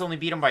Gutierrez only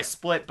beat him by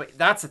split, but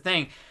that's the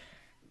thing.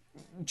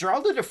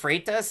 Geraldo de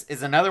Freitas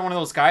is another one of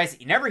those guys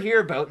you never hear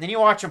about, and then you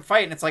watch him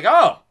fight, and it's like,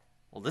 oh,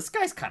 well, this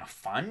guy's kind of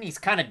fun. He's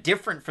kind of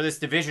different for this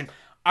division.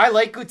 I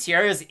like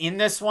Gutierrez in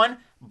this one,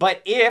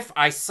 but if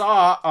I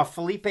saw a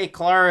Felipe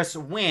Colares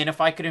win,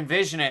 if I could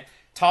envision it,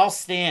 tall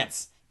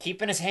stance,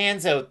 keeping his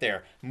hands out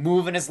there,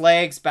 moving his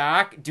legs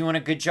back, doing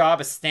a good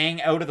job of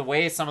staying out of the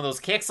way of some of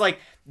those kicks, like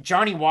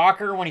Johnny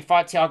Walker when he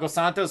fought Thiago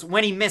Santos,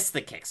 when he missed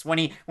the kicks, when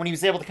he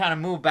was able to kind of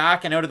move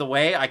back and out of the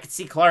way, I could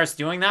see Colares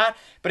doing that.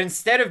 But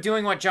instead of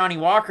doing what Johnny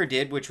Walker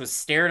did, which was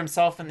stare at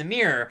himself in the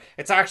mirror,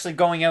 it's actually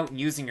going out and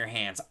using your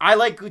hands. I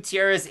like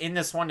Gutierrez in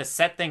this one to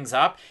set things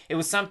up. It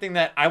was something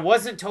that I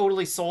wasn't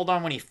totally sold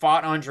on when he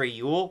fought Andre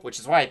Ewell, which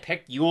is why I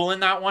picked Ewell in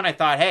that one. I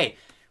thought, hey,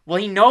 well,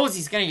 he knows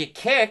he's going to get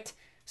kicked,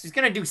 so he's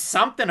going to do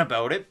something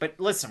about it. But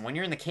listen, when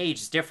you're in the cage,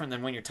 it's different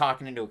than when you're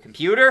talking into a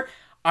computer.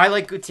 I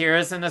like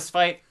Gutierrez in this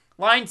fight.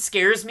 Line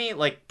scares me,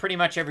 like pretty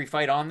much every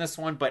fight on this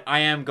one, but I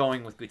am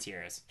going with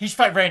Gutierrez. He should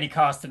fight Randy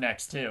Costa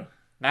next, too.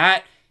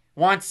 Matt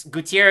wants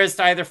Gutierrez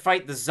to either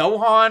fight the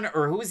Zohan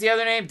or who's the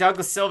other name?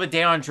 Douglas Silva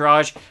de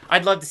Andrade.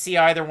 I'd love to see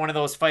either one of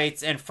those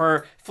fights. And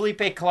for Felipe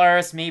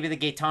Colares, maybe the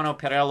Gaetano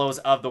Pirellos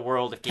of the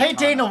world. Hey,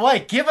 Dana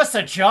White, give us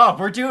a job.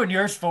 We're doing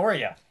yours for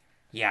you.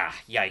 Yeah,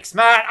 yikes.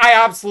 Matt, I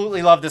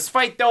absolutely love this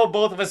fight, though.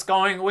 Both of us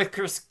going with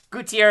Chris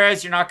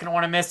Gutierrez, you're not going to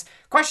want to miss.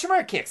 Question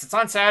mark kicks. It's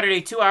on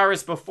Saturday, 2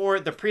 hours before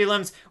the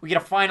prelims. We get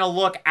a final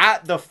look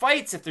at the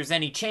fights. If there's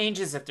any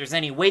changes, if there's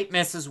any weight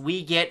misses,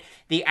 we get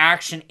the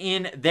action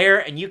in there.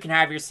 And you can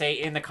have your say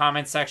in the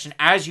comments section,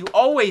 as you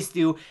always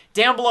do.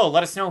 Down below,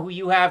 let us know who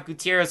you have,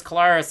 Gutierrez,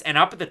 Colares, and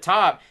up at the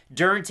top,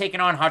 Dern taking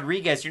on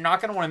Rodriguez. You're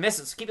not going to want to miss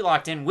it, so keep it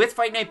locked in with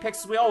Fight Night Picks,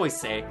 as we always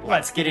say.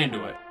 Let's get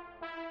into it.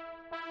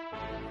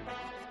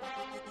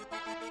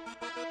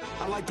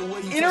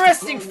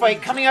 Interesting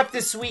fight coming up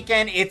this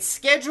weekend. It's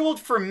scheduled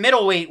for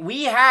middleweight.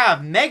 We have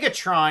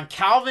Megatron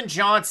Calvin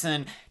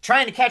Johnson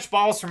trying to catch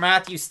balls from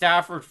Matthew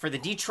Stafford for the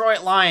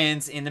Detroit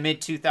Lions in the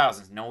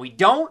mid-2000s. No, we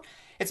don't.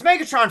 It's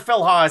Megatron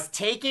Phil Haas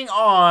taking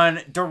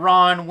on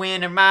Dern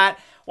Wynn. And Matt,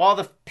 while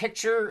the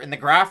picture and the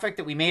graphic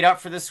that we made up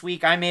for this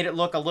week, I made it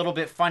look a little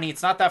bit funny.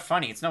 It's not that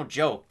funny. It's no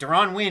joke.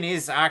 Dern Wynn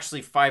is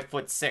actually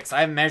 5'6".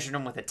 I measured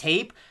him with a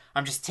tape.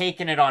 I'm just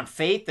taking it on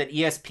faith that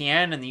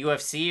ESPN and the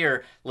UFC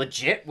are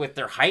legit with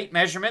their height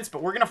measurements,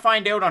 but we're going to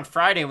find out on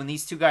Friday when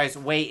these two guys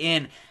weigh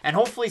in, and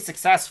hopefully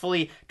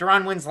successfully.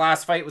 Dern Wynn's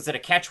last fight was at a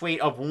catch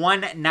weight of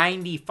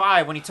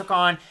 195 when he took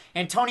on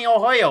Antonio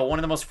Hoyo, one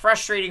of the most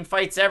frustrating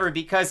fights ever,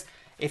 because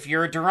if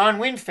you're a Dern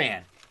Wynn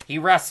fan, he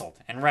wrestled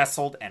and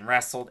wrestled and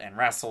wrestled and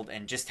wrestled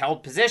and just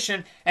held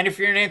position. And if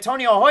you're an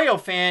Antonio Hoyo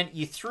fan,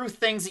 you threw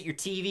things at your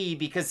TV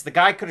because the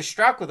guy could have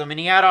struck with him and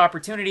he had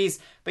opportunities.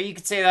 But you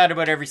could say that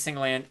about every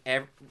single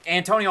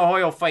Antonio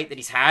Hoyo fight that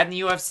he's had in the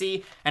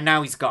UFC, and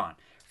now he's gone.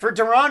 For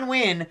Dern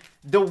Wynn,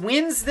 the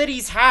wins that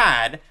he's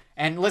had,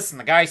 and listen,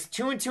 the guy's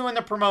 2-2 in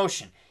the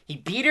promotion. He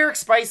beat Eric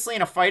Spicely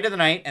in a fight of the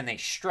night, and they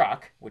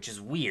struck, which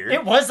is weird.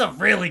 It was a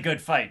really good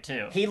fight,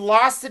 too. He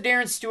lost to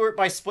Darren Stewart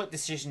by split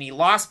decision. He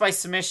lost by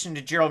submission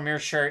to Gerald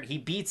Meerschaert. He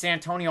beats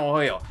Antonio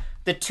Hoyo.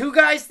 The two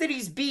guys that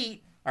he's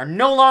beat are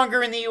no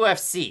longer in the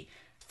UFC.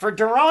 For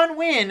Dern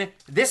Wynn,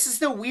 this is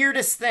the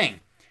weirdest thing.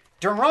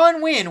 Dern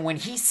Wynn, when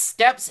he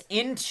steps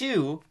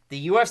into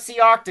the UFC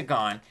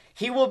octagon,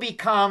 he will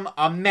become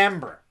a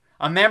member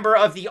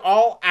of the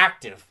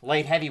all-active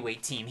light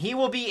heavyweight team. He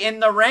will be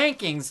in the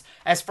rankings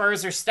as far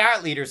as their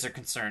stat leaders are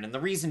concerned. And the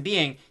reason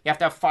being, you have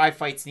to have 5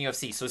 fights in the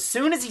UFC. So as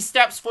soon as he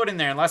steps foot in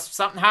there, unless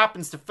something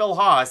happens to Phil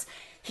Haas,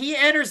 he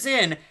enters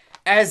in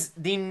as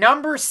the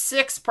number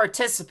 6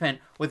 participant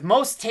with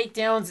most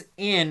takedowns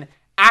in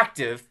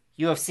active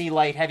UFC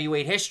light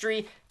heavyweight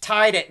history,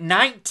 tied at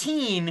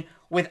 19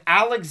 with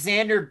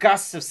Alexander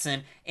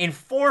Gustafsson in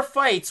 4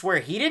 fights where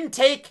he didn't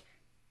take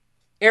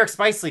Eric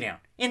Spicely down.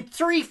 In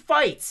 3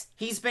 fights,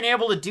 he's been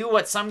able to do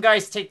what some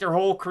guys take their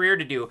whole career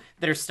to do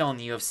that are still in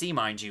the UFC,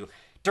 mind you.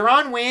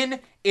 Dern Wynn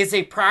is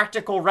a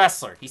practical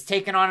wrestler. He's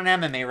taken on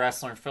an MMA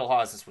wrestler in Phil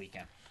Haas this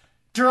weekend.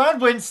 Dern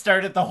Wynn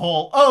started the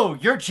whole, oh,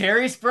 you're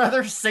Jerry's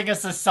brother? Sing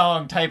us a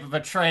song type of a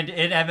trend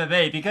in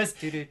MMA because,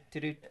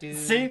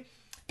 see,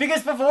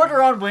 because before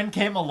Dern Wynn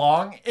came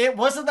along, it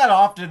wasn't that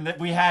often that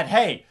we had,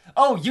 hey,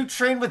 oh, you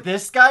train with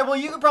this guy? Well,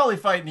 you could probably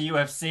fight in the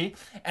UFC.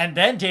 And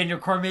then Daniel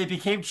Cormier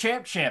became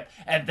champ.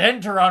 And then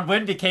Dern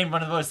Wynn became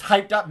one of the most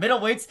hyped up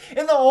middleweights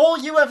in the whole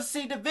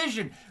UFC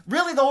division.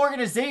 Really the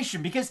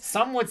organization, because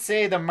some would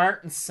say the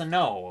Martin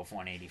Sano of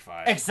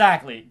 185.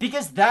 Exactly.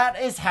 Because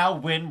that is how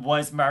Wynn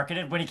was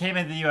marketed when he came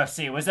into the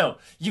UFC. It was, oh,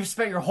 you've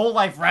spent your whole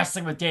life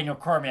wrestling with Daniel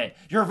Cormier.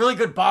 You're a really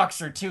good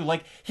boxer, too.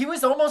 Like, he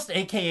was almost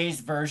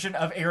AKA's version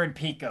of Aaron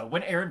Pico.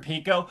 When Aaron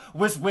Pico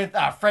was with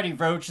Freddie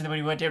Roach, and then when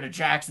he went down to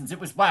Jackson's, it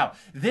was, wow,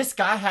 this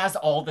guy has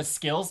all the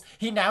skills.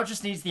 He now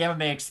just needs the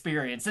MMA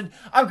experience. And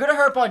I'm going to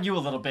harp on you a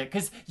little bit,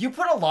 because you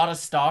put a lot of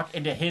stock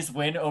into his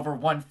win over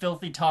one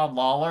filthy Tom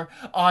Lawler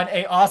on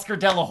a Oscar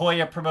De La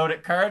Hoya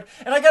promoted card.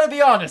 And I got to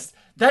be honest,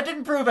 that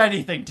didn't prove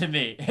anything to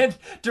me. And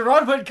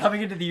Dern Wynn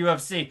coming into the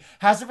UFC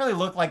hasn't really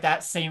looked like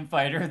that same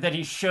fighter that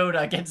he showed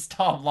against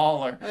Tom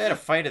Lawler. They had a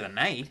fight of the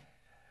night.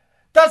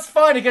 That's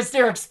fine against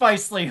Eric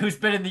Spicely, who's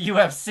been in the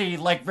UFC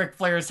like Ric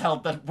Flair's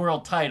held the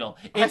world title.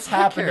 It's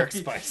happened. Eric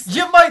Spicely.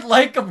 You might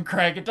like him,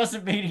 Craig. It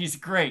doesn't mean he's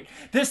great.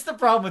 This is the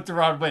problem with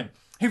Dern Wynn.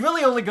 He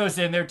really only goes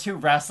in there to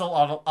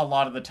wrestle a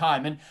lot of the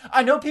time. And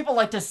I know people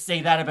like to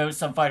say that about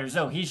some fighters.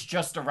 Oh, he's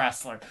just a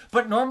wrestler.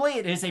 But normally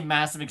it is a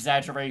massive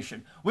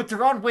exaggeration. With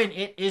Dern Wynn,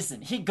 it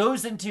isn't. He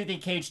goes into the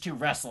cage to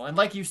wrestle. And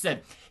like you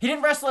said, he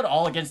didn't wrestle at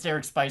all against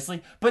Eric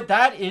Spicely, but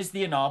that is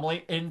the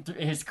anomaly in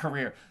his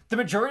career. The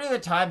majority of the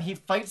time, he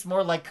fights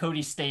more like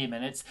Cody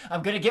Stamann. It's,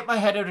 I'm going to get my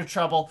head out of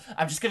trouble.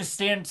 I'm just going to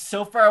stand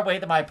so far away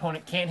that my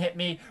opponent can't hit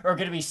me, or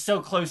going to be so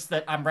close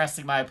that I'm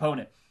wrestling my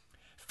opponent.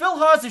 Phil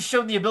Haas has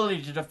shown the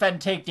ability to defend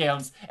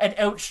takedowns and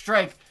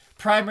outstrike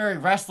primary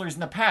wrestlers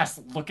in the past.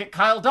 Look at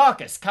Kyle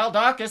Dawkins. Kyle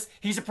Dawkins,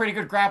 he's a pretty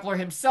good grappler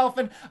himself,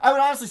 and I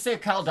would honestly say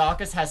Kyle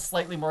Dawkins has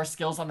slightly more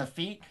skills on the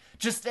feet,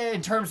 just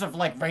in terms of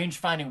like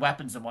range-finding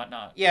weapons and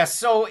whatnot. Yeah,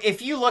 so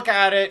if you look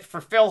at it for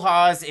Phil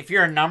Haas, if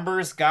you're a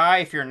numbers guy,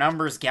 if you're a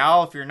numbers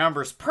gal, if you're a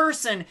numbers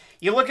person,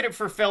 you look at it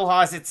for Phil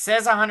Haas, it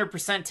says 100%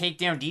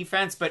 takedown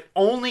defense, but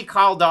only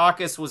Kyle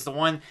Dawkins was the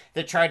one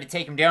that tried to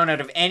take him down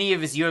out of any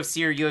of his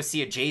UFC or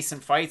UFC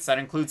adjacent fights. That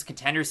includes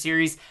Contender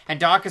Series,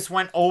 and Dawkins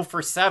went 0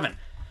 for 7.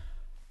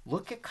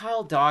 Look at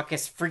Kyle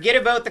Dawkins. Forget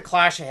about the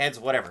clash of heads,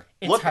 whatever.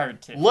 It's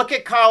hard to. Look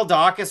at Kyle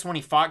Dawkins when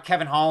he fought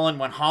Kevin Holland,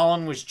 when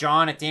Holland was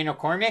John at Daniel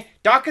Cormier.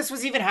 Dawkins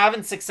was even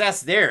having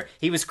success there.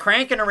 He was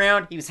cranking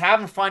around. He was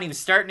having fun. He was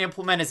starting to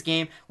implement his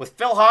game. With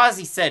Phil Hawes,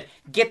 he said,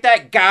 get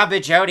that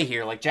garbage out of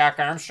here, like Jack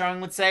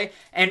Armstrong would say.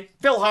 And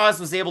Phil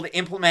Hawes was able to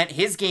implement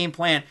his game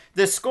plan.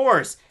 The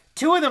scores.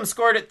 2 of them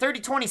scored at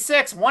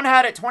 30-26. One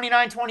had it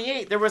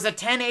 29-28. There was a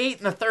 10-8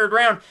 in the third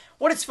round.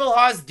 What does Phil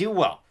Hawes do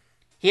well?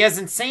 He has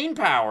insane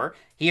power.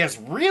 He has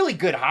really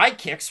good high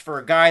kicks for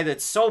a guy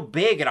that's so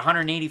big at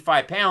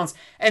 185 pounds.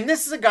 And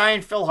this is a guy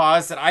in Phil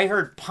Hawes that I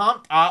heard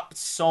pumped up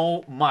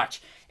so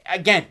much.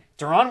 Again,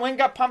 Deron Wynn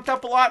got pumped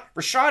up a lot.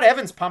 Rashad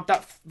Evans pumped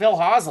up Phil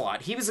Hawes a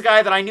lot. He was a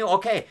guy that I knew,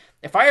 okay,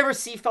 if I ever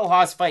see Phil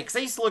Hawes fight, because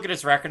I used to look at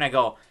his record and I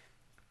go,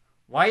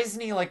 why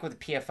isn't he like with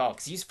the PFL?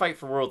 Because he used to fight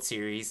for World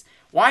Series.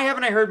 Why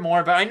haven't I heard more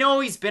about it? I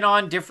know he's been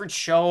on different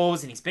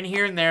shows and he's been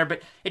here and there,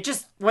 but it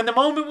just, when the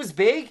moment was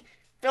big,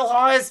 Phil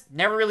Hawes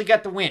never really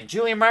got the win.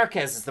 Julian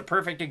Marquez is the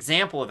perfect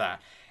example of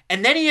that.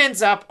 And then he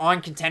ends up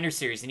on Contender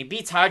Series and he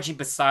beats Haji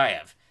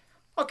Basayev.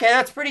 Okay,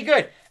 that's pretty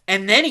good.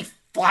 And then he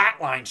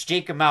flatlines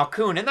Jacob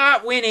Malkoun. And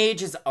that win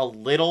ages a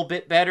little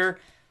bit better.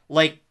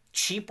 Like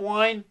cheap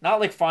wine, not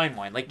like fine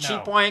wine. Like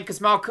cheap wine, because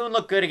Malkoun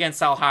looked good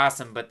against Al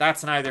Hassan, but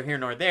that's neither here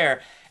nor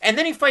there. And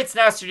then he fights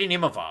Nasruddin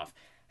Imavov.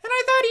 And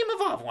I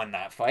thought Imavov won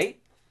that fight.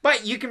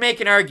 But you can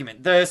make an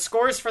argument. The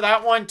scores for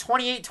that one,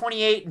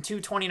 28-28 and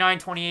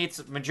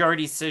 29-28.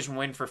 Majority decision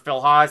win for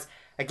Phil Hawes.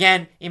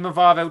 Again,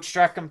 Imavov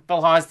outstruck him.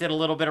 Phil Hawes did a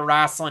little bit of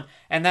wrestling.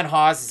 And then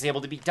Hawes is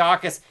able to beat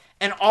Dawkins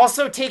and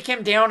also take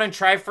him down and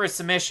try for a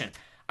submission.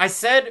 I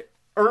said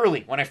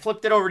early when I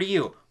flipped it over to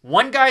you,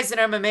 one guy's an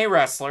MMA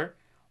wrestler.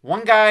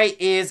 One guy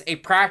is a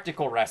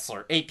practical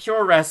wrestler, a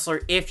pure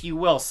wrestler, if you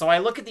will. So I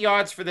look at the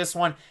odds for this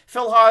one.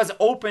 Phil Hawes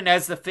opened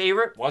as the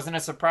favorite. Wasn't a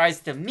surprise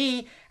to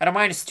me at a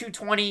minus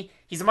 220.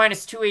 He's a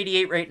minus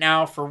 288 right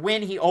now. For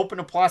win, he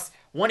opened a plus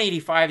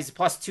 185. He's a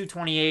plus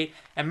 228.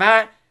 And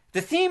Matt,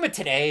 the theme of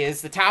today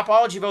is the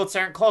Topology votes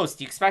aren't close.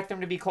 Do you expect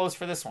them to be close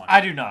for this one? I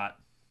do not.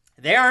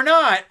 They are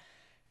not.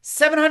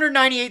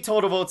 798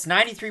 total votes,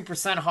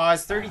 93%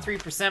 Hawes,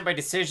 33% by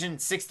decision,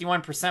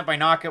 61% by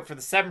knockout. For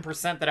the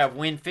 7% that have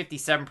win,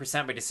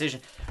 57% by decision.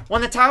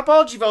 When the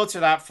Topology votes are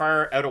that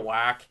far out of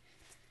whack,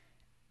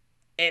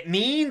 it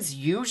means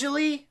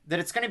usually that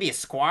it's going to be a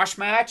squash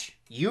match.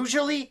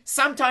 Usually,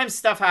 sometimes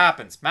stuff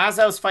happens.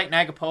 Mazow's fighting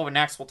Agapova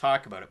next, we'll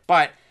talk about it.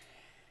 But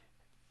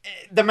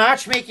the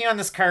matchmaking on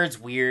this card's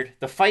weird.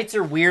 The fights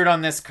are weird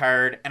on this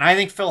card. And I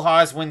think Phil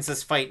Hawes wins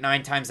this fight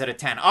 9 times out of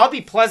 10. I'll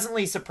be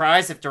pleasantly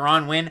surprised if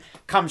Deron Wynn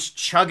comes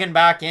chugging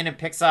back in and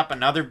picks up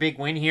another big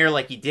win here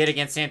like he did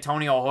against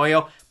Antonio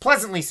Hoyo.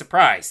 Pleasantly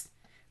surprised.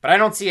 But I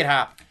don't see it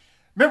happen.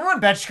 Remember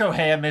when Betch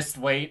Correia missed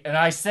weight, and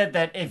I said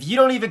that if you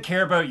don't even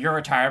care about your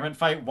retirement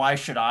fight, why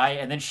should I?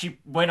 And then she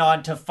went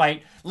on to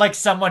fight like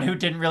someone who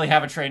didn't really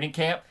have a training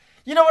camp.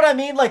 You know what I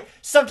mean? Like,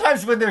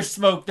 sometimes when there's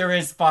smoke, there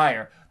is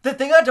fire. The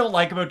thing I don't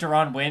like about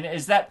Deron Wynn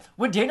is that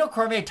when Daniel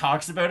Cormier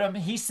talks about him,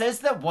 he says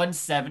that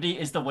 170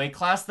 is the weight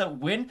class that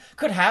Wynn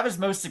could have his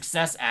most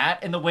success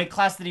at and the weight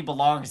class that he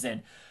belongs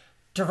in.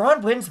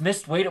 Deron Wynn's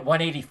missed weight at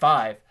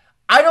 185.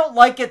 I don't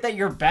like it that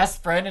your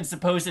best friend and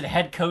supposed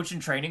head coach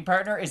and training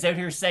partner is out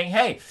here saying,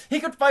 hey, he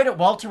could fight at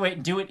welterweight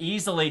and do it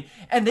easily,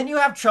 and then you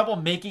have trouble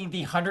making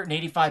the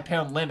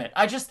 185-pound limit.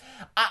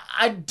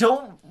 I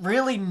don't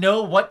really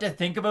know what to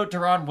think about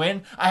Deron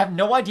Wynn. I have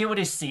no idea what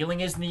his ceiling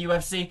is in the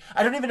UFC.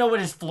 I don't even know what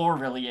his floor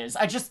really is.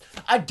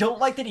 I don't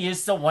like that he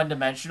is so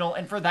one-dimensional,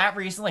 and for that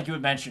reason, like you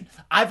had mentioned,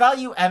 I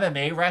value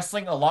MMA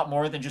wrestling a lot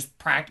more than just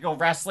practical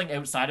wrestling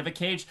outside of a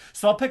cage,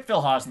 so I'll pick Phil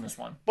Hawes in this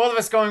one. Both of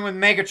us going with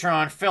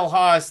Megatron, Phil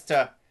Hawes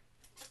to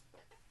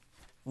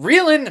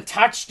reel in the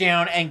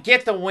touchdown and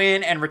get the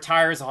win and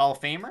retire as a Hall of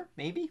Famer?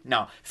 Maybe?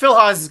 No. Phil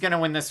Hawes is going to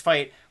win this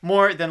fight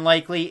more than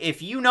likely.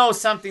 If you know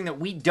something that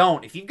we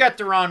don't, if you've got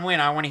Deron Wynn,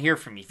 I want to hear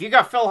from you. If you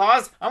got Phil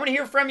Hawes, I want to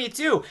hear from you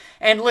too.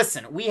 And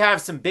listen, we have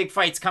some big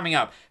fights coming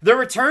up. The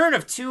return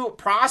of 2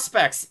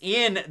 prospects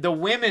in the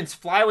women's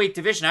flyweight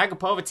division.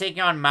 Agapova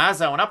taking on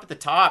Mazo, and up at the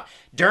top,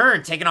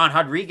 Dern taking on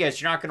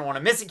Rodriguez. You're not going to want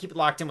to miss it. Keep it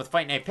locked in with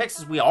Fight Night Picks,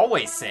 as we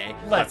always say.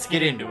 Let's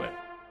get into it.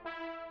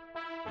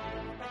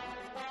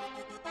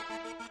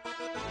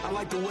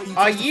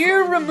 A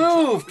year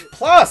removed,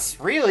 plus,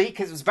 really,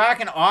 because it was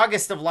back in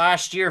August of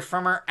last year,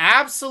 from her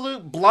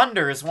absolute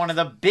blunders, one of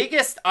the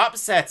biggest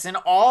upsets in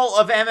all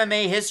of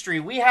MMA history.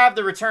 We have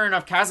the return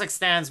of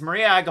Kazakhstan's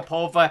Maria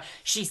Agapova.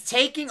 She's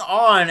taking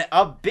on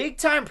a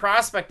big-time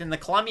prospect in the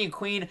Colombian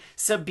queen,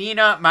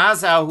 Sabina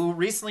Mazo, who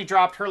recently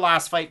dropped her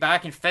last fight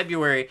back in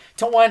February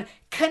to one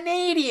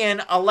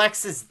Canadian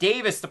Alexis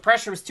Davis. The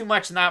pressure was too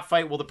much in that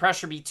fight. Will the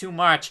pressure be too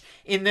much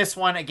in this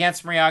one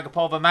against Maria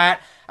Agapova? Matt,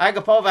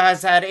 Agapova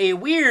has had a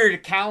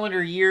weird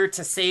calendar year,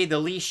 to say the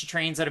least. She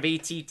trains out of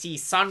ATT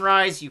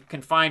Sunrise. You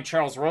can find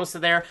Charles Rosa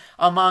there,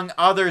 among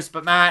others.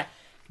 But Matt,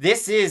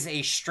 this is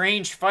a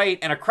strange fight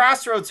and a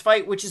crossroads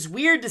fight, which is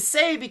weird to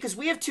say because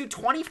we have 2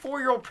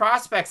 24-year-old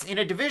prospects in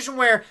a division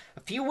where a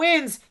few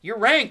wins, you're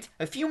ranked.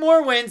 A few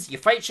more wins, you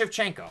fight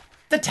Shevchenko.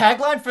 The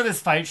tagline for this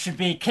fight should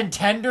be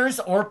contenders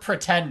or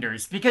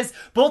pretenders, because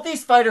both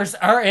these fighters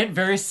are in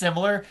very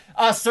similar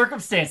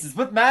circumstances.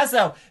 With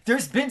Mazzo,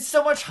 there's been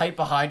so much hype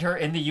behind her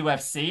in the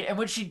UFC, and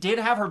when she did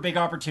have her big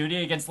opportunity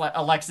against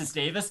Alexis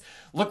Davis,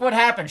 look what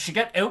happened. She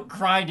got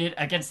out-grinded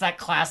against that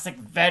classic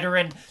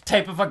veteran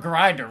type of a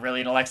grinder, really,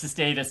 in Alexis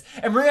Davis.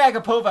 And Maria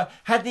Agapova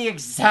had the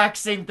exact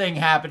same thing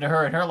happen to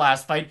her in her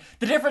last fight.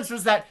 The difference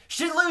was that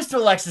she didn't lose to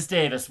Alexis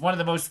Davis, one of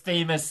the most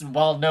famous and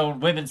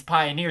well-known women's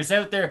pioneers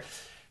out there.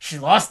 She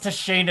lost to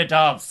Shayna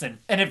Dobson.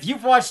 And if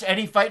you've watched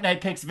any Fight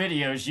Night Picks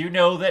videos, you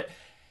know that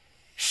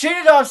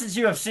Shayna Dobson's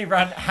UFC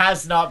run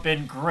has not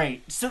been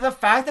great. So the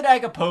fact that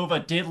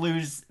Agapova did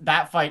lose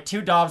that fight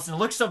to Dobson,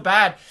 looks so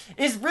bad,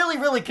 is really,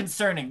 really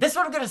concerning. This is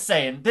what I'm going to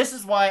say, and this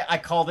is why I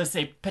call this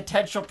a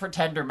potential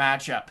pretender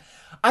matchup.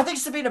 I think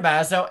Sabina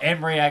Mazo and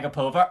Maria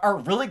Agapova are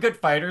really good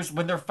fighters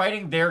when they're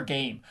fighting their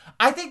game.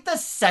 I think the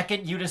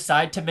second you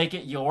decide to make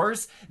it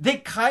yours, they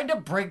kind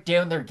of break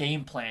down their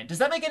game plan. Does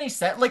that make any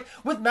sense? Like,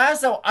 with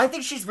Mazo, I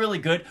think she's really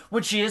good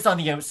when she is on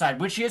the outside,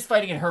 when she is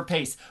fighting at her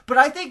pace. But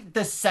I think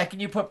the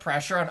second you put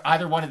pressure on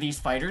either one of these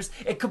fighters,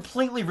 it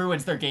completely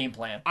ruins their game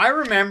plan. I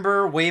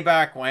remember way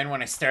back when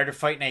I started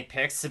Fight Night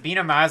Picks,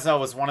 Sabina Mazo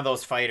was one of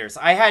those fighters.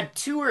 I had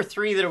 2 or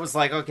 3 that it was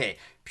like, okay,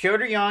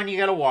 Petr Yan, you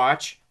gotta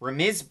watch.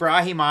 Ramiz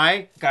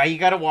Brahimaj, guy you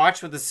gotta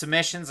watch with the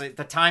submissions. At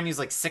the time, he was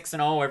like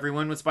 6-0. Every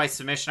win was by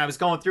submission. I was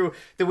going through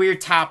the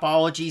weird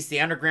topologies, the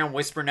underground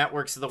whisper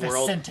networks of the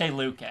world. Vicente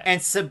Luque.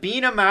 And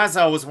Sabina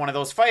Mazo was one of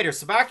those fighters.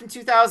 So back in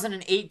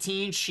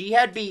 2018, she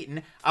had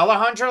beaten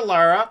Alejandra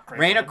Lara,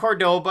 Reina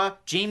Cordoba,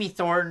 Jamie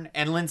Thornton,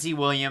 and Lindsey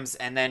Williams.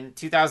 And then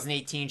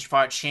 2018, she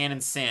fought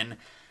Shannon Sin,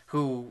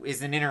 who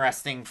is an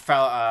interesting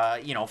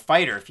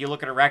fighter. If you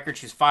look at her record,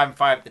 she was 5-5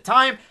 at the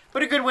time,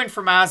 but a good win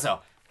for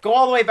Mazo. Go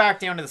all the way back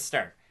down to the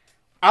start.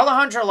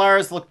 Alejandra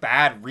Lara's looked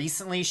bad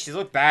recently. She's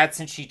looked bad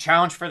since she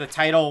challenged for the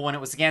title when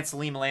it was against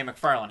Alima Leigh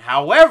McFarlane.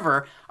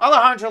 However,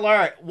 Alejandra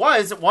Lara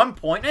was at one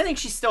point, and I think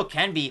she still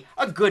can be,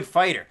 a good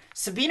fighter.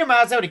 Sabina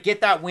Mazo to get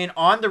that win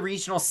on the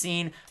regional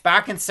scene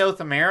back in South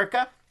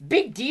America,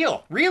 big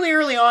deal. Really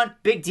early on,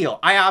 big deal.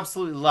 I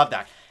absolutely love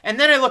that. And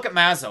then I look at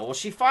Mazo. Well,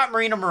 she fought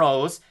Marina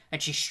Moroz,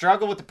 and she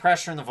struggled with the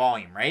pressure and the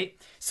volume, right?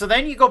 So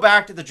then you go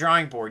back to the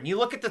drawing board, and you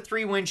look at the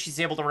 3 wins she's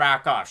able to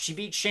rack off. She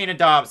beat Shayna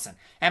Dobson.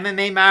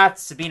 MMA math,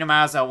 Sabina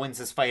Mazo wins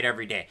this fight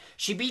every day.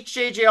 She beat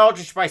JJ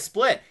Aldrich by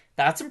split.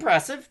 That's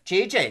impressive.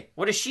 JJ,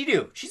 what does she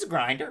do? She's a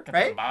grinder,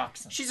 right?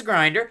 She's a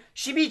grinder.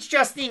 She beats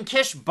Justine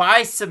Kish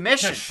by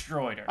submission.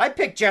 Destroyed her. I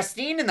picked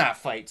Justine in that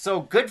fight, so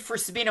good for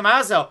Sabina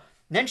Mazo.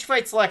 Then she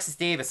fights Alexis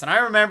Davis, and I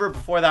remember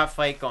before that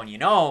fight going,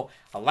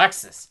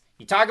 Alexis,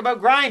 you talk about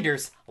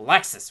grinders,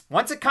 Alexis.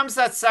 Once it comes to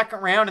that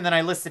second round, and then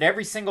I listed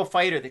every single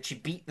fighter that she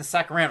beat in the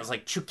second round. It was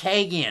like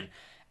Chukagian,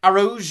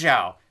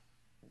 Araujo,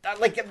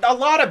 like a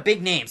lot of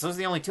big names. Those are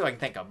the only 2 I can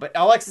think of. But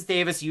Alexis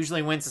Davis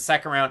usually wins the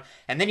second round,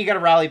 and then you got to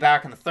rally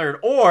back in the third,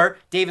 or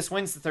Davis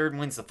wins the third and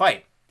wins the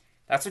fight.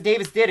 That's what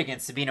Davis did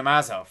against Sabina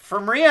Mazo.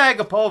 For Maria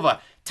Agapova,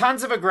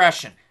 tons of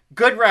aggression,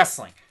 good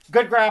wrestling,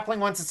 good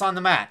grappling once it's on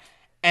the mat.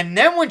 And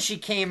then when she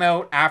came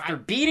out after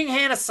beating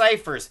Hannah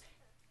Cyphers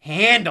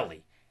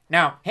handily.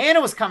 Now,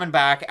 Hannah was coming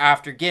back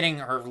after getting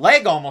her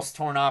leg almost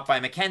torn off by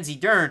Mackenzie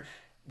Dern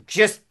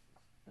just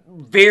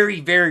very,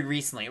 very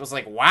recently. It was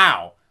like,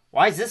 wow,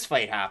 why is this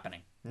fight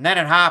happening? And then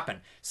it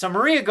happened. So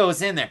Maria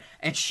goes in there,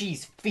 and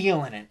she's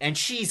feeling it, and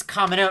she's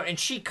coming out, and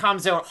she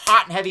comes out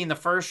hot and heavy in the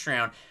first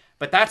round.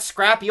 But that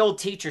scrappy old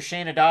teacher,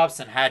 Shayna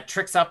Dobson, had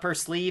tricks up her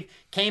sleeve,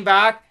 came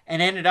back,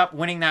 and ended up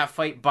winning that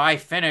fight by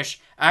finish.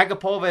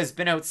 Agapova has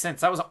been out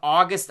since. That was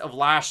August of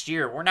last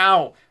year. We're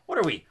now, what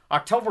are we?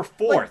 October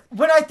 4th. Like,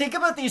 when I think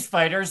about these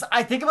fighters,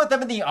 I think about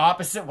them in the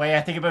opposite way.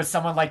 I think about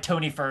someone like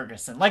Tony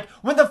Ferguson. Like,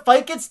 when the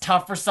fight gets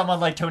tough for someone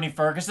like Tony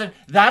Ferguson,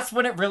 that's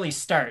when it really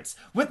starts.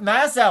 With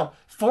Mazo,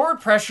 forward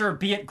pressure,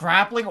 be it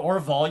grappling or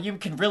volume,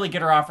 can really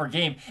get her off her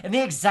game. And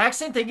the exact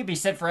same thing can be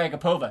said for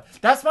Agapova.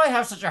 That's why I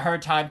have such a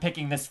hard time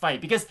picking this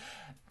fight. Because,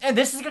 and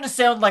this is going to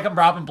sound like I'm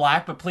Robin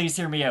Black, but please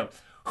hear me out.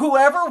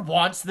 Whoever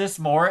wants this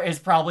more is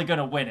probably going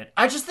to win it.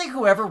 I just think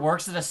whoever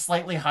works at a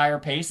slightly higher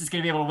pace is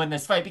going to be able to win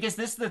this fight. Because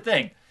this is the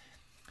thing.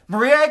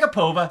 Maria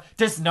Agapova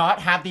does not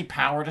have the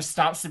power to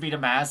stop Sabina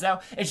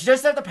Mazo, and she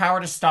doesn't have the power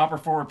to stop her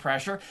forward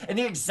pressure, and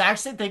the exact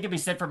same thing can be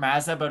said for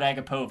Mazo about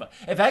Agapova.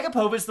 If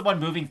Agapova is the one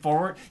moving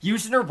forward,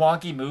 using her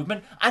wonky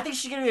movement, I think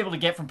she's going to be able to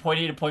get from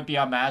point A to point B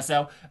on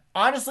Mazo,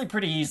 honestly,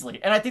 pretty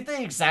easily. And I think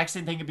the exact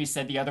same thing can be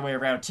said the other way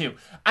around, too.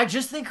 I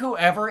just think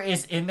whoever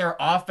is in their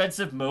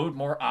offensive mode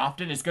more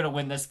often is going to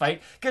win this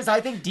fight, because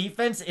I think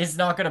defense is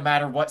not going to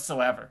matter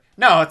whatsoever.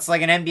 No, it's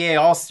like an NBA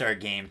All-Star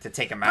game, to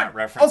take a Matt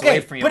reference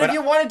away from you. But if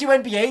you want to do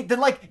NBA, then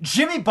like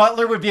Jimmy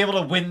Butler would be able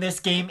to win this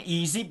game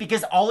easy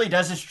because all he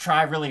does is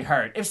try really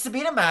hard. If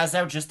Sabina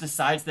Mazo just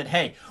decides that,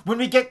 hey, when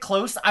we get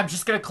close, I'm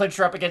just going to clinch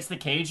her up against the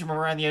cage, and when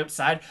we're on the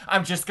outside,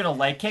 I'm just going to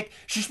leg kick,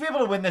 she should be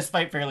able to win this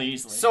fight fairly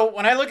easily. So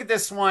when I look at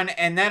this one,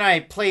 and then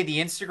I play the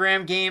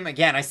Instagram game,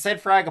 again, I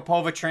said for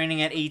Agapova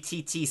training at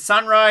ATT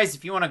Sunrise.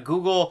 If you want to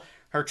Google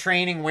her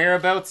training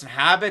whereabouts and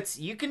habits,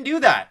 you can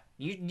do that.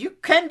 You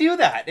can do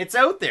that. It's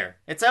out there.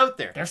 It's out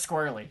there. They're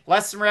squirrely.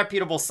 Less than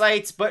reputable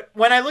sites. But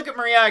when I look at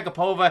Maria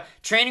Agapova,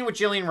 training with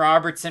Jillian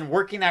Robertson,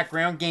 working that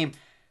ground game,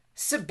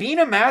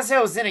 Sabina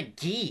Mazo is in a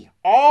gi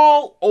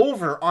all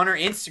over on her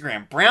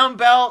Instagram. Brown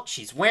belt,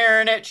 she's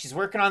wearing it, she's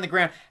working on the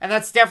ground, and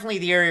that's definitely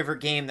the area of her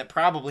game that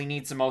probably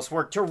needs the most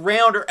work to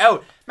round her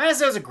out.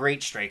 Mazo's a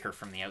great striker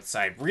from the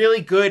outside.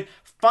 Really good,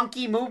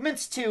 funky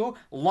movements too.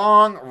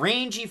 Long,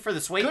 rangy for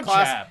this weight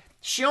class. Jab.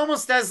 She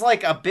almost does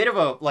like a bit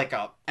of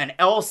an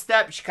L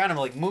step. She kind of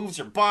like moves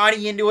her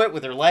body into it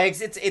with her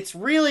legs. It's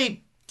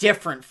really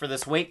different for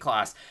this weight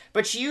class,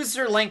 but she uses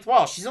her length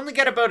well. She's only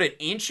got about an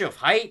inch of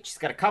height. She's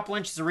got a couple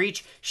inches of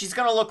reach. She's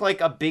going to look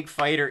like a big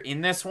fighter in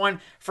this one.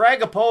 For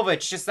Agapova,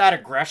 it's just that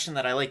aggression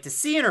that I like to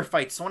see in her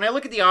fights. So when I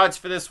look at the odds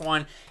for this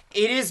one,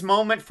 it is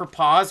moment for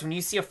pause when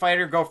you see a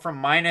fighter go from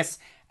minus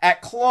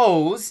at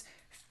close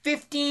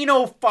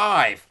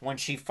 1505 when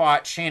she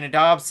fought Shayna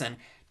Dobson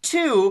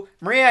to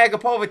Maria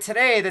Agapova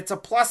today. That's a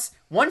plus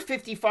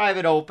 155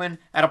 at open,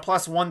 at a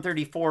plus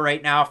 134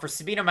 right now. For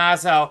Sabina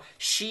Mazo,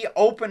 she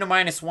opened to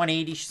minus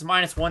 180. She's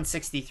minus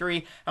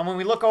 163. And when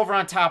we look over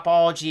on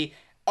Topology,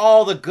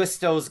 all the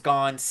gusto's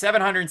gone.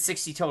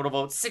 760 total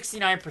votes,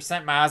 69%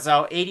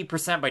 Mazo,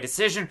 80% by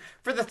decision.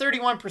 For the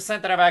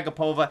 31% that have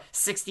Agapova,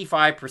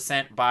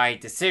 65% by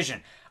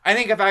decision. I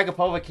think if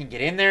Agapova can get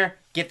in there,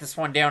 get this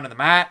one down to the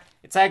mat,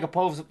 it's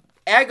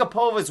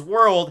Agapova's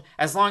world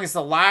as long as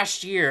the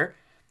last year,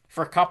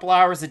 for a couple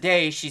hours a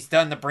day, she's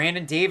done the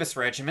Brandon Davis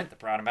regiment that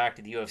brought him back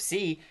to the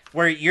UFC,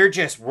 where you're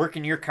just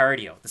working your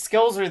cardio. The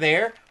skills are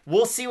there.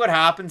 We'll see what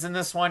happens in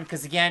this one,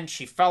 because again,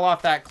 she fell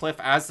off that cliff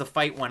as the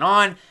fight went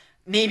on.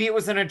 Maybe it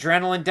was an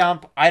adrenaline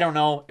dump. I don't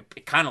know.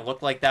 It kind of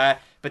looked like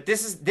that. But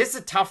this is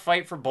a tough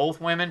fight for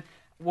both women.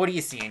 What are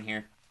you seeing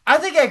here? I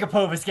think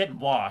Agapova's getting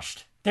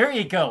washed. There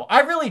you go. I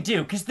really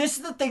do, because this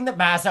is the thing that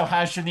Mazo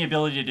has shown the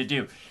ability to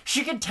do.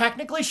 She can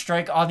technically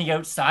strike on the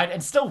outside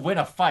and still win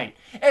a fight.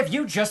 If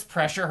you just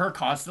pressure her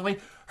constantly,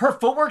 her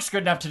footwork's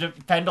good enough to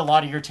defend a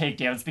lot of your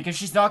takedowns because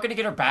she's not going to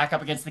get her back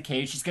up against the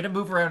cage. She's going to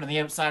move around on the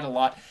outside a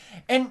lot.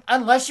 And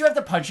unless you have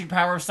the punching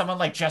power of someone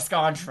like Jessica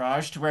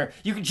Andrade, to where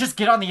you can just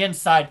get on the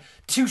inside,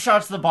 2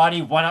 shots to the body,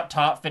 1 up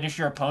top, finish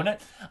your opponent,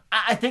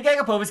 I think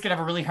Agapova's going to have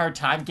a really hard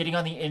time getting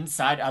on the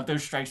inside of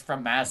those strikes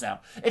from Mazo.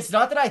 It's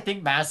not that I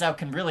think Mazo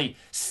can really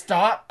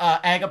stop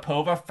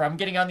Agapova from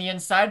getting on the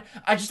inside.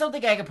 I just don't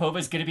think Agapova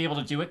is going to be able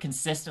to do it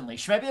consistently.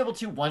 She might be able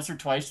to once or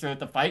twice throughout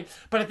the fight,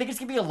 but I think it's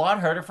going to be a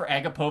lot harder for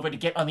Agapova to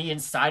get on the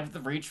inside of the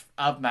reach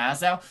of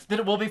Mazo than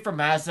it will be for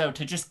Mazo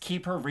to just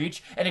keep her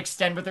reach and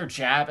extend with her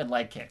jab and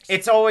leg kicks.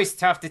 It's always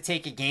tough to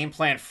take a game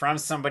plan from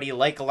somebody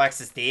like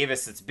Alexis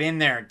Davis that's been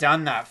there,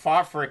 done that,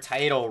 fought for a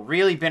title,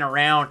 really been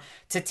around,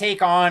 to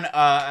take on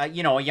a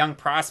young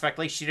prospect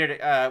like she did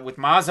with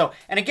Mazo.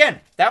 And again,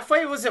 that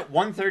fight was at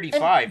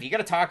 135. And you got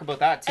to talk about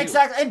that too.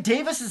 Exactly. And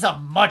Davis is a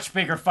much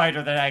bigger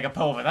fighter than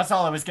Agapova. That's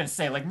all I was going to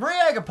say. Like,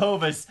 Maria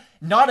Agapova's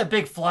not a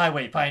big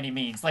flyweight by any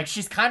means. Like,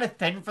 she's kind of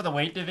thin for the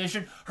weight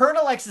division. Her and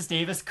Alexis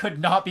Davis could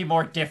not be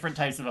more different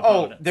types of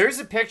opponents. Oh, there's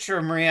a picture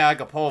of Maria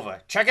Agapova.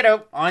 Check it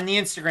out on the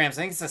Instagrams. I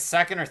think it's the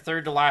second or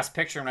third to last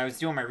picture when I was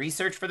doing my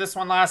research for this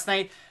one last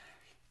night.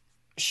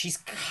 She's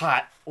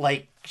cut.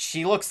 Like,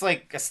 she looks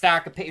like a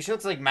stack of paper. She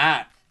looks like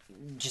Matt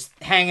just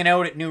hanging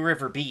out at New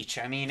River Beach.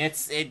 I mean,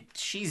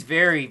 she's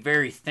very,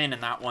 very thin in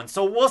that one.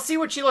 So we'll see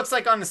what she looks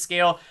like on the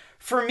scale.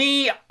 For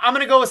me, I'm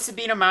going to go with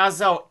Sabina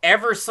Mazo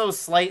ever so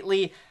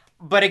slightly.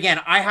 But again,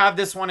 I have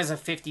this one as a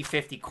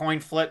 50-50 coin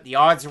flip. The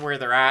odds are where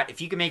they're at.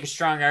 If you can make a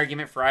strong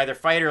argument for either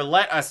fighter,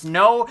 let us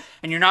know.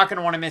 And you're not going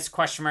to want to miss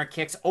Question Mark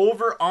Kicks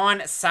over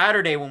on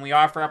Saturday when we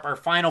offer up our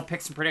final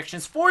picks and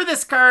predictions for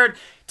this card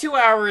 2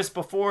 hours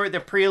before the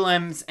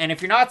prelims. And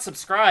if you're not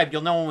subscribed,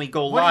 you'll know when we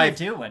go live.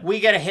 What are you doing? We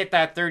got to hit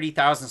that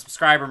 30,000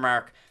 subscriber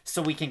mark so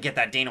we can get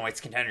that Dana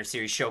White's Contender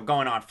Series show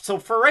going on. So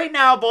for right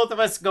now, both of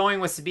us going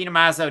with Sabina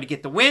Mazo to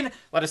get the win.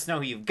 Let us know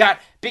who you've got.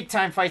 Big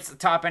time fights at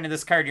the top end of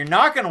this card you're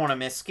not going to want to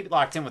miss. Keep it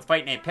locked in with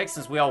Fight Night Picks,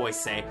 as we always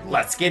say.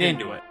 Let's get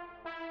into it.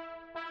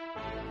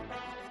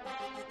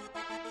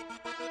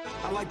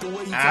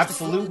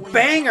 Absolute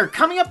banger.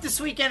 Coming up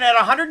this weekend at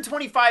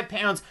 125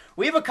 pounds,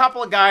 we have a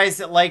couple of guys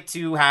that like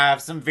to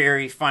have some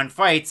very fun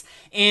fights.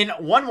 In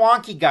one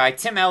wonky guy,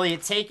 Tim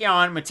Elliott taking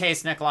on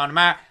Mateus Nicolau.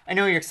 Matt, I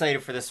know you're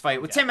excited for this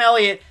fight. With Tim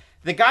Elliott,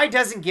 the guy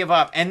doesn't give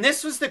up. And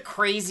this was the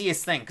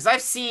craziest thing, because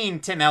I've seen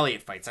Tim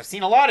Elliott fights. I've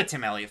seen a lot of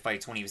Tim Elliott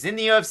fights when he was in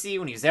the UFC,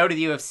 when he was out of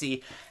the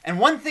UFC. And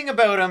one thing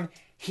about him,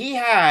 he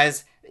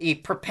has a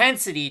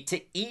propensity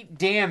to eat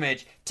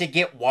damage, to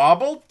get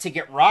wobbled, to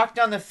get rocked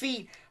on the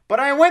feet. But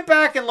I went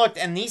back and looked,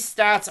 and these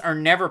stats are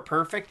never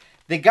perfect.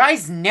 The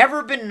guy's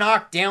never been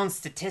knocked down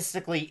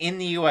statistically in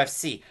the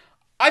UFC.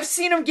 I've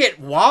seen him get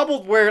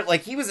wobbled where,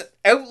 like, he was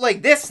out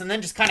like this and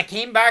then just kind of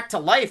came back to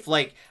life.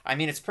 Like, I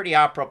mean, it's pretty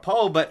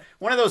apropos, but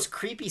one of those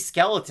creepy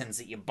skeletons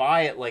that you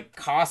buy at, like,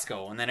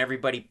 Costco and then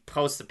everybody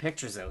posts the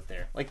pictures out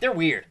there. Like, they're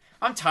weird.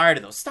 I'm tired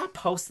of those. Stop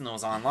posting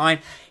those online.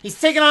 He's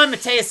taking on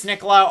Mateus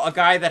Nicolau, a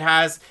guy that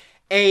has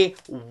a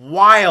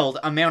wild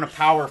amount of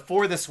power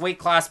for this weight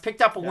class.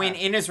 Picked up a win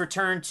in his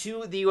return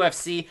to the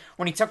UFC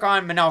when he took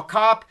on Manel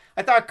Kape.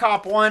 I thought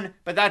Kape won,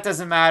 but that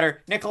doesn't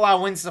matter.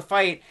 Nicolau wins the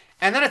fight.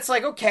 And then it's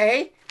like,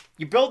 okay,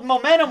 you build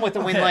momentum with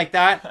a win like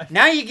that.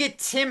 Now you get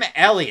Tim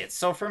Elliott.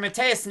 So for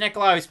Matheus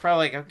Nicolau, he's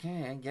probably like,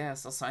 okay, I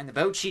guess I'll sign the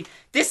bout sheet.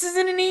 This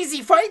isn't an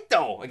easy fight,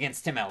 though,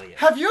 against Tim Elliott.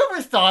 Have you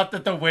ever thought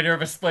that the winner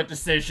of a split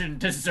decision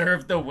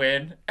deserved the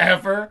win?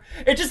 Ever?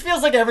 It just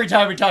feels like every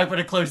time we talk about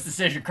a close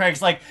decision,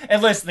 Craig's like,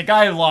 and listen, the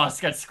guy who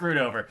lost got screwed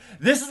over.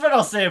 This is what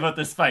I'll say about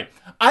this fight.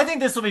 I think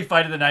this will be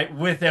fight of the night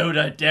without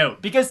a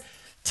doubt. Because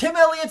Tim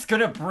Elliott's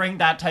going to bring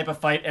that type of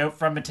fight out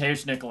from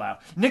Matheus Nicolau.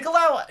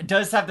 Nicolau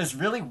does have this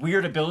really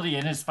weird ability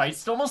in his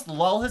fights to almost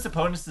lull his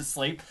opponents to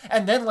sleep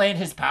and then land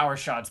his power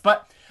shots.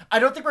 But I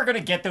don't think we're going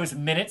to get those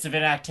minutes of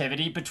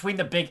inactivity between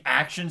the big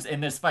actions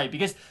in this fight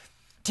because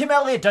Tim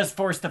Elliott does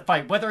force the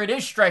fight, whether it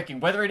is striking,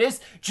 whether it is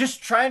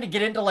just trying to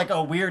get into like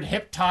a weird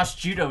hip toss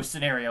judo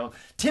scenario.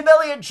 Tim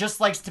Elliott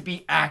just likes to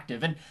be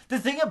active. And the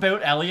thing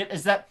about Elliott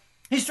is that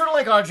he's sort of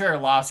like Andrei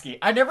Arlovski.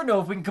 I never know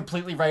if we can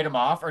completely write him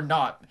off or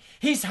not.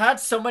 He's had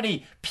so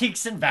many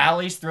peaks and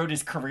valleys throughout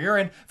his career,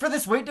 and for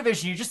this weight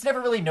division, you just never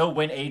really know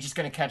when age is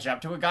going to catch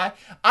up to a guy.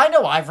 I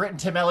know I've written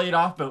Tim Elliott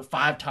off about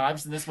 5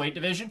 times in this weight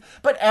division,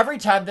 but every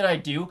time that I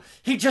do,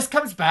 he just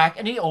comes back,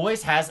 and he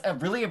always has a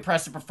really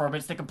impressive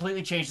performance that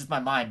completely changes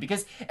my mind.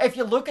 Because if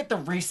you look at the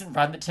recent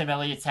run that Tim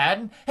Elliott's had,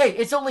 and hey,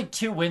 it's only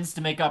 2 wins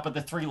to make up of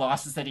the 3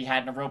 losses that he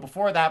had in a row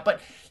before that, but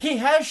he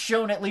has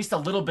shown at least a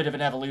little bit of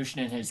an evolution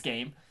in his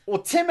game.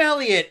 Well, Tim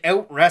Elliott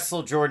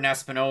out-wrestled Jordan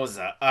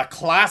Espinosa, a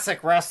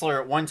classic wrestler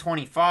at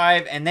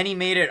 125, and then he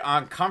made it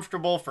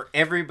uncomfortable for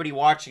everybody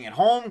watching at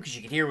home because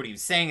you could hear what he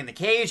was saying in the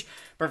cage.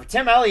 But for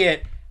Tim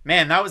Elliott,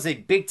 man, that was a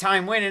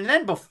big-time win. And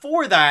then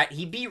before that,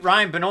 he beat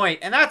Ryan Benoit,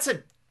 and that's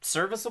a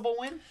serviceable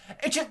win.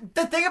 It's just,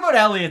 the thing about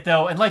Elliott,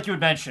 though, and like you had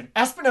mentioned,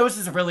 Espinosa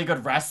is a really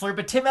good wrestler,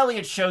 but Tim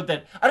Elliott showed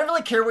that I don't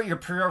really care what your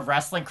pro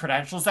wrestling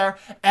credentials are.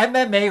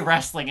 MMA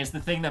wrestling is the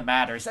thing that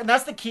matters, and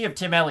that's the key of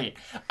Tim Elliott.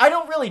 I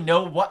don't really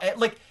know what,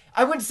 like,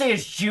 I wouldn't say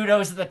his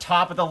judo's at the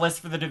top of the list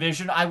for the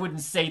division. I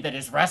wouldn't say that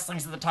his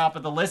wrestling's at the top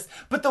of the list.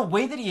 But the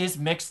way that he is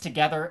mixed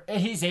together,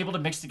 he's able to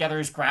mix together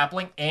his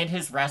grappling and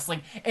his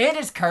wrestling and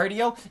his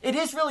cardio, it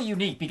is really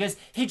unique because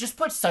he just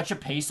puts such a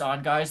pace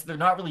on guys they're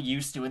not really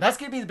used to. And that's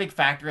going to be the big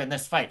factor in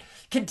this fight.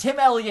 Can Tim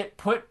Elliott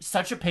put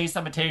such a pace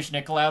on Matheus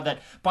Nicolau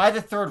that by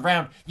the 3rd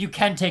round, you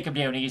can take him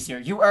down easier?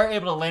 You are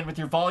able to land with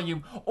your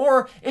volume.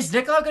 Or is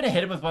Nicolau going to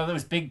hit him with one of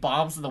those big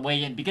bombs on the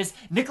way in? Because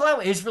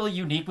Nicolau is really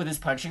unique with his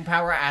punching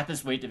power at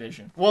this weight division.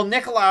 Well,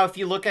 Nicolau, if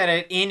you look at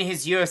it in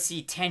his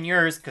UFC 10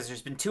 years, because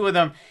there's been 2 of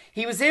them,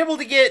 he was able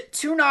to get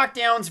 2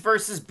 knockdowns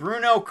versus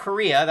Bruno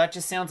Correa. That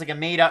just sounds like a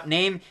made-up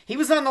name. He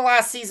was on the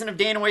last season of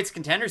Dana White's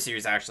Contender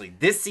Series, actually,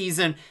 this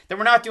season, that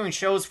we're not doing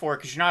shows for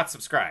because you're not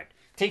subscribed.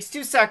 Takes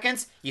 2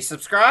 seconds, you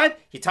subscribe,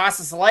 you toss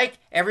us a like,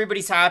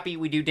 everybody's happy.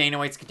 We do Dana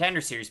White's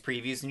Contender Series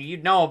previews, and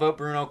you'd know about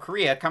Bruno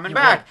Correa coming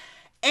back.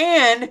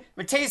 And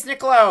Matheus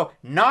Nicolau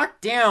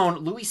knocked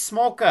down Louis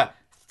Smolka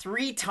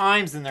 3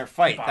 times in their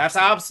fight. That's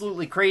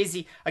absolutely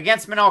crazy.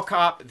 Against Manel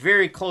Kape,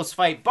 very close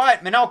fight.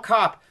 But Manel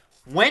Kape,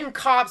 when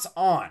Kape's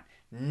on,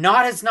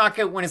 not his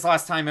knockout win his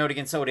last time out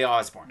against Ode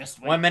Osborne.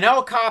 When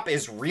Manel Kape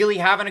is really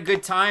having a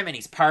good time and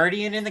he's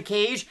partying in the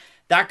cage,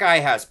 that guy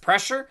has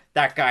pressure,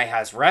 that guy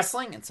has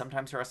wrestling, and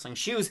sometimes wrestling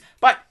shoes,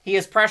 but he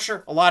has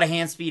pressure, a lot of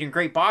hand speed, and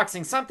great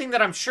boxing, something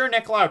that I'm sure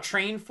Nicolau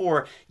trained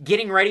for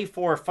getting ready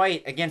for a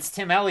fight against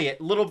Tim Elliott.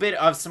 A little bit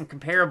of some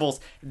comparables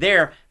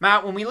there.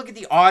 Matt, when we look at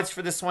the odds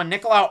for this one,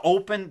 Nicolau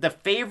opened the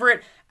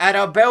favorite at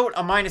about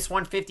a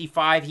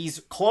 -155.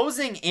 He's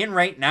closing in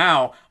right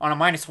now on a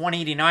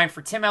 -189.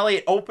 For Tim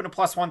Elliott, open a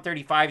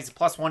 +135. He's a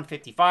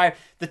 +155.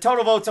 The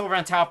total votes over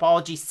on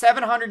Topology,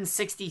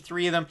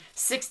 763 of them,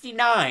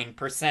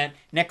 69%.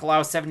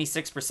 Nicolau,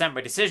 76%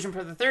 by decision.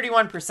 For the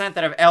 31%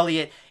 that have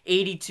Elliott,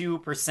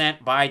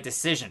 82% by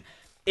decision.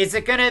 Is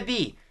it going to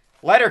be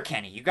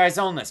Letterkenny? You guys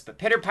own this, but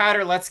pitter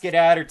patter, let's get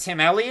at her, Tim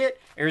Elliott?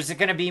 Or is it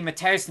going to be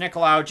Matheus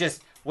Nicolau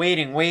just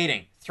waiting,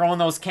 throwing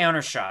those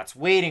counter shots,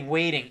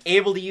 waiting,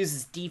 able to use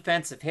his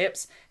defensive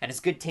hips and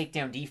his good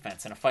takedown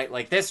defense in a fight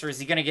like this? Or is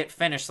he going to get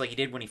finished like he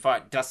did when he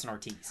fought Dustin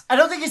Ortiz? I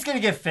don't think he's going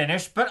to get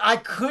finished, but I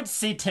could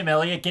see Tim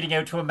Elliott getting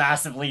out to a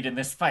massive lead in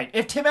this fight.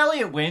 If Tim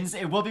Elliott wins,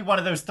 it will be one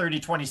of those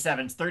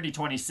 30-27s,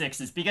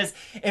 30-26s, because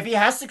if he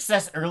has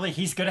success early,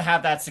 he's going to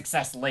have that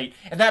success late,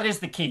 and that is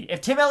the key. If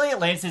Tim Elliott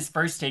lands his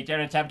first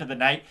takedown attempt of the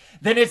night,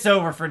 then it's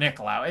over for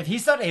Nicolau. If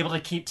he's not able to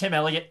keep Tim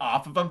Elliott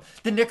off of him,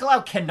 then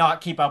Nicolau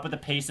cannot keep up with the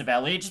pace of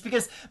Elliott, just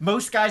because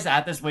most guys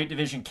at this weight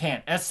division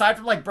can't. Aside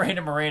from like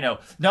Brandon Moreno,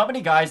 not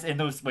many guys in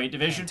those weight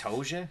divisions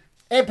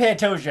and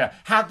Pantoja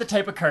have the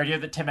type of cardio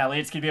that Tim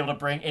Elliott's going to be able to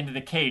bring into the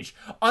cage.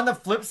 On the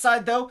flip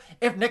side, though,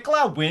 if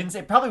Nicolau wins,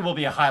 it probably will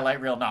be a highlight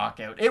reel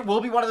knockout. It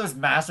will be one of those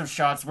massive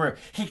shots where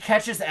he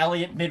catches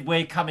Elliott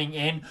midway coming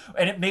in,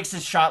 and it makes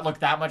his shot look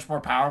that much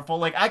more powerful.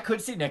 Like, I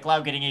could see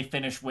Nicolau getting a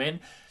finish win.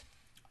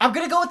 I'm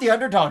going to go with the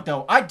underdog,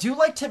 though. I do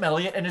like Tim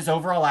Elliott and his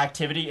overall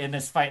activity in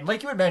this fight. And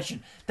like you had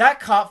mentioned, that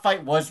Kopp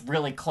fight was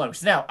really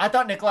close. Now, I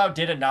thought Nicolau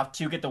did enough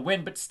to get the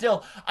win, but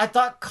still, I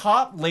thought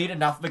Kopp laid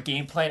enough of a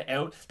game plan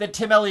out that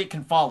Tim Elliott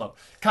can follow.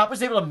 Kopp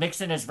was able to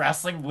mix in his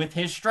wrestling with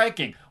his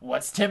striking.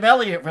 What's Tim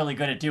Elliott really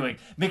good at doing?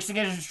 Mixing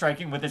in his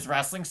striking with his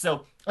wrestling.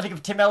 So I think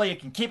if Tim Elliott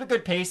can keep a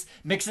good pace,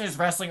 mix in his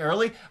wrestling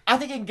early, I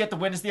think he can get the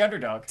win as the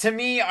underdog. To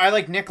me, I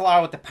like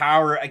Nicolau with the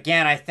power.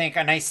 Again, I think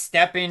a nice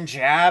step-in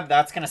jab,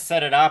 that's going to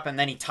set it up, and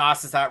then he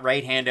tosses that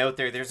right hand out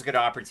there. There's a good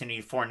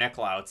opportunity for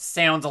Nicolau. It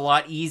sounds a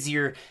lot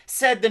easier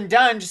said than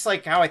done, just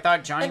like how I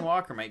thought Johnny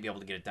Walker might be able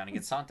to get it done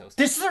against Santos.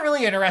 This is a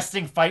really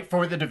interesting fight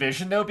for the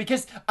division, though,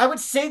 because I would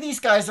say these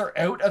guys are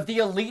out of the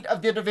elite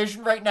of the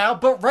division right now,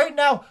 but right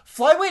now,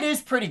 flyweight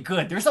is pretty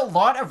good. There's a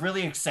lot of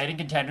really exciting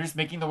contenders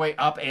making their way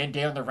up and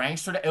down the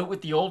ranks, sort of out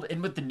with the old,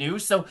 in with the new,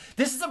 so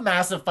this is a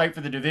massive fight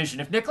for the division.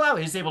 If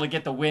Nicolau is able to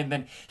get the win,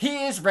 then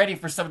he is ready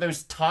for some of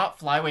those top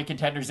flyweight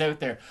contenders out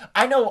there.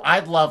 I know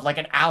I'd love like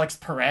an Alex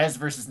Perez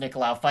versus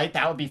Nicolau fight.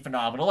 That would be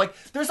phenomenal. Like,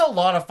 there's a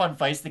lot of fun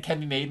fights that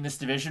can be made in this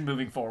division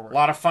moving forward. A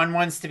lot of fun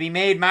ones to be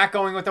made. Matt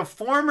going with a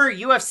former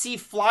UFC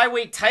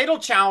flyweight title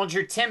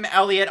challenger, Tim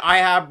Elliott. I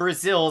have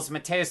Brazil's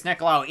Mateus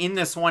Nicolau in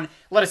this one.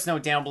 Let us know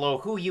down below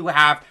who you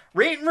have.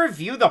 Rate and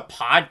review the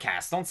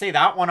podcast. Don't say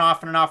that one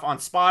often enough. On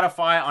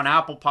Spotify, on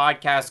Apple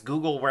Podcasts,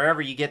 Google,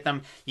 wherever you get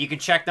them. You can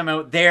check them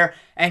out there.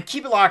 And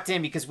keep it locked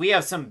in because we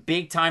have some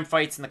big-time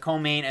fights in the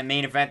co-main and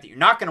main event that you're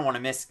not going to want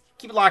to miss.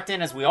 Keep it locked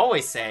in, as we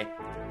always say.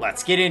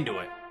 Let's get into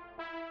it.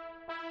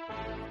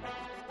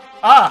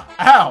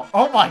 Ow,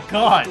 oh my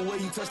god.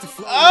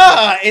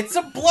 It's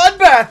a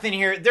bloodbath in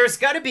here. There's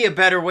got to be a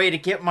better way to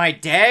get my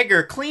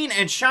dagger clean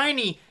and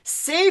shiny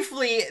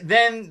safely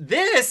than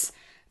this.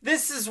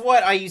 This is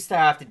what I used to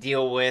have to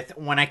deal with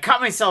when I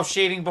cut myself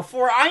shaving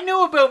before I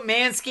knew about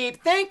Manscaped.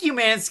 Thank you,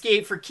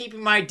 Manscaped, for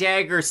keeping my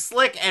dagger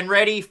slick and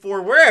ready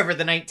for wherever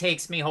the night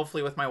takes me,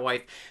 hopefully with my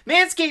wife.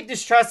 Manscaped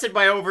is trusted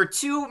by over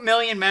 2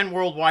 million men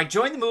worldwide.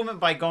 Join the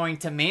movement by going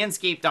to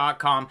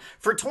manscaped.com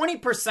for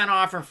 20%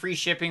 off and free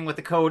shipping with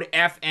the code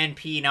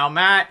FNP. Now,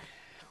 Matt,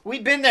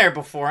 we've been there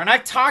before, and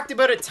I've talked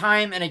about it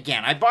time and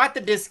again. I bought the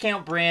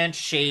discount brand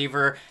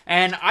shaver,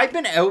 and I've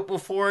been out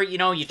before. You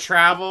know, you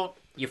travel,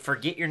 you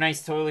forget your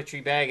nice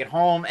toiletry bag at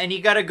home, and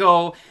you gotta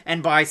go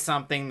and buy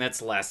something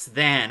that's less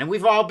than. And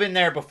we've all been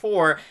there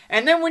before.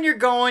 And then when you're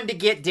going to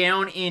get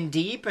down in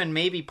deep and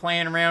maybe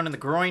playing around in the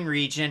groin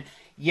region,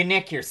 you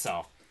nick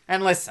yourself.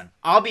 And listen,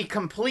 I'll be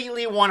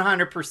completely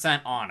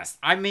 100% honest.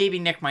 I maybe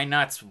nicked my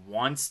nuts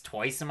once,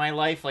 twice in my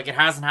life. Like, it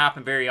hasn't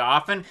happened very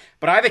often.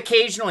 But I've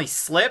occasionally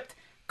slipped,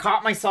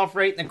 caught myself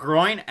right in the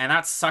groin, and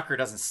that sucker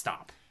doesn't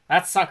stop.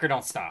 That sucker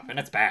don't stop, and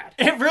it's bad.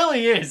 It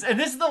really is, and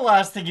this is the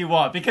last thing you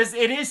want, because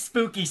it is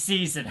spooky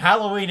season.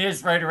 Halloween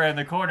is right around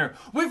the corner.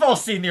 We've all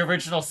seen the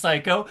original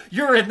Psycho.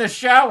 You're in the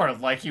shower,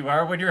 like you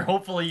are when you're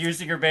hopefully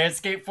using your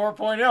Manscaped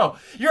 4.0.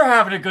 You're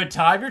having a good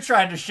time, you're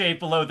trying to shave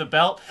below the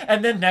belt,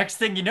 and then next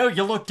thing you know,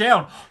 you look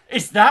down.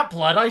 Is that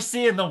blood I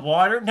see in the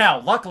water? Now,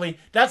 luckily,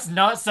 that's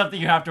not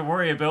something you have to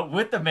worry about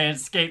with the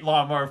Manscaped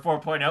Lawnmower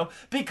 4.0.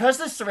 Because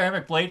the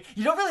ceramic blade,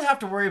 you don't really have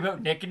to worry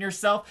about nicking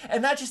yourself,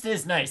 and that just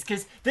is nice,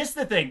 because this is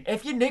the thing.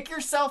 If you nick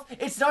yourself,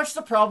 it's not just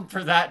a problem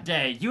for that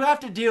day. You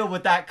have to deal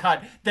with that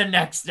cut the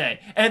next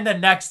day, and the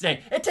next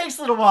day. It takes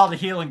a little while to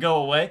heal and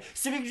go away,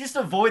 so if you can just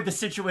avoid the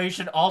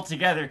situation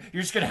altogether,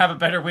 you're just going to have a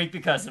better week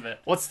because of it.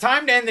 Well, it's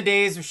time to end the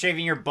days of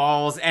shaving your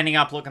balls, ending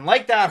up looking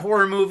like that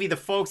horror movie. The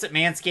folks at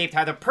Manscaped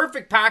have the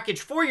perfect package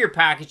for your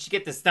package to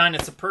get this done.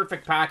 It's a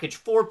perfect package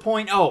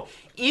 4.0.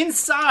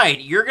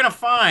 Inside, you're going to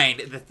find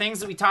the things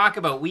that we talk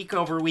about week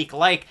over week,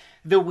 like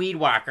the Weed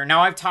Whacker.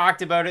 Now, I've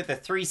talked about it, the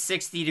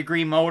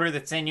 360-degree motor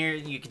that's in here.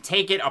 You can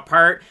take it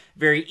apart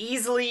very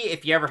easily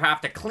if you ever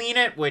have to clean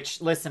it, which,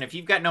 listen, if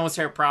you've got nose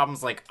hair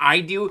problems like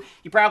I do,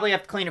 you probably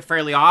have to clean it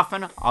fairly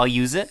often. I'll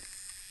use it.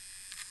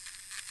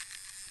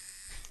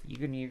 You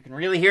can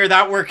really hear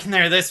that working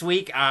there this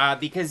week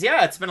because,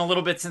 yeah, it's been a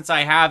little bit since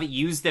I have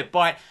used it,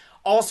 but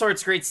all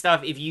sorts of great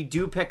stuff. If you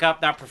do pick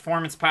up that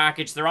performance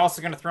package, they're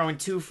also going to throw in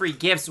 2 free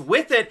gifts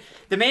with it.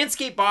 The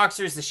Manscaped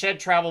Boxers, the Shed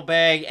Travel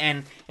Bag,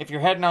 and if you're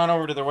heading on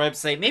over to their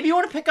website, maybe you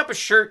want to pick up a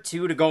shirt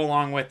too to go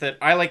along with it.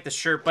 I like the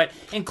shirt, but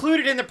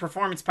included in the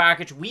performance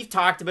package, we've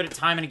talked about it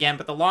time and again,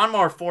 but the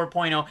Lawnmower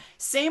 4.0,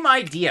 same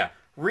idea.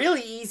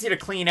 Really easy to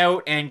clean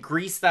out and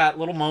grease that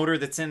little motor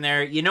that's in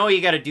there. You know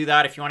you got to do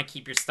that if you want to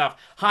keep your stuff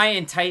high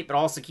and tight, but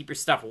also keep your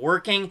stuff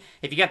working.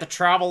 If you got the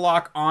travel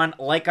lock on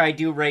like I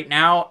do right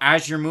now,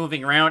 as you're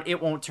moving around,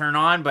 it won't turn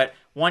on, but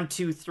 1,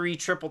 2, 3,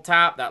 triple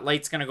tap, that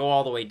light's going to go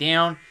all the way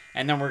down,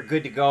 and then we're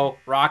good to go.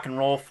 Rock and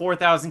roll.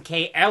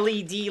 4000K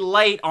LED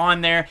light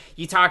on there.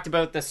 You talked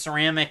about the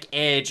ceramic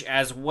edge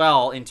as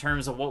well in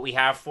terms of what we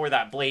have for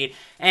that blade.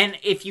 And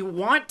if you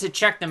want to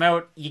check them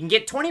out, you can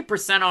get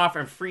 20% off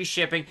and free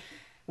shipping.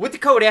 With the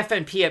code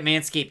FNP at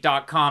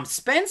manscaped.com,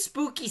 spend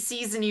spooky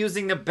season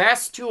using the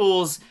best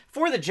tools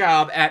for the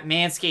job at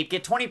Manscaped.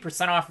 Get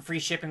 20% off and free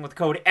shipping with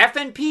code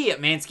FNP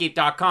at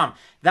manscaped.com.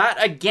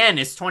 That, again,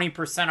 is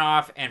 20%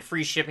 off and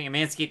free shipping at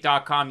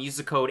manscaped.com. Use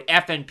the code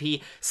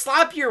FNP.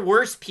 Slap your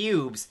worst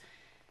pubes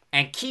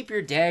and keep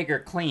your dagger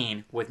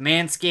clean with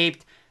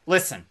Manscaped.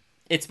 Listen,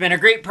 it's been a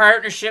great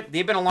partnership.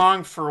 They've been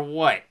along for,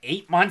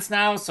 8 months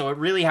now? So it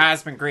really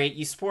has been great.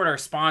 You support our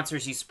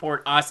sponsors. You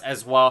support us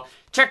as well.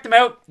 Check them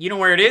out. You know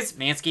where it is.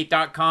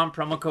 Manscaped.com.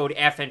 Promo code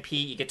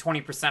FNP. You get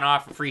 20%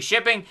 off and free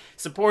shipping.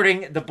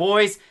 Supporting the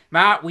boys.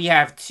 Matt, we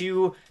have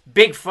 2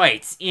 big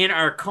fights in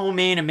our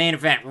co-main and main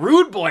event.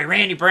 Rude Boy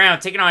Randy Brown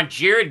taking on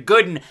Jared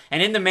Gooden.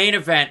 And in the main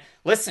event,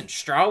 listen,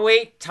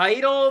 strawweight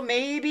title,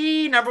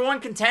 maybe number 1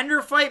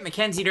 contender fight.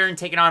 Mackenzie Dern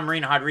taking on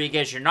Marina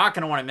Rodriguez. You're not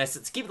going to want to miss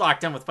it. So keep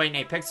locked in with Fight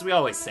Night Picks, as we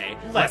always say.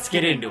 Let's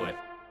get into it.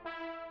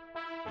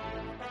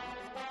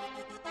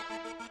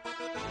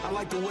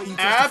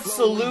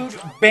 Absolute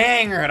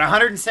banger at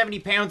 170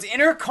 pounds.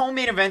 In our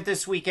co-main event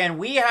this weekend,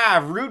 we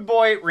have Rude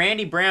Boy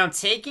Randy Brown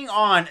taking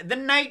on the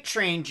Night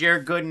Train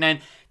Jared Gooden. And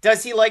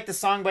does he like the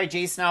song by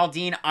Jason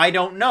Aldean? I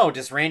don't know.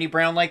 Does Randy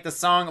Brown like the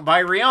song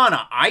by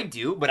Rihanna? I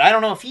do, but I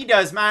don't know if he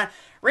does, Matt.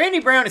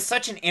 Randy Brown is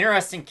such an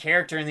interesting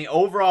character in the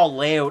overall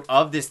layout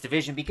of this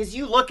division because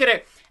you look at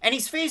it and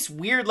he's faced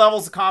weird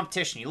levels of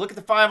competition. You look at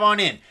the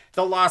 5-on-in,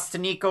 the loss to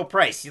Nico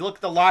Price. You look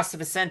at the loss to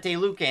Vicente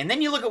Luque. And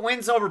then you look at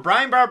wins over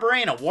Brian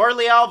Barberena,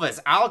 Warley Alves,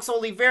 Alex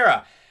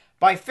Oliveira,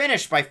 by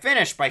finish.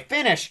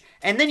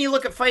 And then you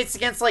look at fights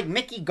against like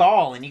Mickey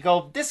Gall and you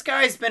go, this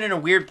guy's been in a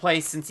weird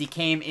place since he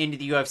came into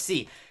the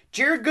UFC.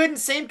 Jared Gooden,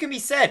 same can be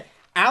said.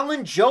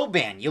 Alan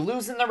Jouban, you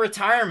lose in the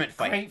retirement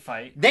fight. Great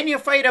fight. Then you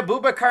fight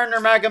Abubakar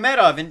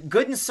Nurmagomedov, and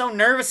Gooden's so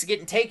nervous of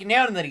getting taken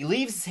down and that he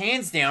leaves his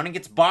hands down and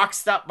gets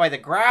boxed up by the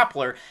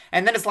grappler.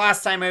 And then his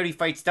last time out, he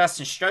fights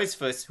Dustin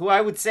Streisfuss, who I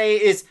would say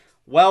is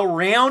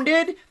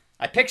well-rounded.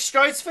 I picked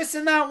Streisfuss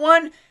in that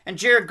one, and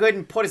Jared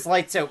Gooden put his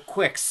lights out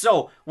quick.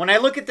 So when I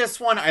look at this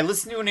one, I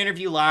listened to an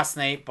interview last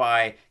night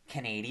by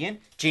Canadian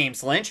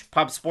James Lynch,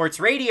 Pub Sports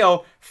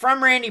Radio,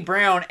 from Randy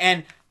Brown,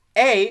 and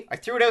I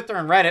threw it out there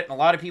on Reddit, and a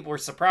lot of people were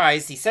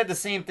surprised. He said the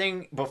same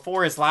thing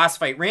before his last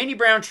fight. Randy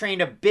Brown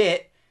trained a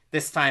bit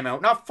this time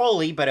out. Not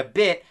fully, but a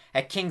bit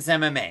at King's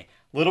MMA.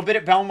 A little bit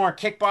at Belmore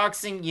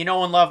Kickboxing. You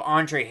know and love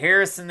Andre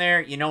Harrison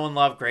there. You know and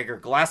love Gregor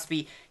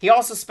Gillespie. He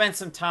also spent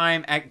some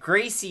time at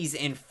Gracie's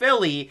in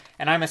Philly,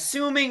 and I'm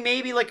assuming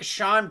maybe like a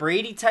Sean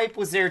Brady type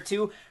was there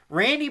too.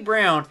 Randy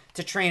Brown,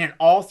 to train in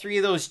all 3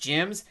 of those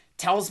gyms,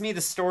 tells me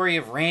the story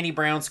of Randy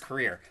Brown's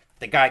career.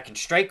 The guy can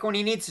strike when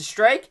he needs to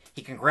strike.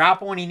 He can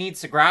grapple when he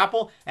needs to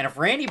grapple. And if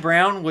Randy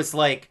Brown was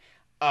like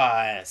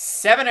a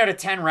 7 out of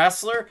 10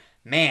 wrestler,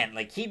 man,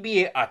 like he'd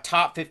be a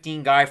top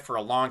 15 guy for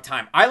a long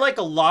time. I like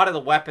a lot of the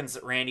weapons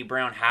that Randy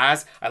Brown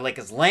has. I like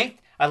his length.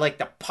 I like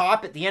the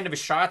pop at the end of his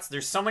shots.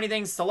 There's so many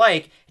things to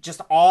like. It just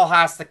all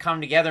has to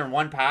come together in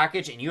one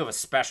package, and you have a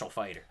special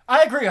fighter.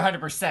 I agree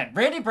 100%.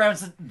 Randy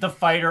Brown's the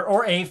fighter,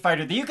 or a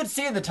fighter, that you could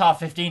see in the top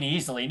 15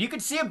 easily. And you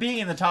could see him being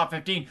in the top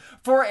 15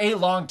 for a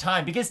long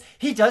time because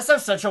he does have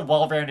such a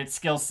well-rounded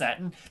skill set.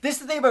 And this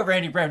is the thing about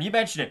Randy Brown. You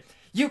mentioned it.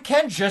 You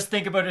can just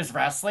think about his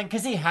wrestling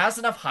because he has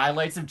enough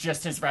highlights of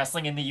just his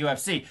wrestling in the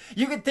UFC.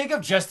 You can think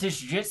of just his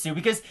jiu-jitsu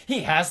because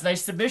he has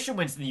nice submission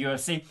wins in the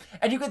UFC.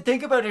 And you can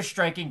think about his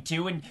striking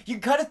too, and you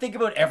can kind of think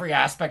about every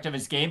aspect of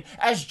his game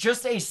as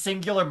just a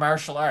singular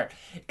martial art.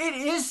 It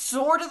is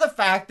sort of the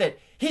fact that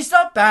he's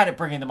not bad at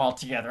bringing them all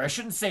together. I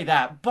shouldn't say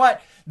that.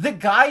 But the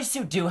guys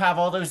who do have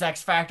all those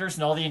X factors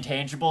and all the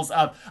intangibles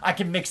of I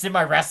can mix in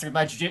my wrestling with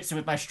my jiu-jitsu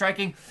with my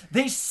striking,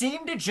 they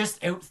seem to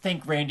just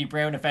outthink Randy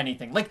Brown, if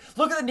anything. Like,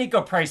 look at the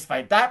Nico Price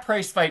fight. That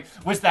Price fight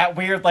was that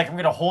weird, like, I'm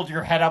going to hold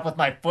your head up with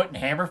my foot and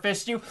hammer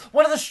fist you.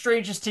 One of the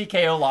strangest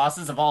TKO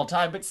losses of all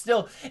time. But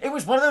still, it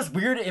was one of those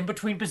weird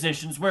in-between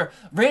positions where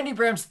Randy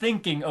Brown's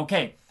thinking,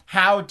 okay,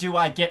 how do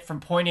I get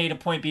from point A to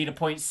point B to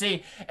point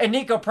C? And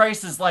Nico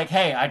Price is like,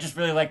 hey, I just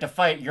really like to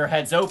fight. Your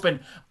head's open.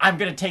 I'm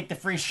going to take the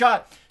free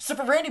shot. So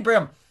for Randy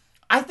Brown,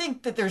 I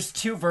think that there's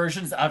 2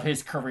 versions of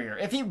his career.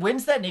 If he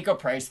wins that Nico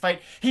Price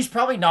fight, he's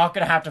probably not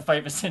going to have to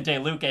fight Vicente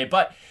Luque,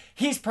 but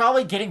he's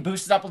probably getting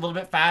boosted up a little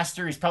bit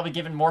faster. He's probably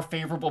given more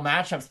favorable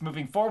matchups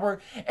moving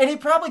forward, and he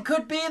probably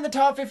could be in the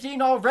top 15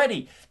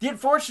 already. The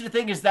unfortunate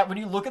thing is that when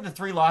you look at the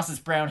 3 losses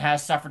Brown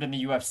has suffered in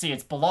the UFC,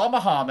 it's Bilal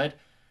Muhammad,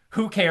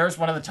 who cares?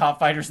 One of the top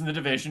fighters in the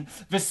division.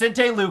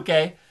 Vicente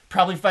Luque,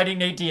 probably fighting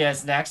Nate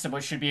Diaz next in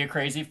what should be a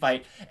crazy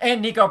fight.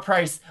 And Nico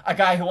Price, a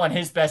guy who on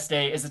his best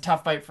day is a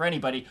tough fight for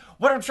anybody.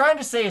 What I'm trying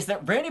to say is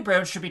that Randy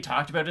Brown should be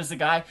talked about as a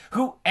guy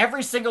who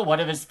every single one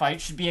of his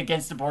fights should be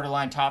against a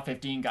borderline top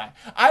 15 guy.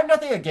 I have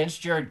nothing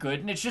against Jared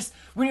Gooden. It's just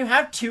when you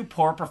have 2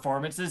 poor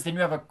performances, then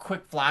you have a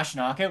quick flash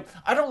knockout,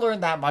 I don't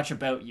learn that much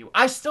about you.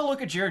 I still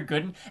look at Jared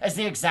Gooden as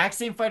the exact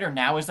same fighter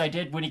now as I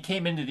did when he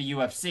came into the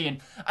UFC.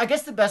 And I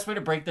guess the best way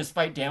to break this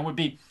fight down would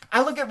be,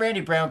 I look at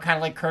Randy Brown kind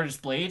of like Curtis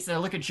Blades, and I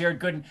look at Jared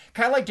Gooden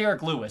kind of like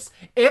Derek Lewis.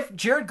 If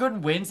Jared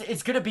Gooden wins,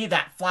 it's going to be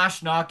that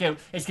flash knockout.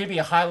 It's going to be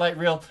a highlight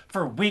reel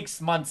for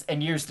weeks, months,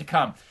 and years to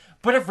come.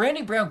 But if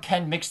Randy Brown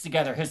can mix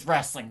together his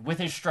wrestling with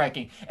his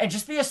striking and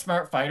just be a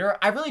smart fighter,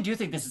 I really do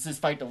think this is his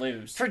fight to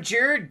lose. For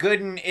Jared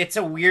Gooden, it's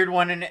a weird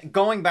one. And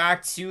going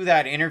back to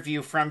that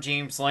interview from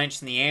James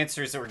Lynch and the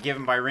answers that were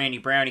given by Randy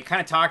Brown, he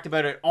kind of talked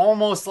about it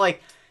almost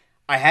like,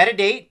 I had a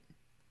date.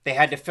 They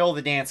had to fill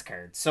the dance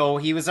card. So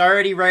he was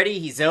already ready.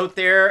 He's out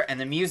there and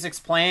the music's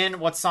playing.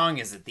 What song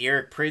is it? The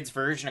Eric Prydz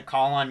version of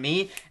Call on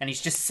Me. And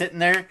he's just sitting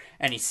there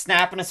and he's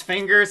snapping his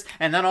fingers.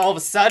 And then all of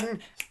a sudden,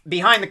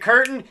 behind the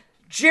curtain,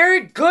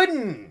 Jared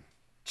Gooden.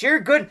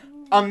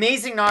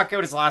 Amazing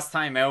knockout his last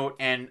time out.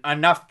 And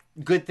enough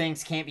good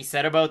things can't be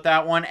said about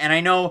that one. And I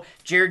know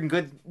Jared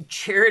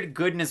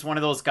Gooden is one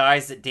of those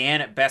guys that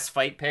Dan at Best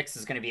Fight Picks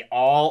is going to be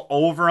all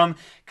over him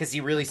because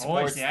he really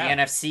supports the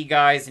NFC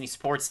guys and he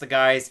supports the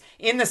guys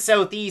in the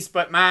Southeast.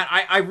 But Matt,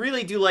 I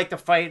really do like the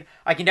fight.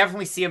 I can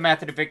definitely see a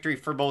method of victory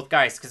for both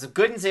guys because if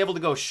Gooden's able to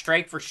go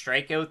strike for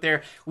strike out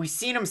there, we've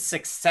seen him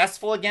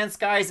successful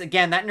against guys.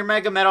 Again, that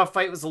Nurmagomedov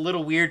fight was a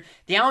little weird.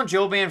 The Alan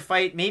Jouban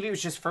fight, maybe it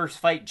was just first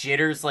fight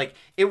jitters. Like,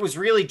 it was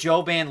really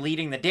Jouban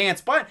leading the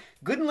dance, but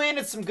Gooden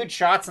landed some good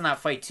shots in that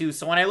fight too.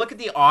 So when I look at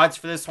the odds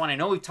for this one, I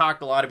know we've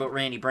talked a lot about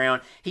Randy Brown.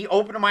 He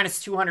opened a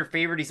minus 200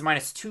 favorite. He's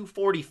minus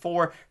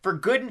 244. For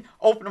Gooden,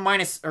 open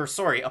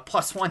a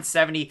plus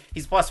 170.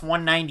 He's plus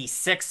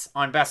 196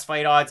 on best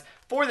fight odds.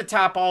 For the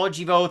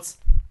Tapology votes,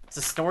 it's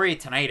a story of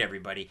tonight,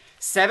 everybody.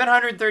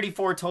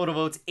 734 total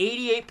votes,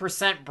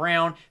 88%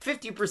 Brown,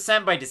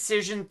 50% by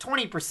decision,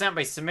 20%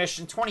 by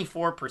submission,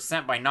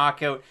 24% by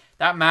knockout.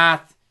 That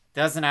math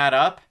doesn't add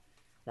up.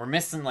 We're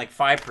missing like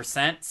 5%,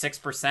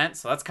 6%,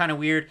 so that's kind of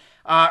weird.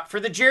 For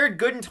the Jared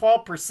Gooden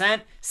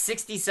 12%,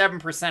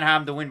 67%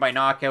 have him to win by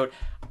knockout.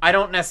 I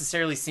don't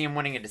necessarily see him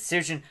winning a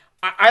decision.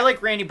 I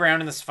like Randy Brown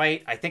in this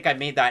fight. I think I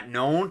made that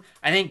known.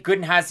 I think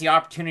Gooden has the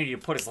opportunity to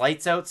put his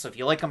lights out, so if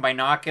you like him by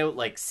knockout,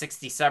 like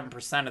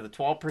 67% of the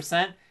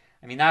 12%,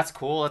 I mean, that's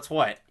cool. That's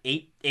what?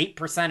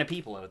 8% of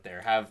people out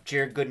there have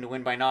Jared Gooden to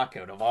win by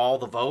knockout of all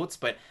the votes,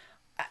 but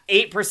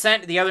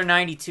 8%, the other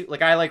 92,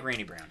 like, I like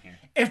Randy Brown here.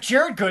 If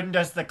Jared Gooden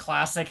does the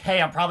classic,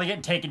 hey, I'm probably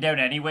getting taken down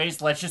anyways,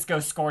 let's just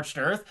go scorched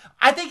earth,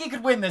 I think he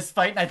could win this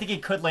fight, and I think he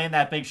could land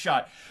that big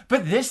shot.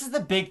 But this is the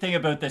big thing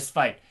about this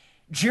fight.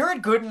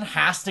 Jared Gooden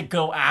has to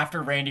go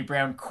after Randy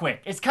Brown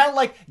quick. It's kind of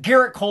like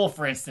Garrett Cole,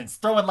 for instance,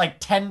 throwing like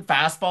 10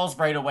 fastballs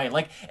right away.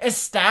 Like,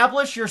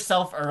 establish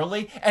yourself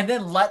early and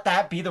then let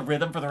that be the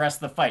rhythm for the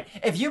rest of the fight.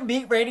 If you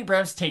meet Randy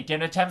Brown's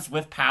takedown attempts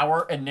with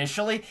power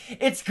initially,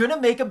 it's going to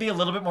make him be a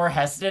little bit more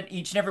hesitant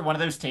each and every one of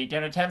those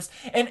takedown attempts.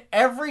 And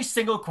every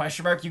single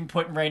question mark you can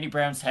put in Randy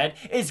Brown's head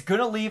is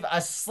going to leave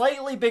a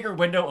slightly bigger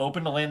window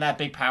open to land that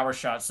big power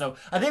shot. So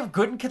I think if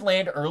Gooden can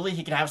land early,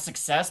 he can have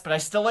success, but I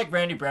still like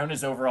Randy Brown in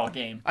his overall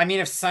game. I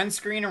mean, if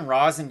sunscreen and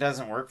rosin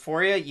doesn't work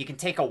for you, you can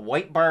take a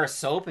white bar of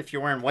soap if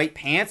you're wearing white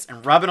pants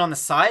and rub it on the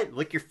side,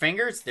 lick your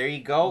fingers, there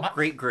you go,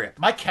 great grip.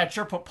 My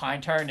catcher put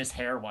pine tar in his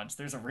hair once.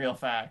 There's a real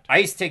fact. I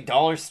used to take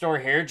dollar store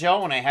hair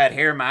gel when I had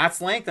hair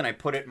Matt's length and I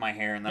put it in my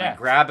hair and then I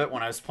grab it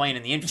when I was playing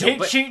in the infield. You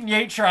ain't cheating, you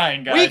ain't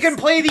trying, guys. We can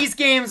play these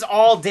games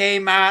all day,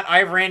 Matt. I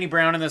have Randy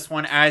Brown in this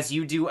one, as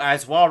you do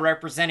as well,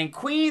 representing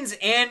Queens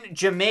and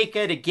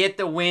Jamaica to get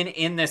the win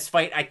in this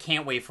fight. I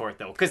can't wait for it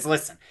though, because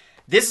listen,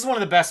 this is one of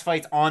the best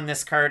fights on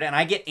this card, and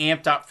I get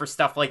amped up for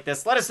stuff like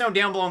this. Let us know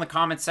down below in the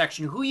comments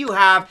section who you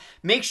have.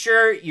 Make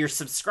sure you're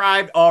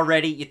subscribed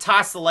already, you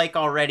toss the like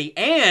already,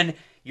 and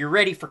you're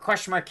ready for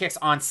question mark kicks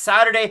on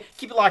Saturday.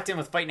 Keep it locked in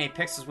with Fight Night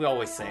Picks, as we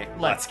always say.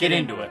 Let's get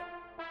into it.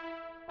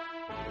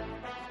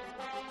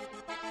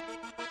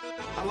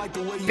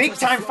 Big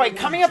time fight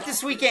coming up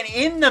this weekend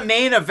in the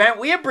main event.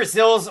 We have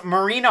Brazil's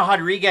Marina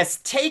Rodriguez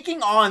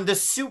taking on the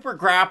super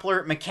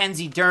grappler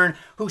Mackenzie Dern,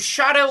 who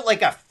shot out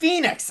like a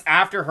phoenix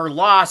after her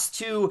loss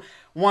to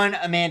one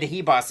Amanda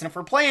Hebos. And if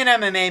we're playing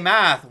MMA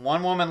math,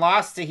 one woman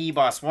lost to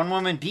Hebos, one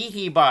woman beat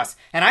Hebos.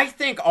 And I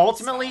think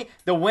ultimately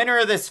the winner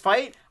of this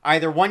fight,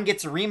 either one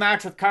gets a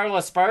rematch with Carla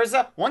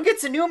Esparza, one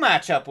gets a new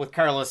matchup with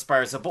Carla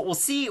Esparza. But we'll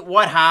see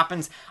what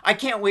happens. I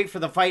can't wait for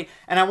the fight.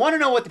 And I want to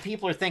know what the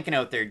people are thinking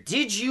out there.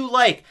 Did you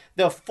like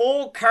the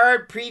full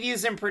card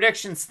previews and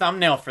predictions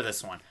thumbnail for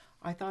this one?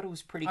 I thought it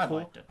was pretty cool.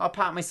 Liked it. I'll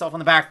pat myself on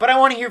the back. But I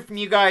want to hear from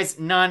you guys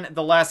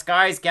nonetheless.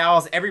 Guys,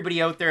 gals,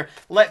 everybody out there,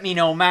 let me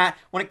know. Matt,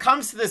 when it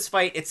comes to this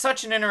fight, it's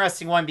such an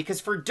interesting one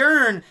because for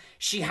Dern,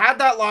 she had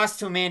that loss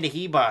to Amanda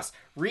Hebos.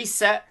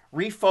 Reset,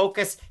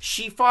 refocus.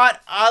 She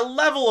fought a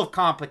level of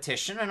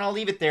competition, and I'll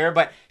leave it there,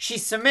 but she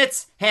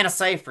submits Hannah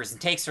Cifers and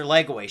takes her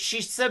leg away.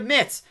 She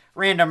submits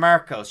Randa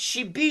Marcos.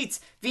 She beats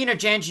Vina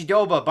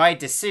Janjidoba by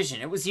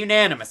decision. It was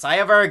unanimous. I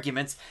have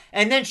arguments.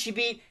 And then she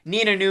beat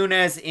Nina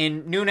Nunes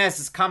in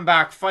Nunes'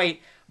 comeback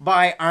fight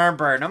by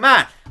armbar. Now,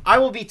 Matt, I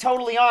will be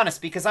totally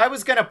honest because I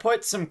was going to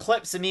put some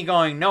clips of me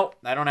going, nope,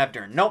 I don't have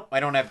Dern. Nope, I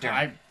don't have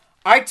Dern.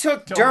 I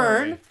took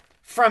Dern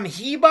from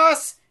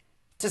Hebos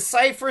to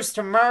Cifers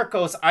to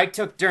Marcos. I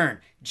took Dern.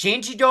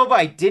 Janjidoba,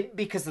 I did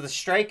because of the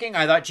striking.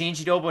 I thought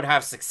Janjidoba would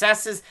have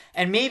successes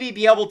and maybe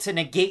be able to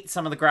negate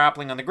some of the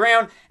grappling on the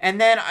ground. And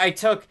then I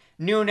took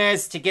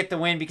Nunes to get the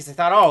win because I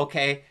thought, oh,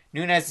 okay,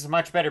 Nunes is a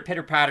much better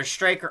pitter-patter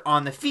striker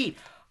on the feet.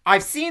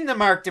 I've seen the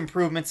marked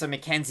improvements of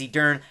Mackenzie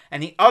Dern,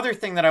 and the other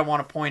thing that I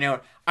want to point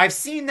out, I've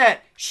seen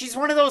that she's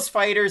one of those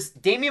fighters.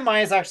 Damian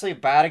Maia is actually a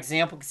bad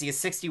example because he has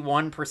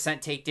 61%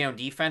 takedown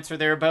defense or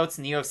thereabouts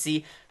in the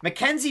UFC.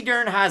 Mackenzie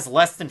Dern has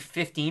less than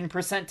 15%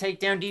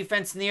 takedown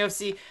defense in the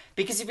UFC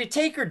because if you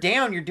take her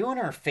down, you're doing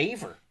her a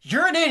favor.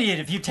 You're an idiot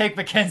if you take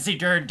Mackenzie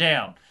Dern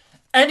down.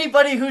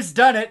 Anybody who's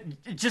done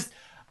it, just...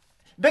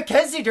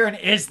 Mackenzie Dern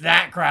is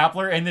that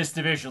grappler in this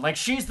division. Like,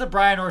 she's the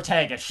Brian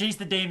Ortega. She's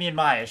the Damian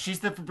Maia. She's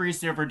the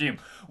Fabricio Verdum.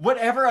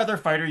 Whatever other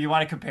fighter you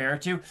want to compare her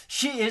to,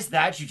 she is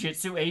that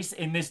jiu-jitsu ace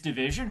in this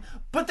division.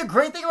 But the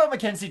great thing about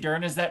Mackenzie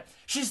Dern is that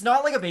she's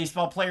not like a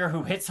baseball player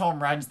who hits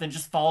home runs, then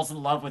just falls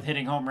in love with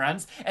hitting home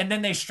runs, and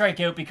then they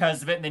strike out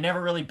because of it, and they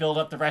never really build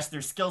up the rest of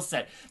their skill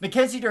set.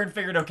 Mackenzie Dern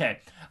figured, okay,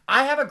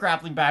 I have a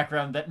grappling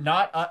background that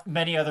not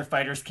many other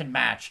fighters can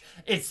match.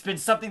 It's been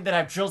something that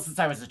I've drilled since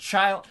I was a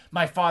child.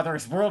 My father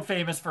is world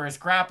famous for his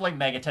grappling,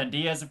 Megaton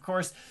Diaz, of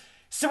course.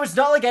 So it's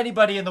not like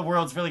anybody in the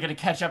world's really going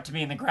to catch up to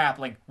me in the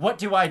grappling. What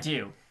do?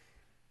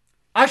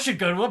 I should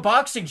go to a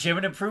boxing gym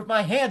and improve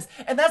my hands.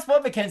 And that's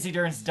what Mackenzie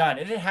Dern's done.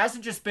 And it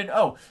hasn't just been,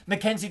 oh,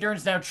 Mackenzie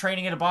Dern's now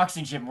training at a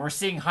boxing gym. We're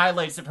seeing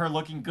highlights of her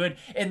looking good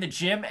in the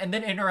gym. And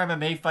then in her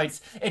MMA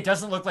fights, it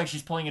doesn't look like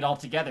she's pulling it all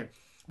together.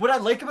 What I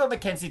like about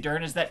Mackenzie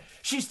Dern is that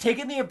she's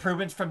taken the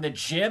improvements from the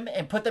gym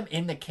and put them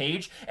in the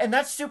cage, and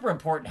that's super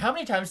important. How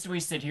many times do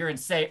we sit here and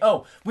say,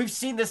 oh, we've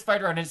seen this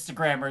fighter on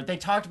Instagram, or they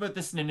talked about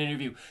this in an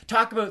interview,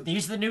 talk about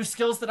these are the new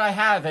skills that I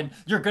have, and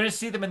you're going to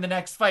see them in the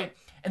next fight.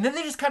 And then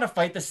they just kind of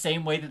fight the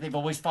same way that they've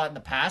always fought in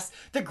the past.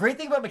 The great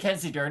thing about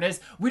Mackenzie Dern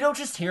is we don't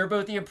just hear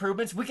about the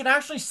improvements, we can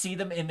actually see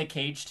them in the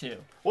cage too.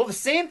 Well, the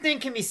same thing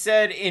can be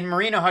said in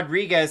Marina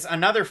Rodriguez,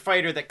 another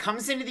fighter that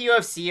comes into the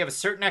UFC of a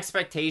certain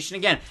expectation.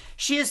 Again,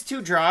 she has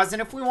 2 draws,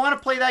 and if we want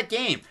to play that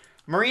game,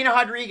 Marina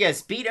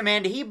Rodriguez beat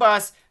Amanda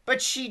Ribas,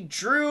 but she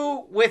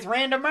drew with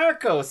Randa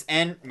Marcos,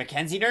 and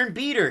Mackenzie Dern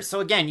beat her. So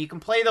again, you can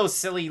play those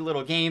silly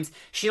little games.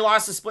 She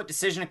lost a split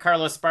decision to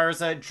Carlos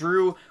Esparza,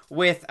 drew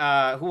with,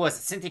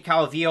 Cynthia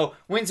Calvillo,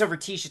 wins over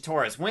Tisha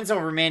Torres, wins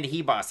over Amanda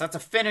Ribas. That's a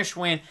finish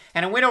win,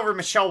 and a win over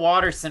Michelle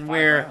Waterson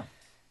where,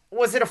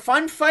 was it a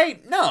fun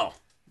fight? No.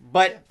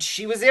 But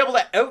she was able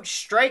to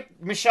outstrike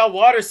Michelle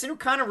Waterson, who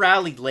kind of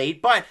rallied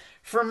late. But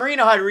for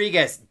Marina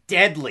Rodriguez,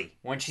 deadly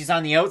when she's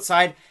on the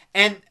outside.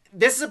 And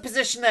this is a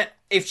position that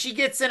if she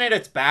gets in it,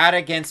 it's bad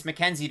against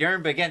Mackenzie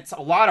Dern, but against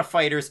a lot of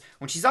fighters,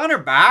 when she's on her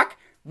back,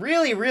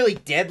 really, really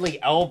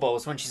deadly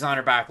elbows when she's on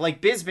her back,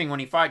 like Bisping when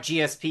he fought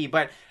GSP.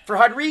 But for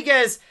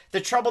Rodriguez, the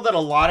trouble that a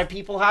lot of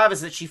people have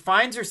is that she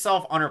finds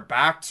herself on her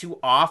back too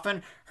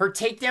often. Her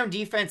takedown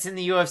defense in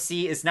the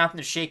UFC is nothing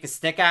to shake a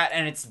stick at,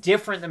 and it's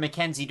different than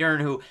Mackenzie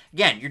Dern, who,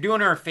 again, you're doing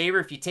her a favor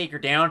if you take her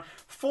down.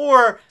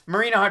 For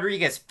Marina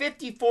Rodriguez,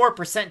 54%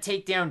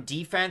 takedown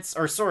defense,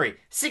 62%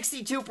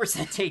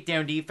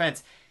 takedown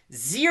defense,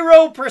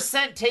 0%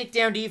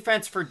 takedown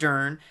defense for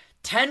Dern,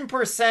 10%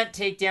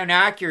 takedown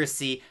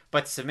accuracy,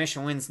 but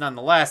submission wins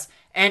nonetheless.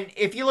 And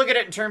if you look at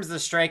it in terms of the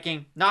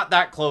striking, not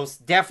that close.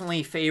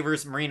 Definitely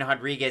favors Marina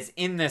Rodriguez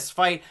in this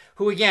fight,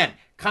 who again,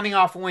 coming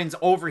off wins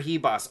over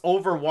Ribas,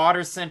 over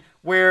Waterson,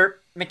 where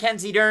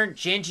Mackenzie Dern,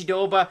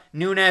 Janjidoba,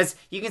 Nunes,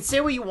 you can say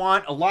what you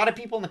want. A lot of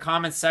people in the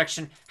comments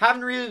section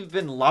haven't really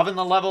been loving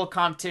the level of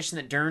competition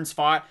that Dern's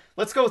fought.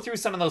 Let's go through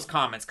some of those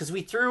comments, because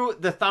we threw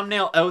the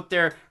thumbnail out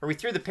there, or we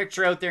threw the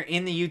picture out there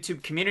in the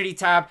YouTube community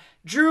tab.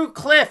 Drew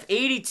Cliff,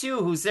 82,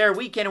 who's there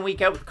week in and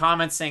week out with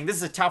comments saying, this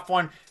is a tough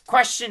one.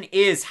 Question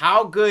is,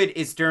 how good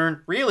is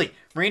Dern? Really,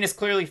 Marina's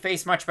clearly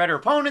faced much better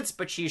opponents,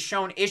 but she's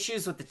shown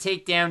issues with the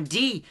takedown.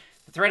 The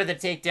threat of the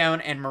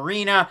takedown, and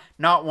Marina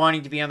not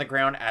wanting to be on the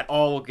ground at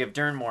all will give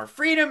Dern more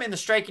freedom in the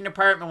striking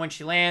department. When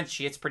she lands,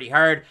 she hits pretty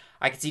hard.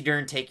 I can see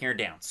Dern taking her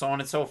down, so on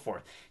and so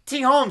forth.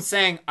 T. Holmes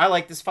saying, I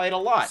like this fight a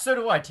lot. So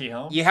do I, T.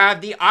 Holmes. You have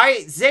the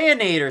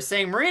Isaiah-nator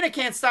saying, Marina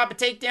can't stop a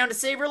takedown to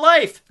save her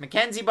life.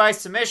 Mackenzie by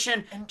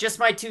submission. Just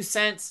my 2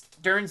 cents.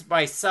 Dern's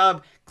by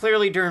sub.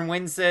 Clearly Dern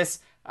wins this.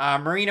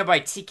 Marina by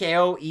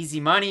TKO,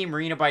 easy money.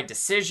 Marina by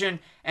decision.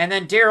 And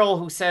then Daryl,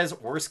 who says,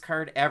 worst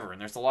card ever.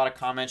 And there's a lot of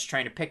comments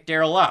trying to pick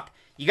Daryl up.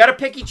 You got to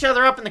pick each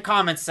other up in the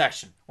comments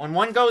section. When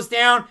one goes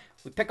down,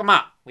 we pick them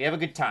up. We have a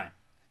good time.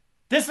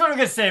 This is what I'm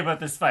going to say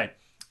about this fight.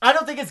 I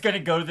don't think it's going to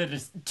go to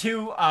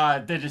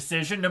the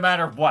decision no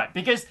matter what,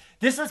 because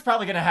this is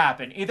probably going to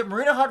happen. Either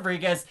Marina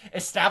Rodriguez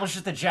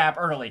establishes the jab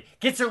early,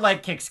 gets her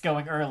leg kicks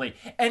going early,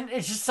 and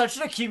it's just such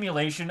an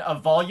accumulation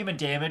of volume and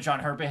damage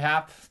on her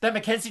behalf that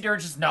Mackenzie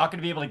Dern's just not going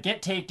to be able to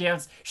get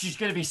takedowns. She's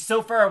going to be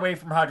so far away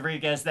from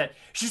Rodriguez that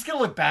she's going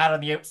to look bad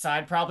on the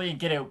outside probably and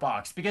get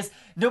outboxed, because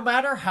no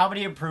matter how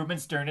many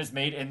improvements Dern has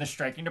made in the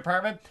striking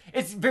department,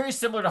 it's very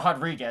similar to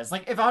Rodriguez.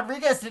 Like, if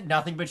Rodriguez did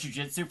nothing but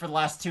jiu-jitsu for the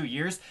last 2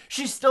 years,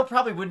 she still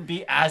probably wouldn't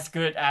be as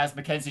good as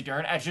Mackenzie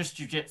Dern at just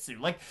jiu-jitsu.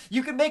 Like,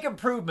 you can make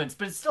improvements,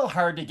 but it's still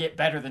hard to get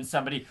better than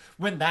somebody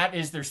when that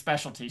is their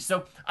specialty.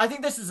 So I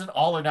think this is an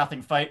all or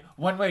nothing fight.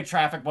 One-way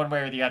traffic, one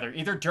way or the other.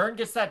 Either Dern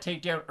gets that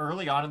takedown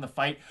early on in the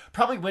fight,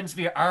 probably wins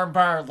via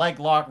armbar, leg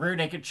lock, rear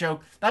naked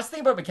choke. That's the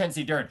thing about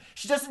Mackenzie Dern.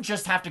 She doesn't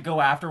just have to go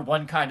after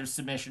one kind of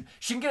submission.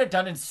 She can get it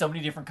done in so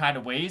many different kind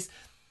of ways.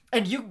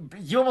 And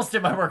you almost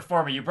did my work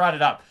for me. You brought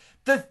it up.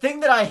 The thing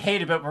that I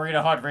hate about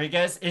Marina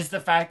Rodriguez is the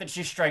fact that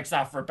she strikes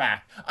off her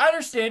back. I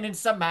understand in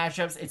some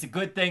matchups it's a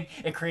good thing.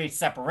 It creates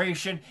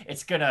separation.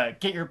 It's going to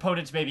get your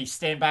opponent to maybe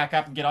stand back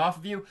up and get off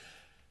of you.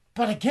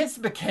 But against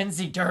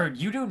Mackenzie Dern,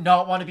 you do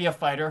not want to be a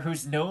fighter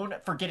who's known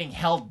for getting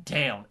held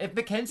down. If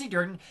Mackenzie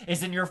Dern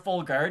is in your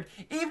full guard,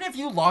 even if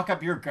you lock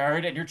up your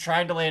guard and you're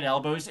trying to land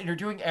elbows and you're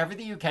doing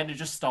everything you can to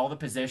just stall the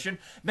position,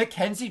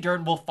 Mackenzie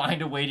Dern will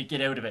find a way to get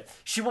out of it.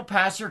 She will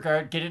pass your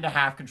guard, get into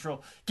half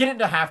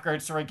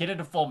guard, get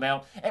into full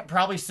mount, and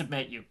probably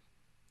submit you.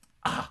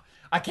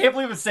 I can't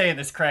believe I'm saying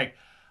this, Craig.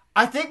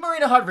 I think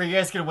Marina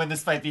Rodriguez is going to win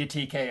this fight via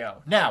TKO.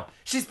 Now,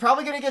 she's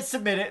probably going to get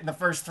submitted in the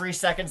first 3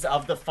 seconds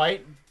of the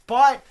fight,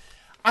 but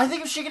I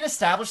think if she can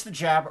establish the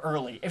jab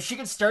early, if she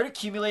can start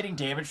accumulating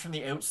damage from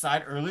the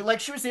outside early, like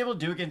she was able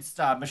to do against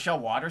Michelle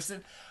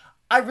Watterson,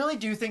 I really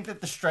do think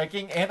that the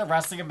striking and the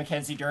wrestling of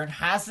Mackenzie Dern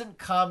hasn't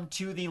come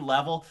to the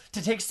level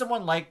to take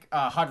someone like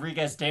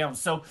Rodriguez down.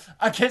 So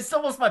against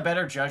almost my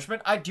better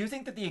judgment, I do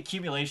think that the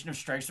accumulation of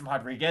strikes from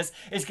Rodriguez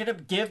is going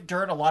to give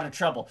Dern a lot of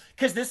trouble.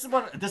 Because this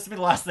will be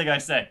the last thing I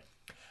say.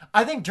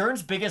 I think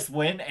Dern's biggest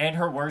win and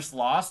her worst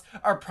loss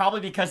are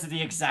probably because of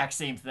the exact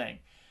same thing.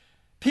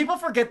 People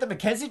forget that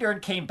Mackenzie Dern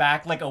came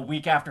back like a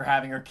week after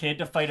having her kid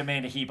to fight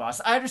Amanda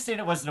Hebos. I understand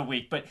it wasn't a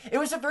week, but it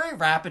was a very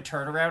rapid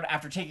turnaround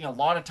after taking a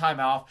lot of time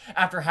off,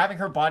 after having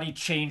her body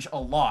change a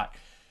lot.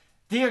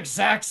 The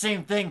exact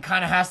same thing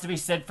kind of has to be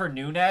said for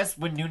Nunes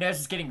when Nunes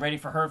is getting ready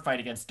for her fight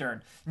against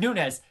Dern.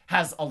 Nunes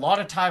has a lot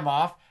of time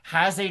off,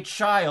 has a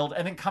child,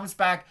 and then comes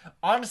back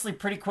honestly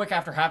pretty quick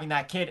after having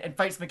that kid and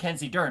fights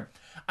Mackenzie Dern.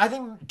 I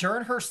think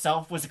Dern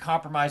herself was a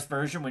compromised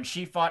version when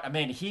she fought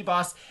Amanda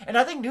Hebos, and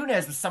I think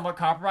Nunes was somewhat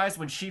compromised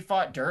when she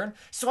fought Dern,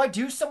 so I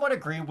do somewhat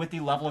agree with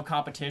the level of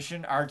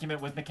competition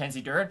argument with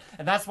Mackenzie Dern,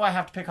 and that's why I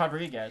have to pick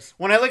Rodriguez.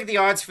 When I look at the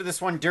odds for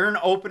this one, Dern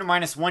open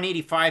minus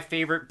 185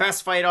 favorite.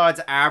 Best fight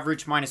odds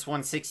average minus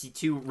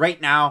 162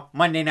 right now,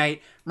 Monday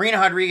night. Marina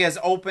Rodriguez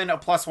open a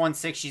plus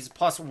 160, she's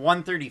plus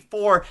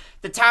 134.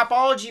 The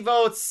Tapology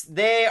votes,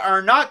 they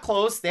are not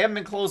close. They haven't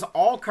been close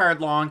all card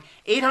long.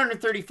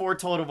 834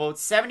 total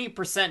votes,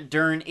 70%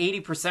 Dern,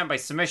 80% by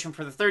submission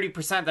for the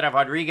 30% that have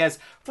Rodriguez,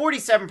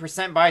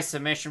 47% by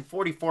submission,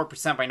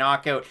 44% by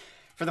knockout.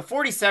 For the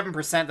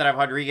 47% that have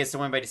Rodriguez to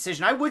win by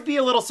decision, I would be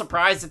a little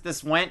surprised if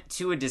this went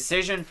to a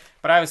decision,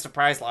 but I was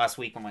surprised last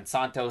week when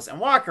Santos and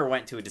Walker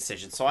went to a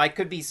decision. So I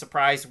could be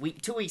surprised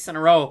 2 weeks in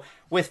a row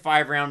with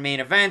 5-round main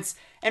events.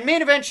 And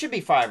main events should be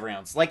 5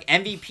 rounds, like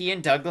MVP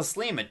and Douglas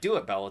Lima. Do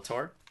it,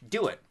 Bellator.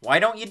 Do it. Why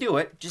don't you do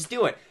it? Just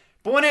do it.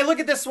 But when I look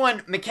at this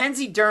one,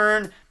 Mackenzie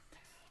Dern,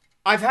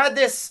 I've had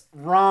this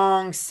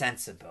wrong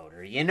sense about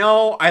her. You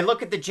know, I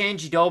look at the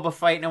Janjidoba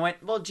fight and I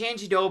went, well,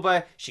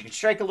 Janjidoba, she can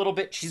strike a little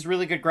bit. She's a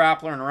really good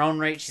grappler in her own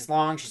right. She's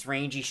long, she's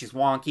rangy, she's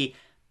wonky.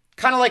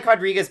 Kind of like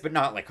Rodriguez, but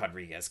not like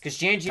Rodriguez. Because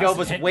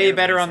Janjidoba's way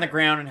better on the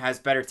ground and has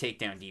better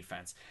takedown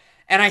defense.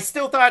 And I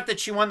still thought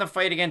that she won the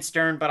fight against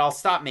Dern, but I'll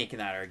stop making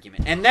that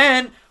argument. And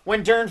then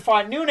when Dern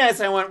fought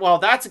Nunes, I went, well,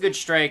 that's a good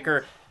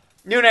striker.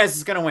 Nunes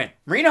is going to win.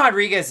 Marina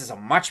Rodriguez is a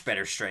much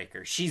better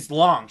striker. She's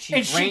long,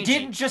 she's rangy. And she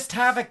didn't just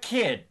have a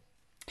kid.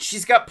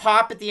 She's got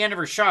pop at the end of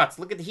her shots.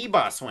 Look at the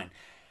Hebos win.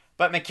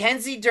 But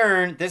Mackenzie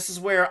Dern, this is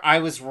where I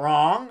was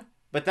wrong,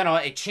 but then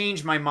I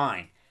changed my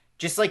mind.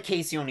 Just like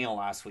Casey O'Neill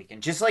last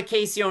weekend. Just like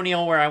Casey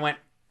O'Neill where I went,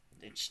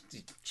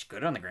 she's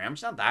good on the ground.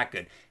 She's not that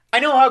good. I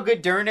know how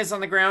good Dern is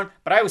on the ground,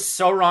 but I was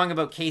so wrong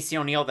about Casey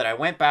O'Neill that I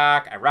went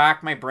back, I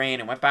racked my brain,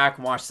 and went back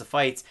and watched the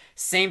fights.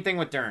 Same thing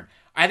with Dern.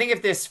 I think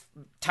if this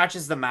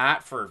touches the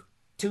mat for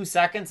 2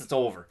 seconds, it's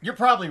over. You're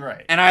probably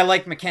right. And I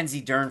like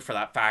Mackenzie Dern for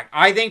that fact.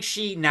 I think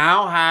she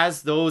now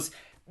has those,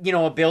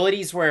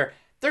 abilities where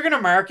they're going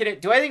to market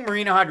it. Do I think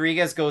Marina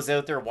Rodriguez goes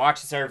out there,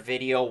 watches our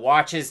video,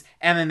 watches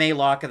MMA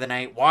Lock of the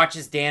Night,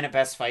 watches Dan at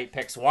Best Fight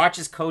Picks,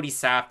 watches Cody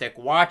Safdie,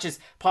 watches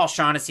Paul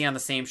Shaughnessy on the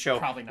same show,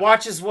 Probably not.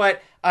 watches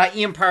what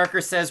Ian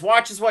Parker says,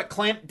 watches what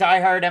Clint,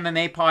 Diehard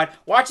MMA Pod,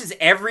 watches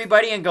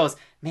everybody and goes,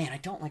 man, I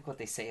don't like what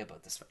they say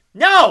about this fight.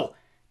 No!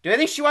 Do I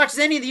think she watches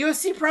any of the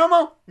UFC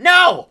promo?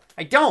 No!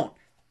 I don't.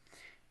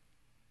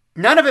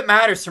 None of it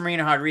matters to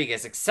Marina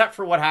Rodriguez except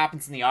for what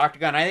happens in the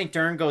octagon. I think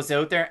Dern goes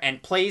out there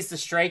and plays the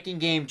striking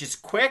game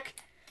just quick,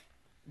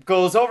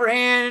 goes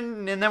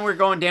overhand, and then we're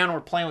going down and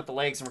we're playing with the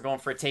legs and we're going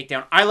for a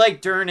takedown. I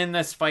like Dern in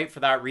this fight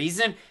for that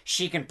reason.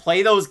 She can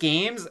play those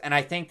games, and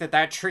I think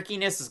that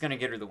trickiness is going to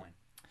get her the win.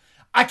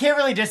 I can't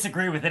really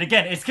disagree with it.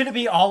 Again, it's going to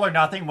be all or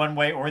nothing one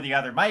way or the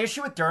other. My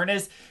issue with Dern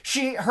is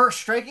her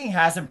striking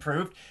has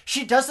improved.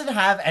 She doesn't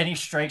have any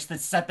strikes that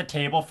set the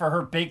table for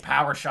her big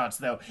power shots,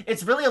 though.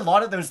 It's really a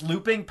lot of those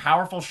looping,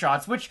 powerful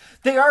shots, which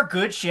they are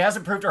good. She has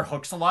improved her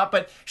hooks a lot,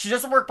 but she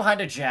doesn't work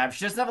behind a jab.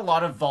 She doesn't have a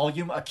lot of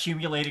volume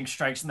accumulating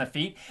strikes in the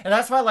feet, and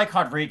that's why I like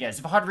Rodriguez.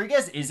 If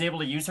Rodriguez is able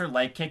to use her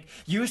leg kick,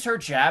 use her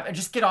jab, and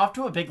just get off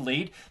to a big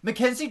lead,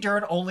 Mackenzie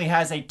Dern only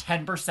has a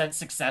 10%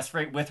 success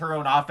rate with her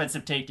own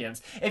offensive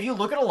takedowns. If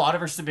you look at a lot of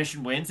her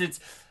submission wins,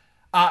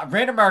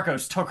 Randa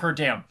Marcos took her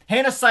down.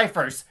 Hannah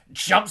Cyphers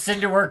jumps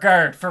into her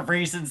guard for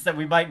reasons that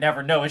we might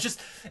never know. It's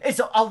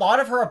a lot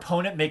of her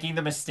opponent making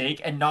the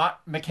mistake and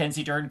not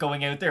Mackenzie Dern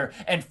going out there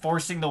and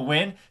forcing the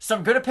win. So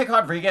I'm going to pick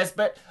Rodriguez,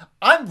 but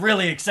I'm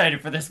really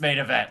excited for this main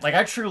event. Like,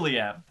 I truly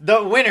am.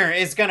 The winner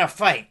is going to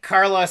fight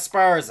Carla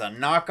Esparza.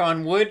 Knock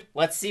on wood.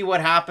 Let's see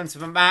what happens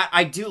with Matt.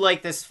 I do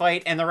like this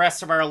fight and the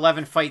rest of our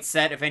 11 fight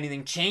set. If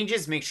anything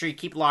changes, make sure you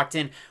keep locked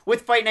in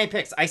with Fight Night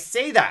Picks. I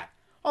say that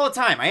all the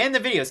time. I end the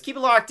videos. Keep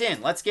it locked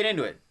in. Let's get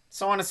into it.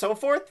 So on and so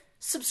forth.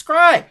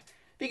 Subscribe.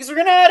 Because we're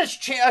going to add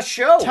a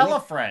show. Tell a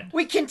friend.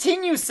 We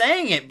continue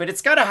saying it, but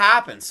it's got to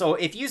happen. So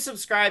if you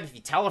subscribe, if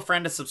you tell a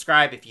friend to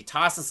subscribe, if you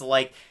toss us a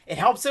like, it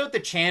helps out the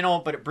channel,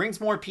 but it brings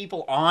more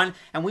people on.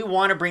 And we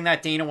want to bring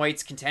that Dana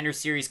White's Contender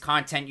Series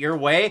content your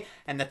way.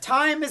 And the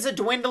time is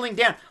dwindling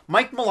down.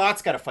 Mike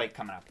Malot's got a fight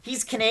coming up.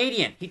 He's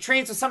Canadian. He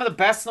trains with some of the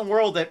best in the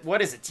world at,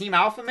 what is it, Team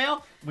Alpha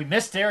Male? We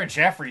missed Aaron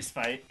Jeffrey's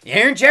fight.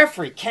 Aaron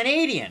Jeffrey,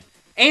 Canadian.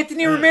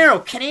 Anthony Romero,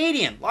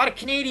 Canadian. A lot of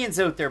Canadians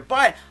out there.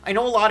 But I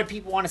know a lot of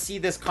people want to see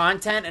this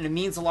content, and it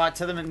means a lot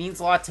to them. It means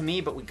a lot to me,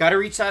 but we got to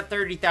reach that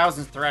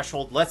 30,000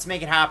 threshold. Let's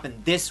make it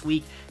happen this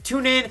week.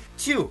 Tune in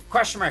to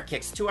Question Mark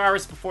Kicks 2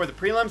 hours before the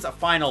prelims. A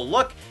final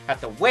look at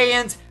the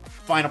weigh-ins,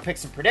 final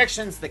picks and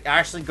predictions that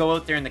actually go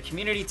out there in the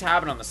community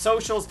tab and on the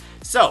socials.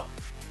 So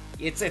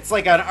it's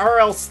like an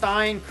R.L.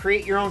 Stein,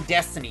 create your own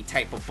destiny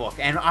type of book.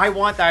 And I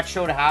want that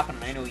show to happen,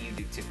 and I know you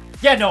do too.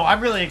 Yeah, no, I'm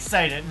really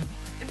excited.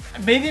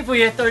 Maybe if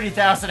we hit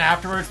 30,000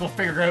 afterwards, we'll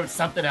figure out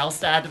something else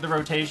to add to the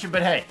rotation.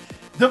 But hey,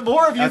 the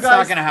more of you That's guys...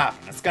 not going to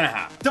happen. It's going to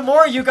happen. The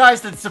more you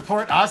guys that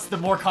support us, the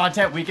more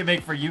content we can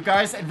make for you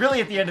guys. And really,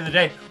 at the end of the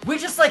day, we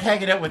just like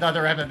hanging out with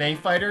other MMA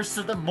fighters.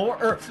 So the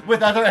more... Or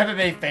with other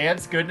MMA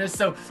fans, goodness.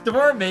 So the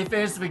more MMA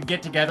fans we can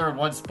get together in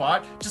one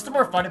spot, just the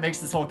more fun it makes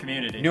this whole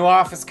community. New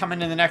office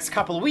coming in the next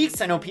couple of weeks.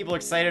 I know people are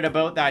excited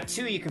about that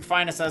too. You can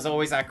find us, as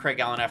always, at Craig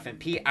Allen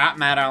FNP, at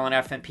Matt Allen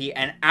FNP,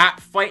 and at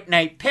Fight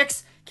Night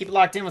Picks. Keep it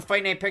locked in with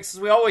Fight Night Picks, as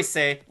we always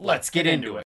say. Let's get into it.